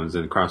Crossbones,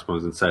 and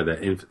Crossbones inside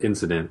that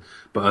incident.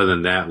 But other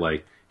than that,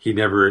 like, he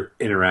never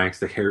interacts.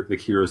 The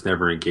heroes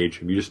never engage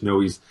him. You just know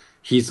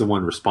he's the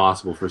one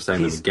responsible for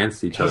setting them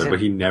against each other, but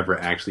he never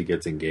actually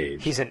gets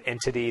engaged. He's an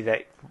entity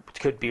that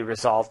could be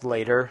resolved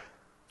later.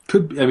 I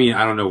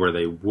don't know where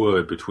they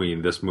would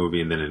between this movie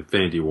and then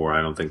Infinity War.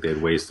 I don't think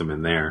they'd waste him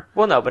in there.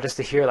 Well, no, but just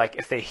to hear, like,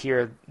 if they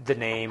hear the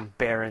name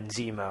Baron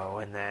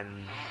Zemo and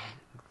then,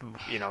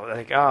 they're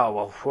like, oh,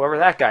 well, whoever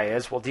that guy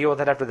is, we'll deal with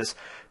it after this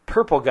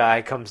purple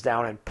guy comes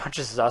down and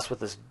punches us with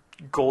this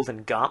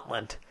golden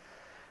gauntlet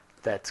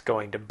that's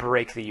going to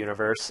break the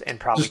universe and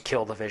probably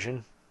kill the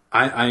Vision.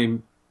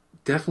 I'm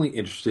definitely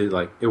interested.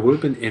 Like, it would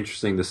have been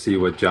interesting to see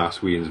what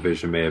Joss Whedon's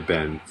vision may have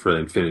been for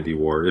Infinity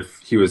War if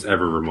he was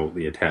ever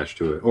remotely attached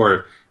to it,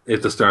 or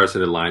if the stars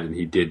had aligned and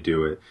he did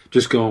do it.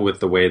 Just going with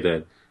the way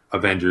that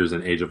Avengers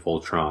and Age of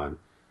Ultron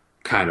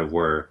kind of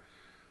were.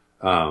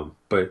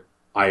 But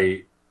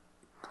I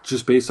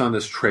just based on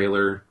this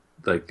trailer,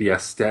 like the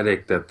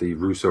aesthetic that the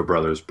Russo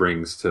brothers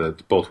brings to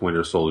both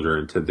Winter Soldier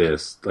and to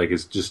this, like,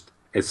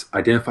 it's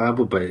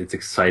identifiable, but it's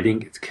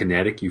exciting. It's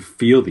kinetic. You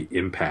feel the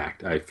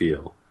impact. I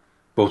feel.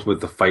 Both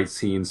with the fight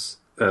scenes,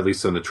 at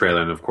least in the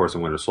trailer, and of course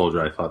in Winter Soldier,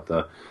 I thought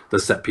the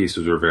set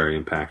pieces were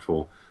very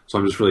impactful. So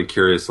I'm just really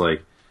curious,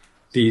 like,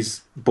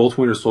 both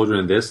Winter Soldier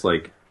and this,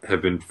 like,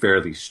 have been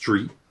fairly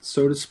street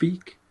so to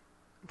speak.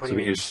 What So do it'll you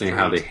be mean, interesting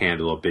how they street?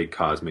 handle a big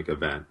cosmic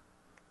event.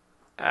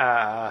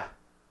 What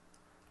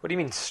do you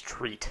mean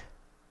street?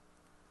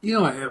 You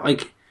know,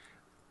 like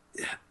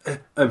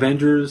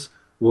Avengers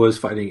was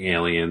fighting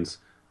aliens.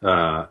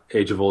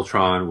 Age of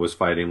Ultron was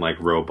fighting like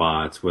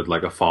robots with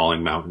like a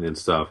falling mountain and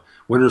stuff.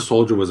 Winter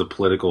Soldier was a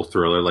political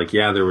thriller. Like,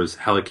 yeah, there was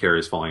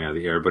helicarriers falling out of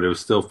the air, but it was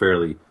still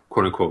fairly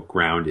quote unquote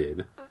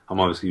grounded. I'm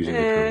obviously using the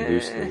term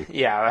loosely.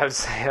 Yeah, I would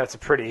say that's a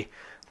pretty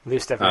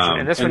loose definition.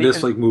 And this And one,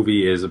 this like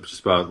movie is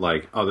just about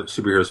like other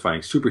superheroes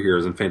fighting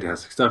superheroes and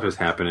fantastic stuff is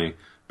happening,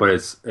 but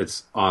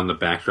it's on the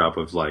backdrop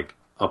of like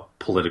a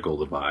political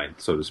divide,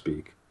 so to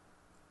speak,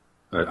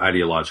 an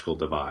ideological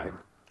divide.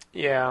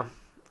 yeah,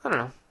 I don't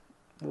know.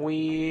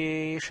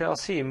 We shall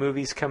see.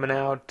 Movies coming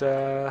out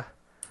in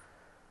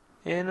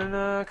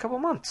a couple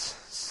months.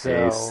 So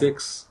May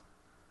 6th.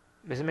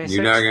 is it May You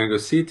and I are 6th? gonna go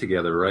see it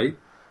together, right?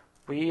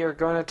 We are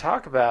going to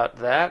talk about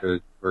that.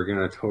 We're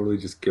gonna totally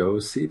just go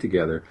see it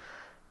together.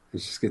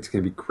 It's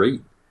gonna be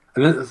great.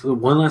 And then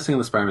one last thing on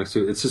the Spider-Man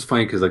suit. It's just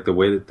funny because like the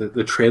way that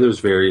the trailer's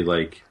very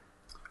like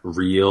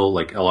real.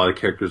 Like a lot of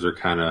characters are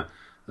kind of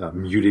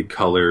muted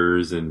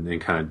colors and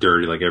kind of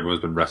dirty. Like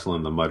everyone's been wrestling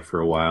in the mud for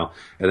a while.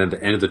 And then at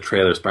the end of the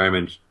trailer,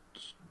 Spider-Man,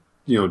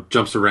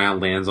 jumps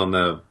around, lands on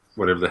the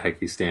whatever the heck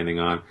he's standing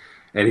on,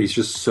 and he's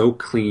just so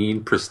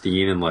clean,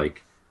 pristine, and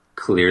like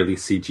clearly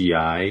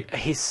CGI.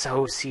 He's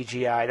so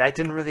CGI. I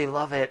didn't really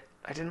love it.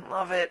 I didn't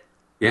love it.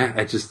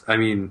 Yeah, I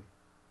mean,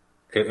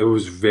 it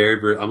was very,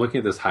 very. I'm looking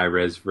at this high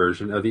res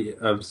version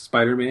of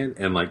Spider-Man,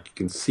 and like you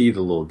can see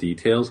the little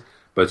details,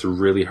 but it's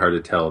really hard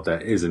to tell if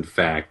that is in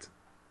fact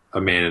a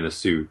man in a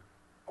suit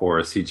or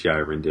a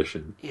CGI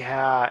rendition.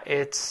 Yeah,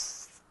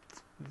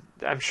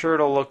 I'm sure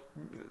it'll look.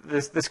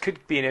 This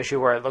could be an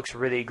issue where it looks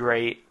really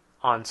great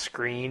on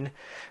screen,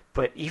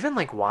 but even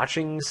like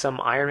watching some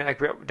Iron Man,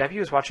 like Debbie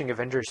was watching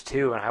Avengers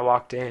 2, and I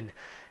walked in,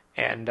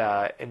 and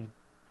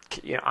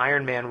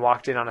Iron Man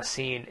walked in on a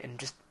scene and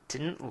just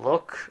didn't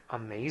look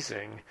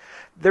amazing.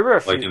 There were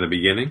a few, Like in the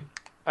beginning.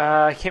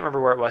 I can't remember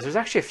where it was. There's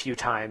actually a few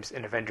times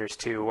in Avengers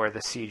 2 where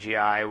the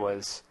CGI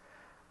was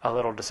a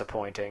little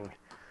disappointing.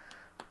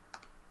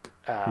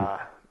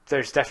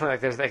 There's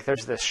definitely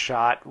there's this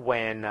shot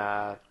when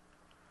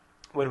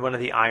one of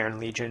the Iron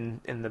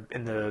Legion in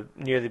the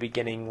near the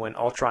beginning when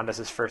Ultron does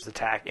his first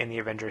attack in the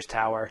Avengers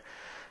Tower,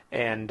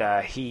 and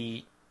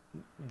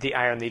the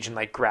Iron Legion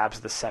like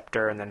grabs the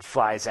scepter and then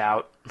flies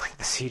out. Like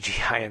the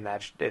CGI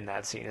in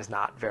that scene is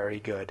not very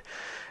good,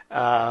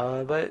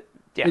 but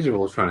yeah, Age of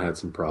Ultron had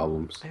some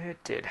problems.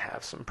 it did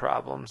have some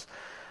problems.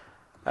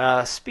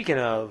 Speaking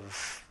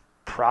of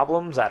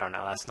problems, I don't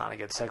know, that's not a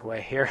good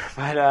segue here,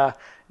 but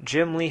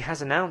Jim Lee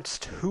has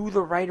announced who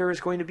the writer is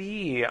going to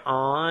be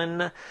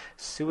on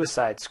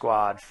Suicide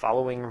Squad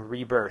following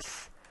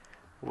Rebirth,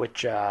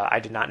 which I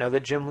did not know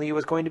that Jim Lee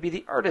was going to be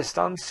the artist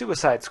on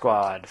Suicide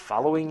Squad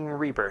following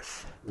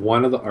Rebirth.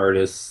 One of the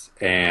artists,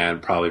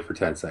 and probably for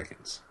 10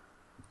 seconds.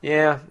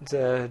 Yeah, it's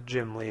a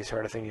Jim Lee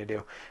sort of thing to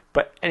do.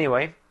 But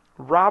anyway,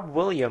 Rob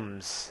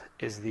Williams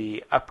is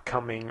the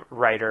upcoming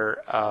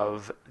writer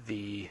of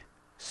the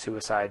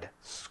Suicide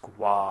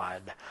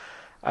Squad.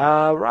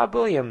 Rob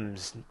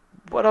Williams,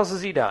 what else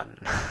has he done?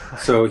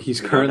 So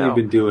he's We don't currently know.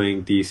 been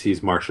doing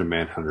DC's Martian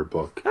Manhunter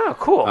book. Oh,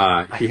 cool.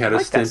 He had I a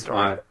like that stint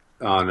story.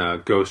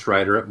 on Ghost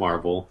Rider at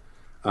Marvel.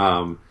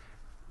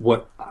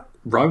 What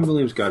Robin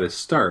Williams got his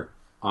start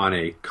on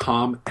a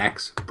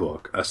ComX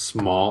book, a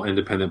small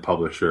independent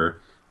publisher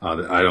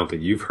that I don't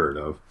think you've heard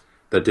of,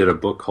 that did a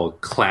book called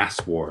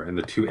Class War, and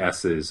the two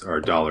S's are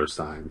dollar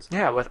signs.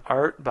 Yeah, with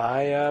art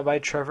by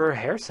Trevor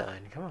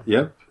Hairsine. Come on.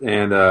 Yep,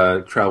 and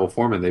Travel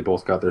Foreman, they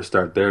both got their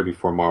start there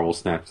before Marvel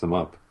snatched them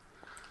up.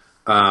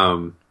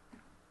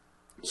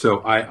 So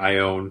I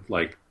own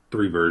like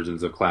 3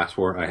 versions of Class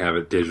War. I have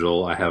it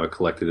digital, I have a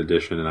collected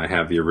edition, and I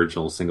have the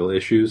original single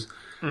issues.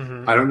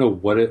 Mm-hmm. I don't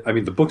know I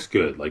mean, the book's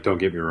good, like, don't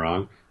get me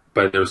wrong,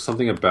 but there was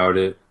something about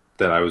it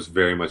that I was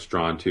very much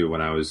drawn to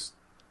when I was,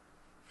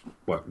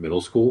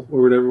 middle school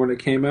or whatever when it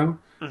came out.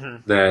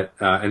 Mm-hmm. That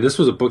and this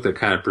was a book that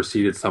kind of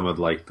preceded some of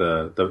like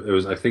it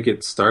was, I think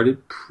it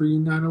started pre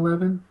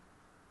 9/11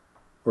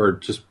 or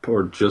just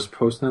post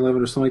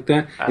 9/11 or something like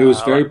that. It was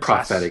very like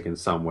Class- prophetic in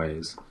some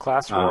ways.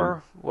 Class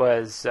War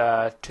was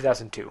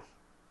 2002.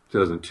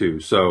 2002.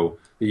 So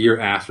the year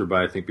after,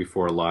 but I think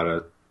before a lot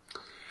of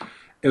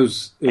it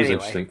was Anyway.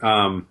 interesting.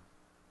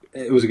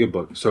 It was a good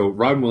book. So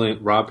Robin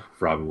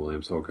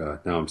Williams. Oh god,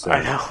 now I'm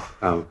sad. I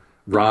know.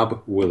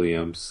 Rob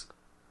Williams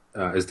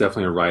is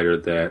definitely a writer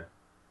that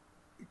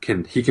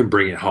can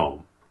bring it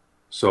home.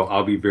 So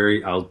I'll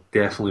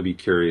definitely be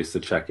curious to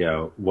check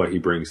out what he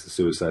brings to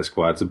Suicide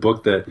Squad.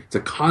 It's a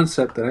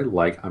concept that I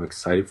like. I'm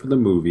excited for the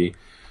movie.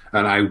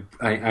 And I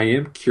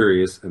am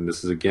curious, and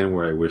this is again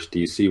where I wish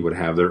DC would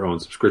have their own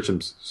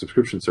subscription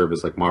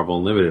service like Marvel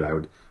Unlimited. I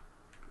would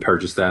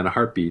purchase that in a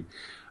heartbeat.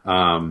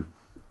 I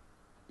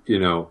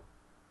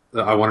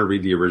want to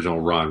read the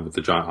original run with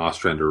the John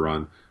Ostrander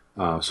run.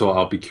 So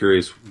I'll be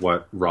curious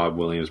what Rob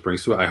Williams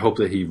brings to it. I hope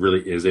that he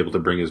really is able to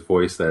bring his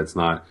voice, that it's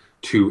not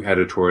too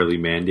editorially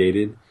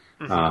mandated.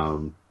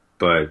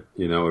 but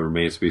it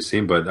remains to be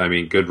seen. But I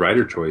mean, good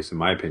writer choice in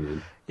my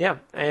opinion. Yeah,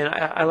 and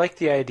I like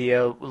the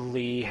idea.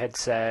 Lee had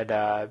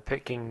said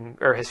picking,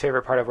 or his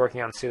favorite part of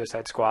working on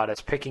Suicide Squad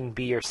is picking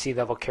B or C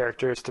level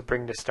characters to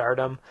bring to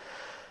stardom.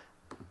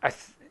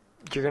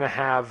 You're gonna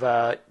have,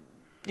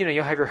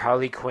 you'll have your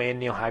Harley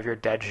Quinn, you'll have your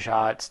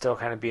Deadshot, still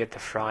kind of be at the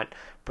front,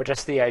 but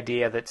just the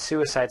idea that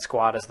Suicide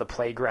Squad is the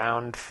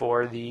playground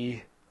for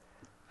the,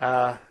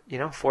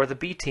 for the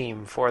B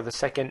team, for the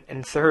second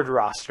and third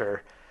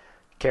roster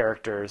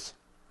characters.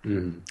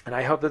 Mm-hmm. And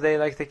I hope that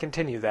they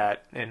continue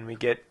that, and we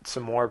get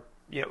some more.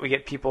 We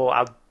get people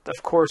out.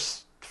 Of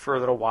course, for a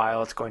little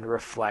while, it's going to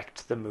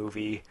reflect the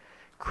movie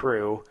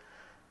crew.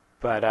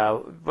 But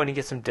when you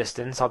get some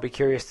distance, I'll be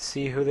curious to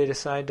see who they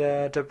decide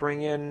to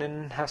bring in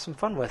and have some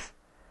fun with.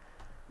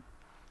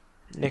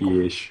 Nick,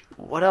 Yeesh.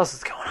 What else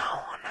is going on?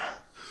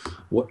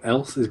 What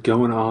else is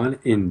going on?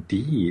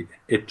 Indeed,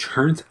 it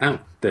turns out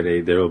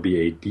that there will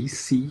be a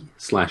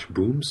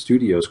DC/Boom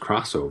Studios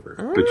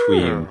crossover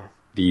between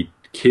the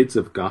Kids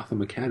of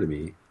Gotham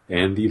Academy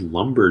and the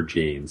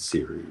Lumberjanes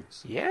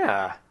series.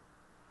 Yeah.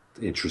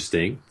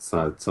 Interesting. It's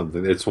not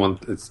something. It's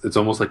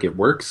almost like it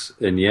works,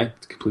 and yet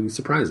it's completely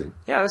surprising.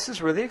 Yeah, this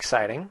is really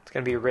exciting. It's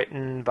going to be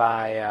written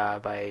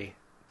by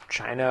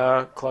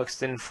China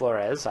Cluxton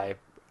Flores. I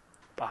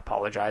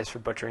apologize for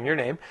butchering your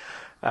name.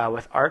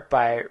 With art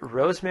by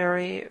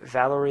Rosemary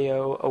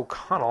Valerio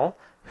O'Connell,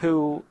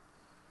 who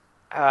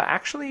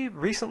actually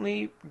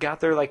recently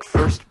got their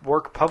first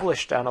work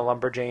published on a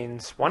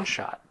Lumberjanes one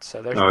shot,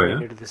 so they're pretty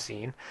new to the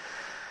scene.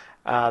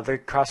 The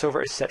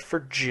crossover is set for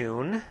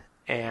June,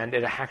 and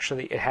it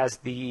has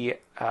the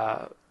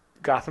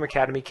Gotham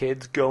Academy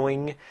kids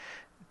going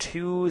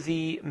to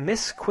the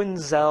Miss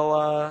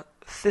Quinzella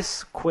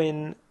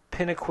Thisquin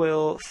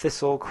Pinnacle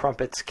Thistle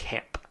Crumpets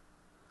camp.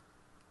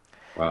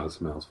 Wow, that's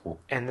a mouthful.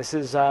 And this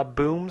is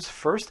Boom's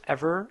first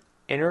ever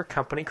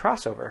intercompany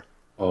crossover.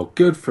 Oh,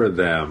 good for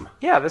them.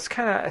 Yeah, this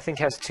kind of, I think,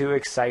 has two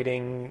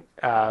exciting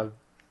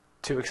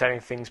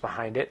things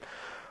behind it.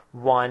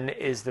 One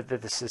is that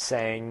this is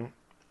saying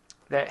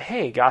that,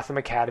 hey, Gotham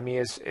Academy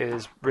is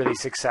really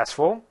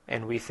successful,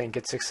 and we think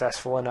it's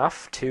successful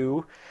enough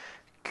to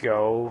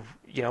go,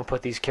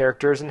 put these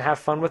characters and have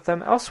fun with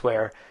them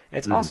elsewhere. And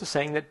it's also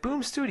saying that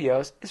Boom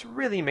Studios is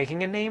really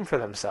making a name for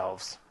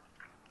themselves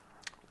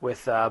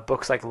with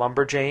books like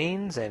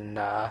Lumberjanes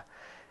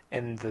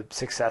and the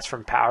success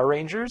from Power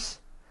Rangers.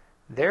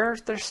 They're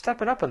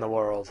stepping up in the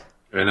world.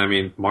 And I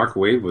mean, Mark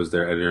Waid was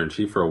their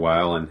editor-in-chief for a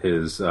while, and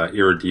his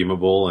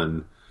Irredeemable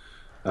and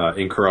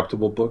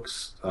Incorruptible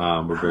books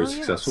were very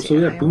successful. So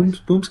yeah,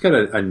 Boom's got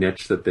a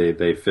niche that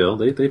they fill.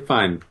 They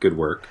find good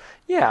work.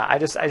 Yeah,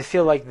 I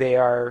feel like they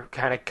are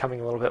kind of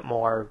coming a little bit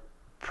more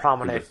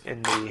prominent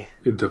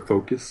into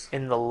focus,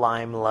 in the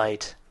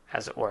limelight,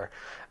 as it were.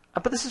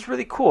 But this is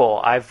really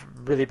cool. I've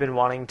really been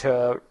wanting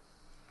to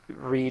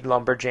read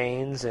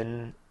Lumberjanes,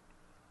 and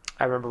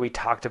I remember we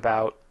talked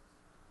about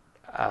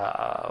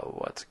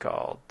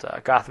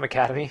Gotham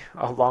Academy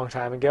a long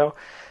time ago,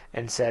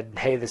 and said,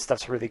 hey, this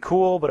stuff's really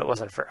cool, but it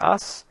wasn't for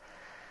us.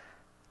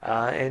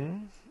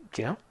 And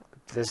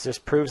this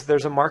just proves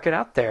there's a market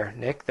out there,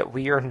 Nick, that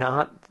we are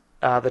not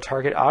the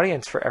target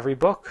audience for every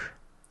book.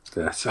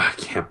 I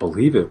can't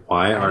believe it.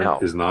 Why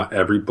is not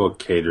every book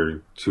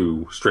catered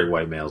to straight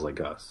white males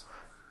like us?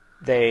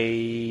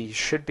 They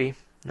should be.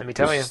 Let me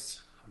tell you.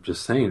 I'm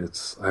just saying,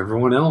 it's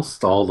everyone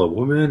else, all the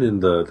women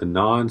and the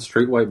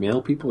non-straight white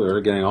male people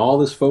are getting all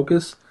this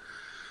focus,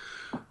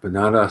 but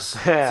not us.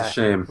 It's a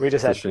shame.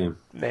 It's a shame.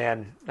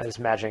 Man, I was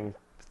imagining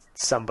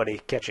somebody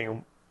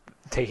taking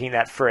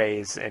that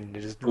phrase and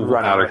just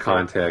running out of with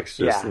context,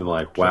 it. just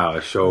like, wow,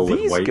 a show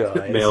with white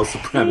male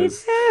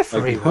supremacists.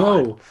 Like,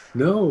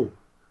 no.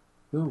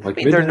 Like,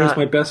 Midnight's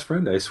my best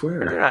friend, I swear.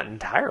 They're not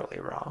entirely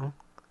wrong.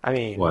 I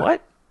mean,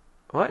 what?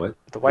 What? Are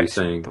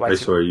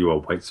you a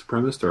white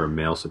supremacist or a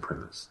male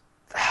supremacist?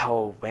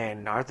 Oh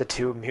man, aren't the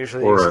two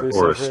mutually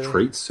exclusive? Or a really?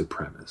 Straight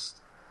supremacist?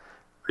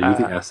 Are you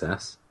the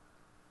SS?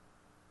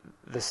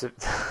 The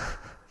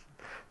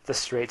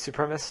straight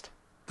supremacist?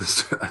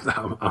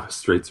 I'm a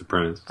straight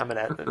supremacist. I'm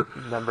a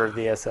member of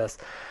the SS.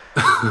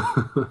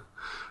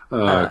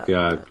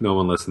 God, no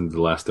one listened to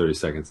the last 30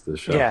 seconds of this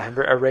show. Yeah,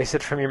 erase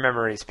it from your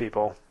memories,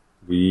 people.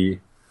 The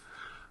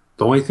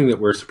only thing that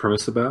we're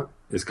supremacists about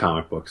is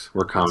comic books.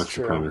 We're comic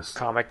supremacists.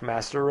 Comic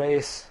master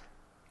race.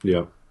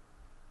 Yep.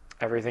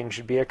 Everything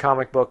should be a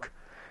comic book.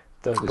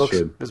 Those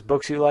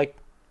books you like,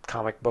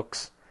 comic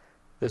books.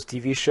 Those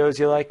TV shows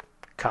you like,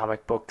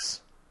 comic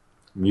books.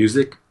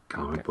 Music,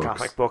 comic books.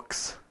 Comic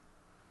books.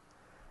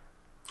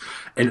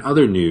 In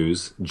other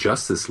news,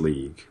 Justice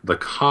League, the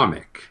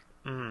comic,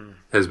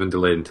 has been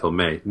delayed until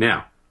May.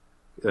 Now,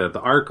 the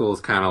article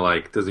is kind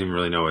of doesn't even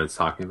really know what it's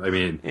talking about. I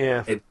mean,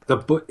 the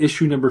book,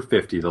 issue number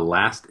 50, the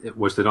last,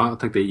 which I don't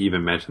think they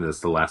even mentioned this,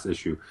 the last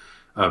issue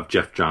of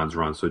Jeff Johns'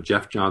 run. So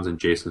Jeff Johns and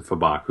Jason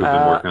Fabak, who've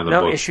been working on the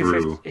book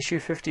issue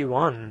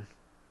 51.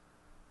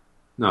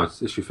 No,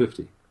 it's issue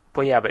 50.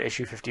 Well, yeah, but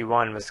issue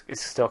 51 is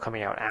still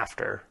coming out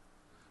after.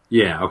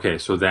 Yeah, okay,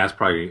 so that's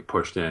probably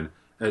pushed in.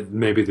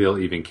 Maybe they'll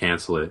even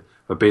cancel it.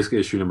 But basically,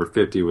 issue number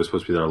 50 was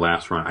supposed to be their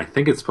last run. I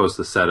think it's supposed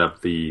to set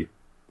up the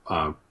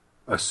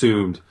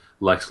assumed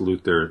Lex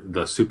Luthor,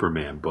 the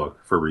Superman book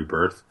for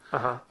Rebirth.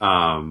 Uh-huh.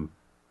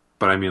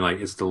 But I mean, like,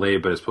 it's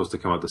delayed, but it's supposed to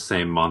come out the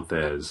same month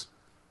as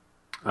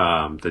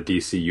the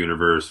DC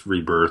Universe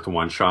Rebirth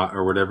one-shot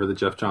or whatever that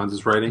Jeff Johns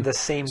is writing. The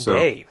same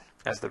day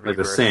as the Rebirth.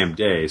 Like the same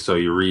day. So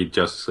you read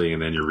Justice League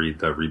and then you read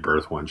the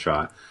Rebirth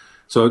one-shot.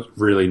 So it's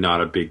really not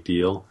a big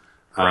deal.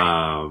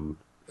 Right.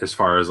 As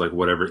far as like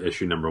whatever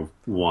issue number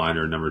 1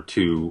 or number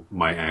 2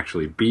 might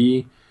actually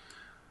be,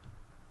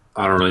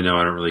 I don't really know.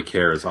 I don't really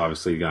care. It's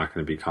obviously not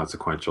going to be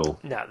consequential.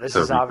 No, this to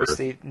is Rebirth.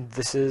 obviously,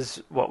 this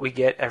is what we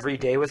get every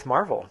day with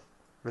Marvel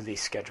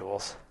release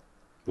schedules.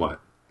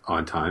 What?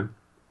 On time?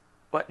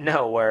 What?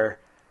 No,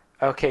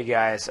 okay,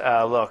 guys,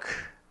 look,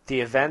 the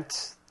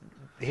event,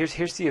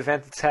 here's the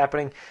event that's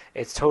happening.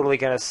 It's totally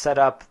going to set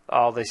up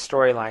all the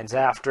storylines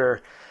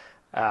after.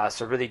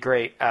 So really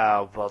great.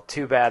 Well,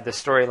 too bad the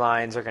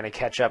storylines are going to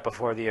catch up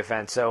before the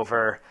event's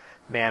over.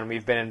 Man,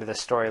 we've been into the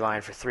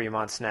storyline for 3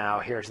 months now.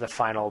 Here's the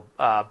final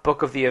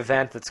book of the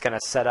event that's going to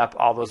set up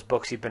all those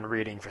books you've been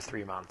reading for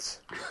 3 months.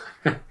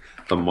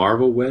 The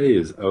Marvel way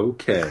is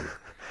okay.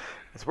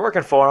 It's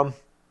working for them.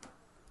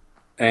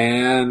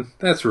 And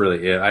that's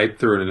really it. I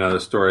threw in another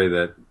story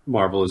that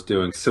Marvel is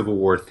doing Civil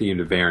War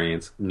themed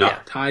variants,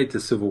 not tied to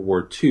Civil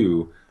War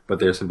 2, but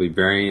they're simply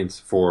variants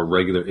for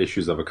regular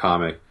issues of a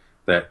comic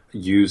that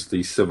use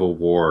the Civil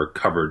War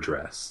cover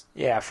dress.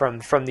 Yeah,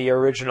 from the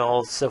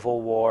original Civil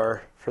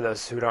War, for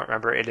those who don't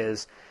remember, it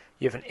is,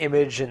 you have an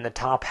image in the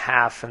top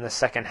half and the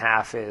second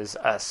half is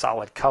a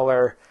solid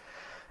color,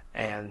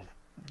 and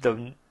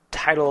the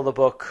title of the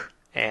book,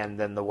 and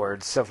then the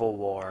word Civil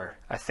War.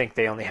 I think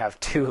they only have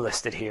 2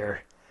 listed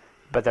here,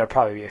 but there'll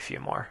probably be a few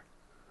more.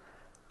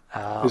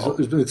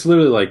 It's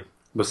literally like,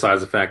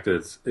 besides the fact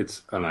that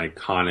it's an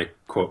iconic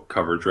quote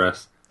cover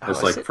dress,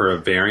 it's like for a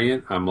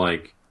variant, I'm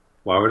like,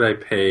 why would I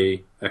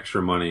pay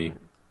extra money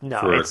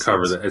for a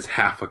cover that is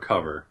half a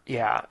cover?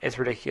 Yeah, it's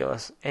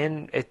ridiculous.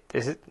 And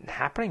is it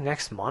happening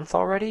next month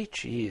already?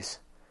 Jeez.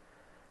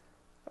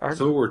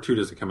 Civil War 2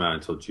 doesn't come out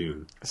until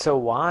June. So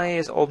why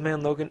is Old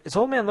Man Logan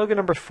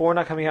number 4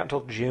 not coming out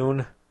until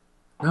June?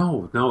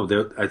 No,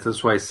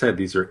 that's why I said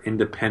these are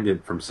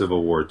independent from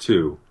Civil War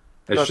 2.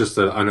 It's just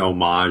an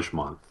homage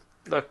month.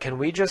 Look, can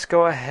we just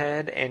go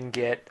ahead and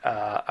get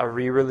a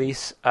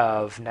re-release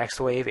of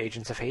Next Wave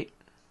Agents of Hate?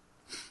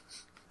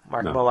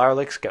 Mark Millar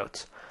licks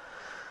goats.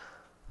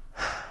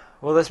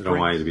 Well, I don't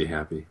want you to be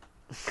happy.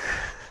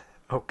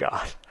 Oh,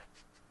 God.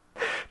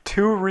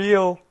 Too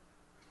real.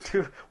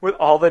 With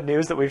all the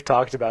news that we've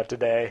talked about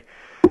today.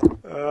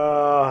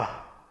 I'm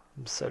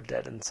so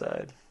dead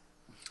inside.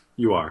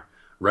 You are.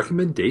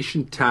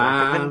 Recommendation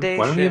time. Why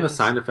don't we have a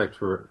sound effect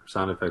for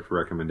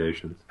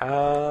recommendations?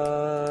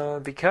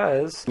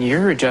 Because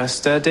you're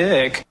just a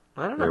dick.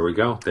 I don't know. There we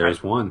go.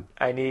 There's one.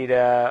 I need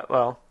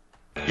well.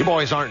 You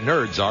boys aren't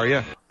nerds, are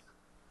you?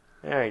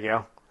 There you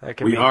go.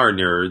 We are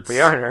nerds. We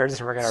are nerds,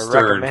 and we're going to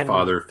recommend Stern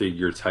father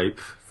figure type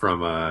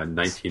from a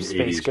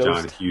 1980s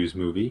John Hughes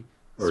movie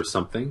or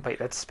something. Wait,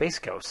 that's Space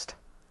Ghost.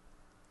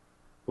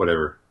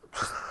 Whatever.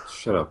 Just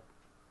shut up,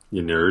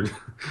 you nerd.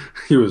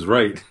 He was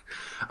right.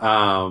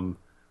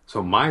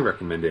 So my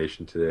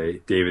recommendation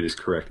today, David is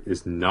correct,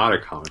 is not a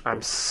comic book.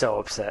 I'm so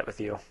upset with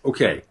you.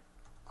 Okay.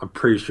 I'm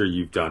pretty sure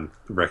you've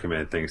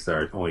recommended things that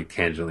are only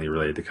tangentially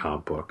related to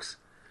comic books.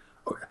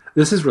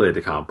 This is related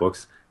to comic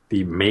books.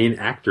 The main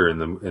actor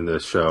in the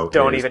show.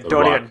 Don't even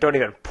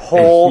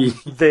pull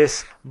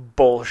this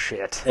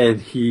bullshit. And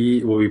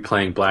he will be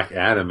playing Black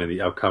Adam in the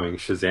upcoming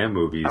Shazam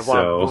movie. I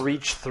want to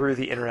reach through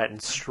the internet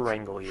and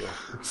strangle you.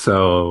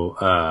 So,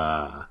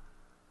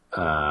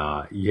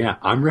 yeah,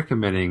 I'm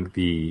recommending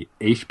the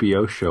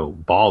HBO show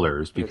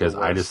Ballers because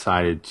I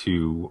decided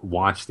to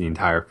watch the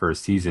entire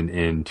first season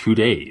in 2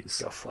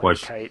 days.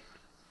 Which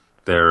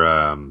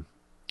they're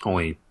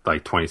only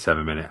like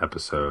 27-minute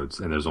episodes,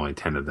 and there's only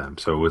 10 of them,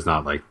 so it was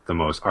not like the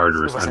most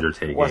arduous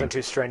undertaking. It wasn't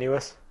too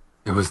strenuous.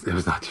 It was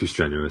not too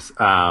strenuous.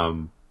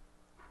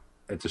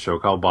 It's a show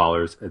called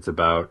Ballers. It's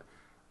about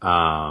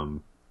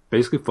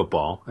basically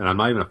football, and I'm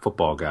not even a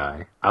football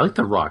guy. I like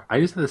The Rock. I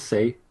just have to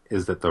say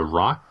is that The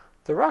Rock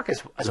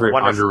is a very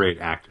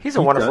underrated actor. He's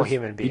a wonderful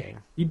human being.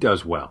 He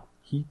does well.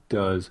 He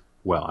does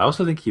well. I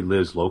also think he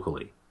lives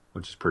locally,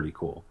 which is pretty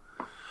cool.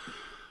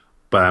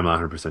 But I'm not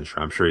 100%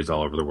 sure. I'm sure he's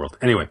all over the world.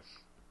 Anyway.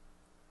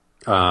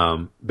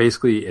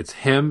 Basically, it's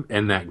him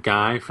and that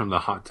guy from the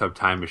Hot Tub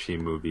Time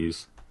Machine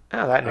movies.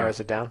 Oh, that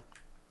narrows it down.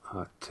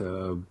 Hot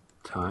Tub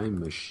Time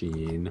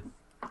Machine.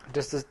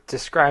 Just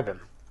describe him.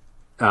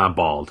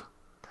 Bald.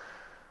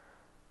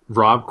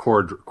 Rob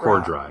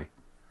Corddry.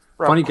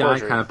 Funny guy,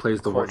 kind of plays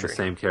the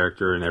same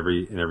character in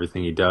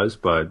everything he does,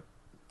 but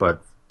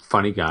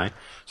funny guy.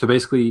 So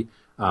basically,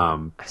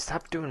 I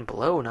stopped doing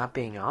blow, not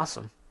being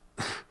awesome.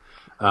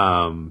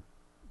 The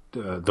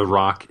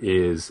Rock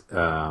is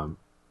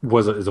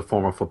a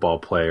former football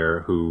player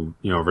who,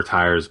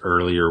 retires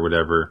early or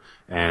whatever,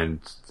 and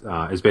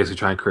is basically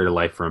trying to create a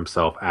life for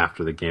himself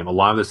after the game. A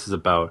lot of this is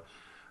about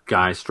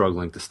guys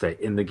struggling to stay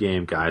in the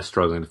game, guys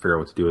struggling to figure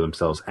out what to do with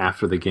themselves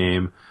after the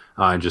game,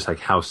 and just like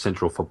how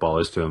central football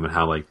is to them, and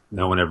how like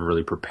no one ever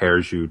really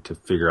prepares you to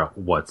figure out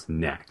what's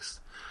next.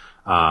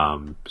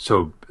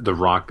 So The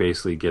Rock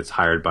basically gets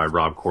hired by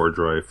Rob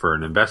Corddry for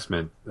an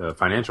investment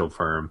financial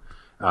firm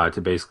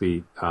to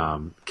basically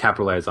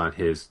capitalize on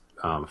his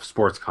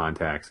sports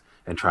contacts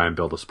and try and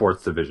build a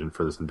sports division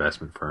for this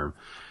investment firm.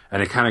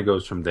 And it kind of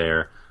goes from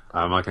there.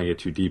 I'm not going to get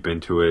too deep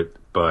into it,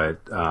 but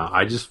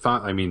I just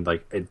found, I mean,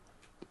 like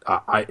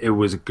it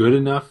was good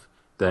enough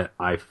that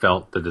I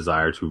felt the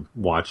desire to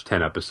watch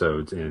 10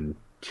 episodes in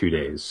 2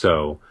 days.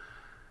 So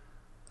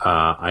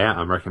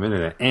I'm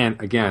recommending it.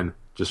 And again,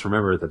 just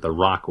remember that The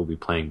Rock will be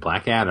playing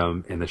Black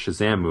Adam in the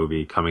Shazam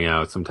movie coming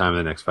out sometime in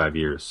the next 5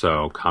 years.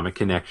 So Comic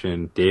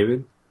Connection,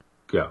 David,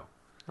 go.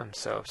 I'm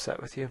so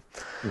upset with you.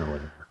 No,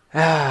 whatever.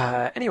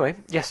 Anyway,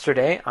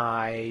 yesterday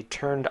I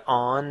turned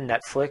on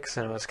Netflix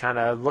and was kind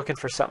of looking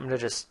for something to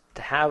just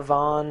have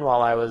on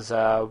while I was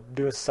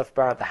doing stuff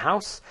around the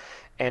house,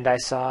 and I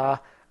saw,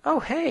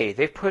 oh hey,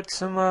 they've put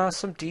some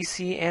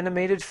DC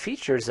animated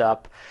features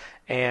up,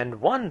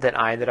 and one that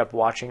I ended up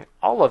watching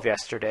all of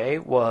yesterday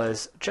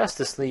was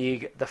Justice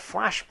League: The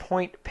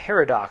Flashpoint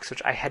Paradox,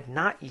 which I had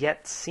not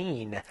yet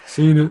seen.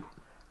 Seen it.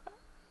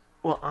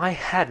 Well, I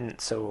hadn't,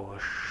 so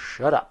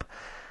shut up.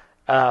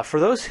 For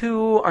those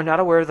who are not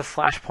aware of the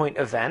Flashpoint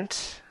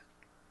event,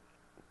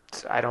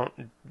 I don't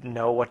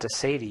know what to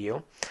say to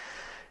you.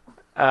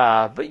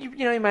 But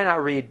you might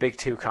not read Big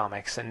Two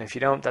comics, and if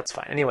you don't, that's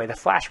fine. Anyway, the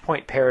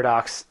Flashpoint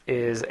Paradox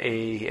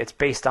it's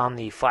based on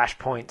the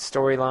Flashpoint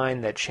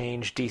storyline that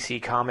changed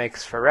DC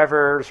Comics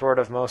forever, sort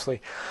of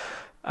mostly,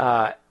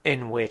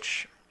 in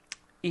which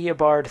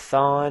Eobard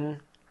Thawne.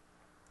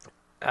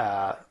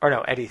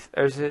 Eddie.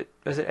 Or is it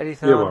Eddie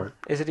Thawne? Eobard.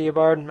 Is it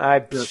Eobard?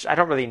 I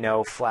don't really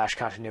know Flash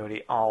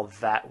continuity all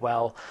that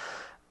well.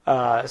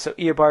 So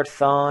Eobard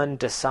Thawne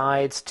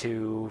decides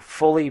to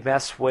fully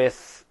mess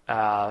with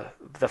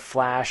the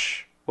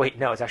Flash. Wait,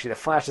 no, it's actually the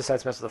Flash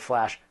decides to mess with the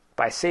Flash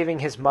by saving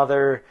his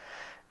mother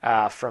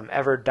from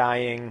ever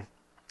dying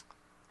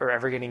or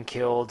ever getting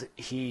killed.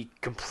 He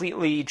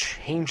completely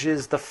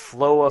changes the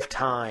flow of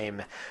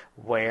time,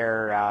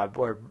 where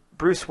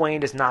Bruce Wayne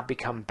does not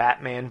become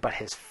Batman, but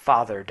his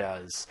father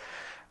does.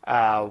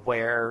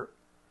 Where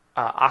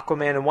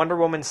Aquaman and Wonder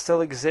Woman still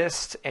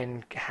exist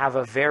and have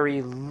a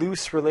very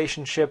loose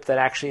relationship that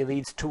actually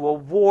leads to a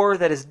war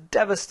that is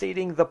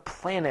devastating the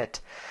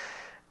planet,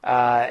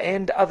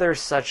 and other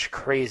such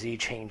crazy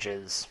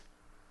changes.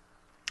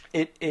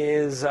 It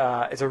is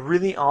it's a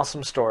really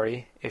awesome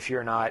story if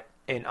you're not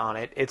in on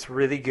it. It's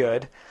really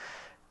good.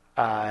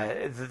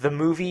 The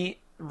movie,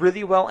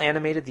 really well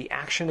animated. The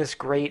action is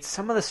great.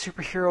 Some of the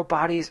superhero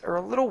bodies are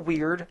a little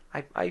weird.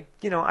 I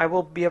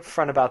will be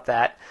upfront about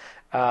that.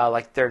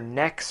 Like their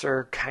necks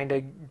are kind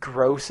of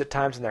gross at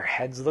times, and their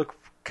heads look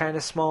kind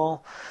of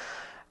small.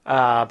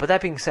 But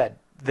that being said,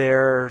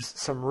 there's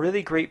some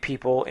really great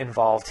people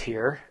involved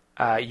here.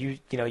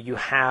 You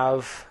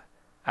have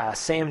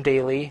Sam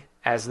Daly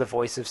as the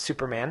voice of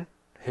Superman,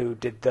 who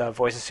did the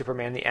voice of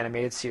Superman in the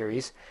animated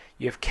series.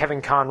 You have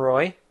Kevin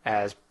Conroy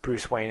as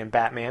Bruce Wayne and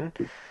Batman,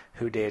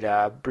 who did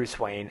Bruce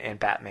Wayne and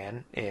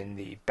Batman in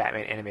the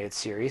Batman animated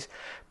series.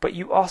 But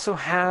you also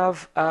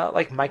have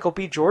Michael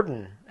B.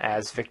 Jordan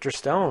as Victor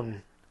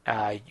Stone.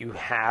 You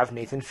have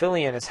Nathan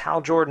Fillion as Hal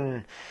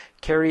Jordan,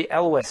 Cary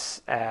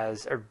Elwes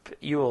or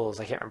Ewells,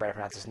 I can't remember how to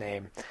pronounce his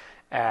name,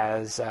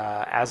 as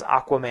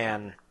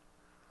Aquaman.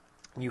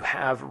 You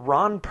have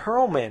Ron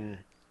Perlman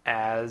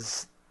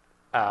as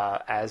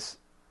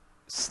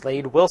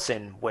Slade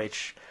Wilson,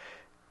 which...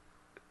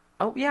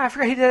 Oh, yeah, I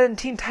forgot he did it in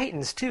Teen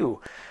Titans,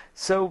 too.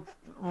 So,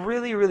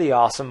 really, really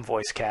awesome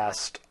voice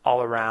cast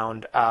all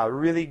around.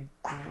 Really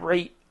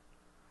great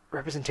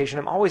representation.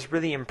 I'm always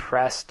really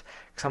impressed,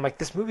 because I'm like,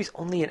 this movie's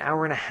only an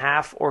hour and a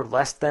half or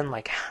less than.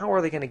 Like, how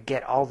are they going to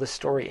get all this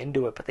story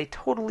into it? But they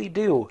totally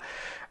do.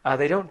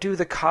 They don't do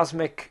the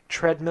cosmic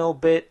treadmill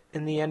bit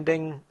in the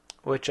ending,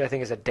 which I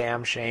think is a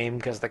damn shame,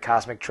 because the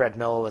cosmic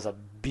treadmill was a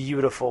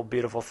beautiful,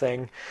 beautiful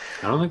thing.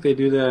 I don't think they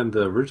do that in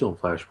the original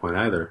Flashpoint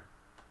either.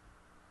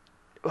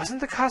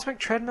 Wasn't the cosmic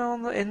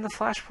treadmill in the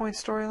Flashpoint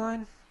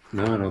storyline?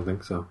 No, I don't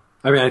think so.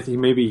 I mean, I think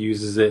maybe he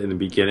uses it in the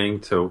beginning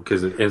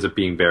because it ends up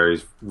being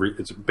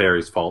it's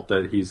Barry's fault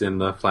that he's in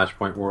the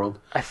Flashpoint world.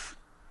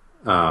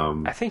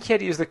 I think he had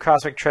to use the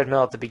cosmic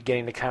treadmill at the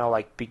beginning to kind of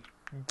like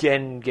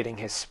begin getting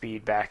his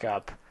speed back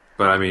up.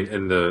 But I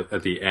mean,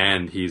 at the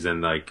end, he's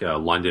in like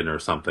London or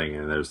something,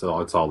 and it's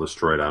all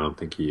destroyed. I don't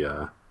think he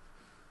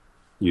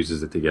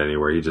uses it to get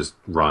anywhere. He just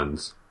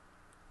runs.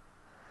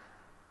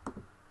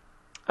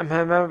 I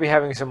might be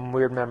having some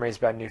weird memories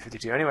about New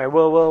 52. Anyway,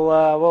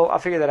 I'll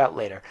figure that out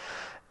later.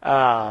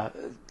 I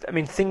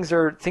mean, things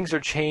are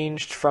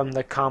changed from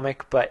the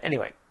comic, but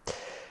anyway,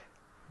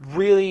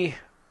 really,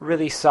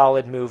 really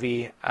solid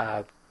movie.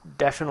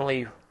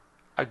 Definitely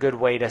a good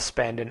way to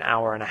spend an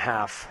hour and a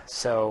half.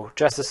 So,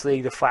 Justice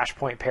League: The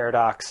Flashpoint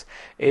Paradox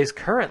is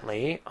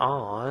currently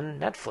on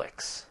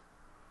Netflix.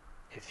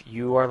 If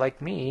you are like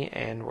me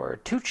and were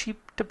too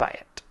cheap to buy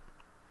it.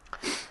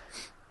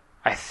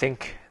 I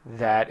think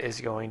that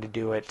is going to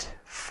do it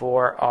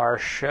for our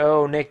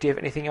show. Nick, do you have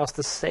anything else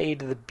to say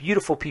to the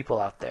beautiful people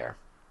out there?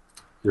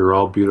 You're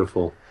all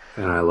beautiful,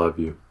 and I love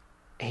you.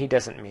 He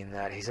doesn't mean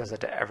that. He says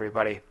it to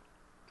everybody.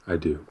 I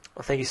do.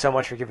 Well, thank you so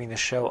much for giving the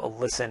show a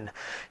listen.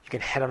 You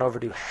can head on over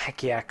to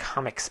Heck Yeah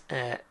Comics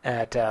at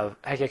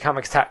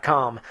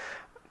heckyeahcomics.com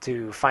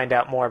to find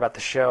out more about the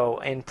show.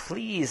 And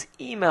please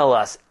email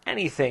us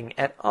anything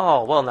at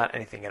all. Well, not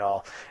anything at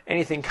all.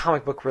 Anything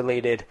comic book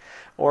related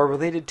or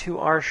related to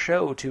our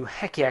show to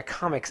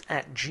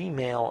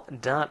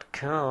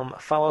heckyeahcomics@gmail.com.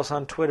 Follow us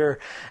on Twitter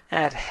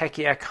at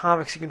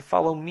heckyeahcomics. You can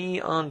follow me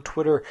on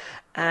Twitter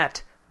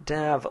at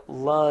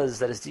DavLuz,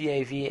 that is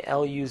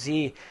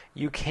DAVLUZ.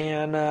 You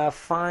can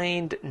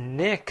find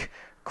Nick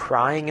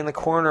crying in the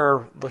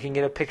corner, looking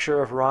at a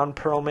picture of Ron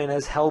Perlman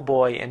as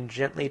Hellboy and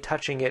gently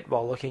touching it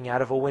while looking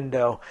out of a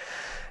window.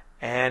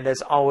 And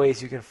as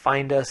always, you can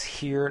find us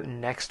here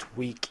next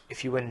week.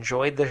 If you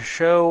enjoyed the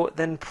show,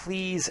 then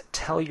please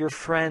tell your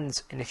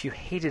friends. And if you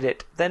hated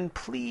it, then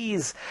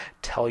please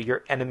tell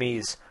your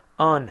enemies.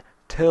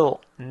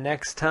 Until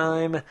next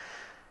time,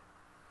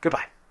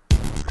 goodbye.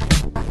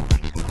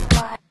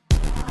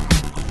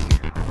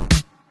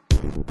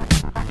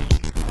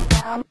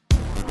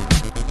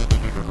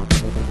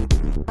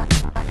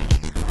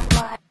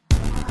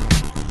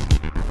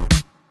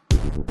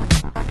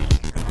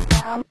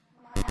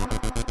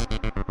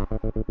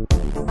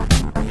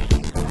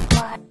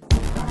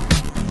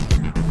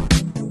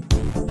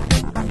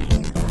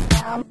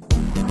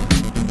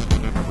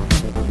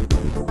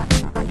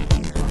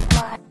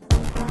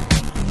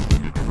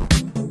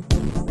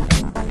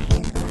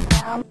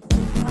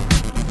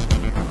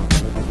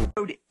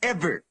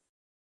 Ever.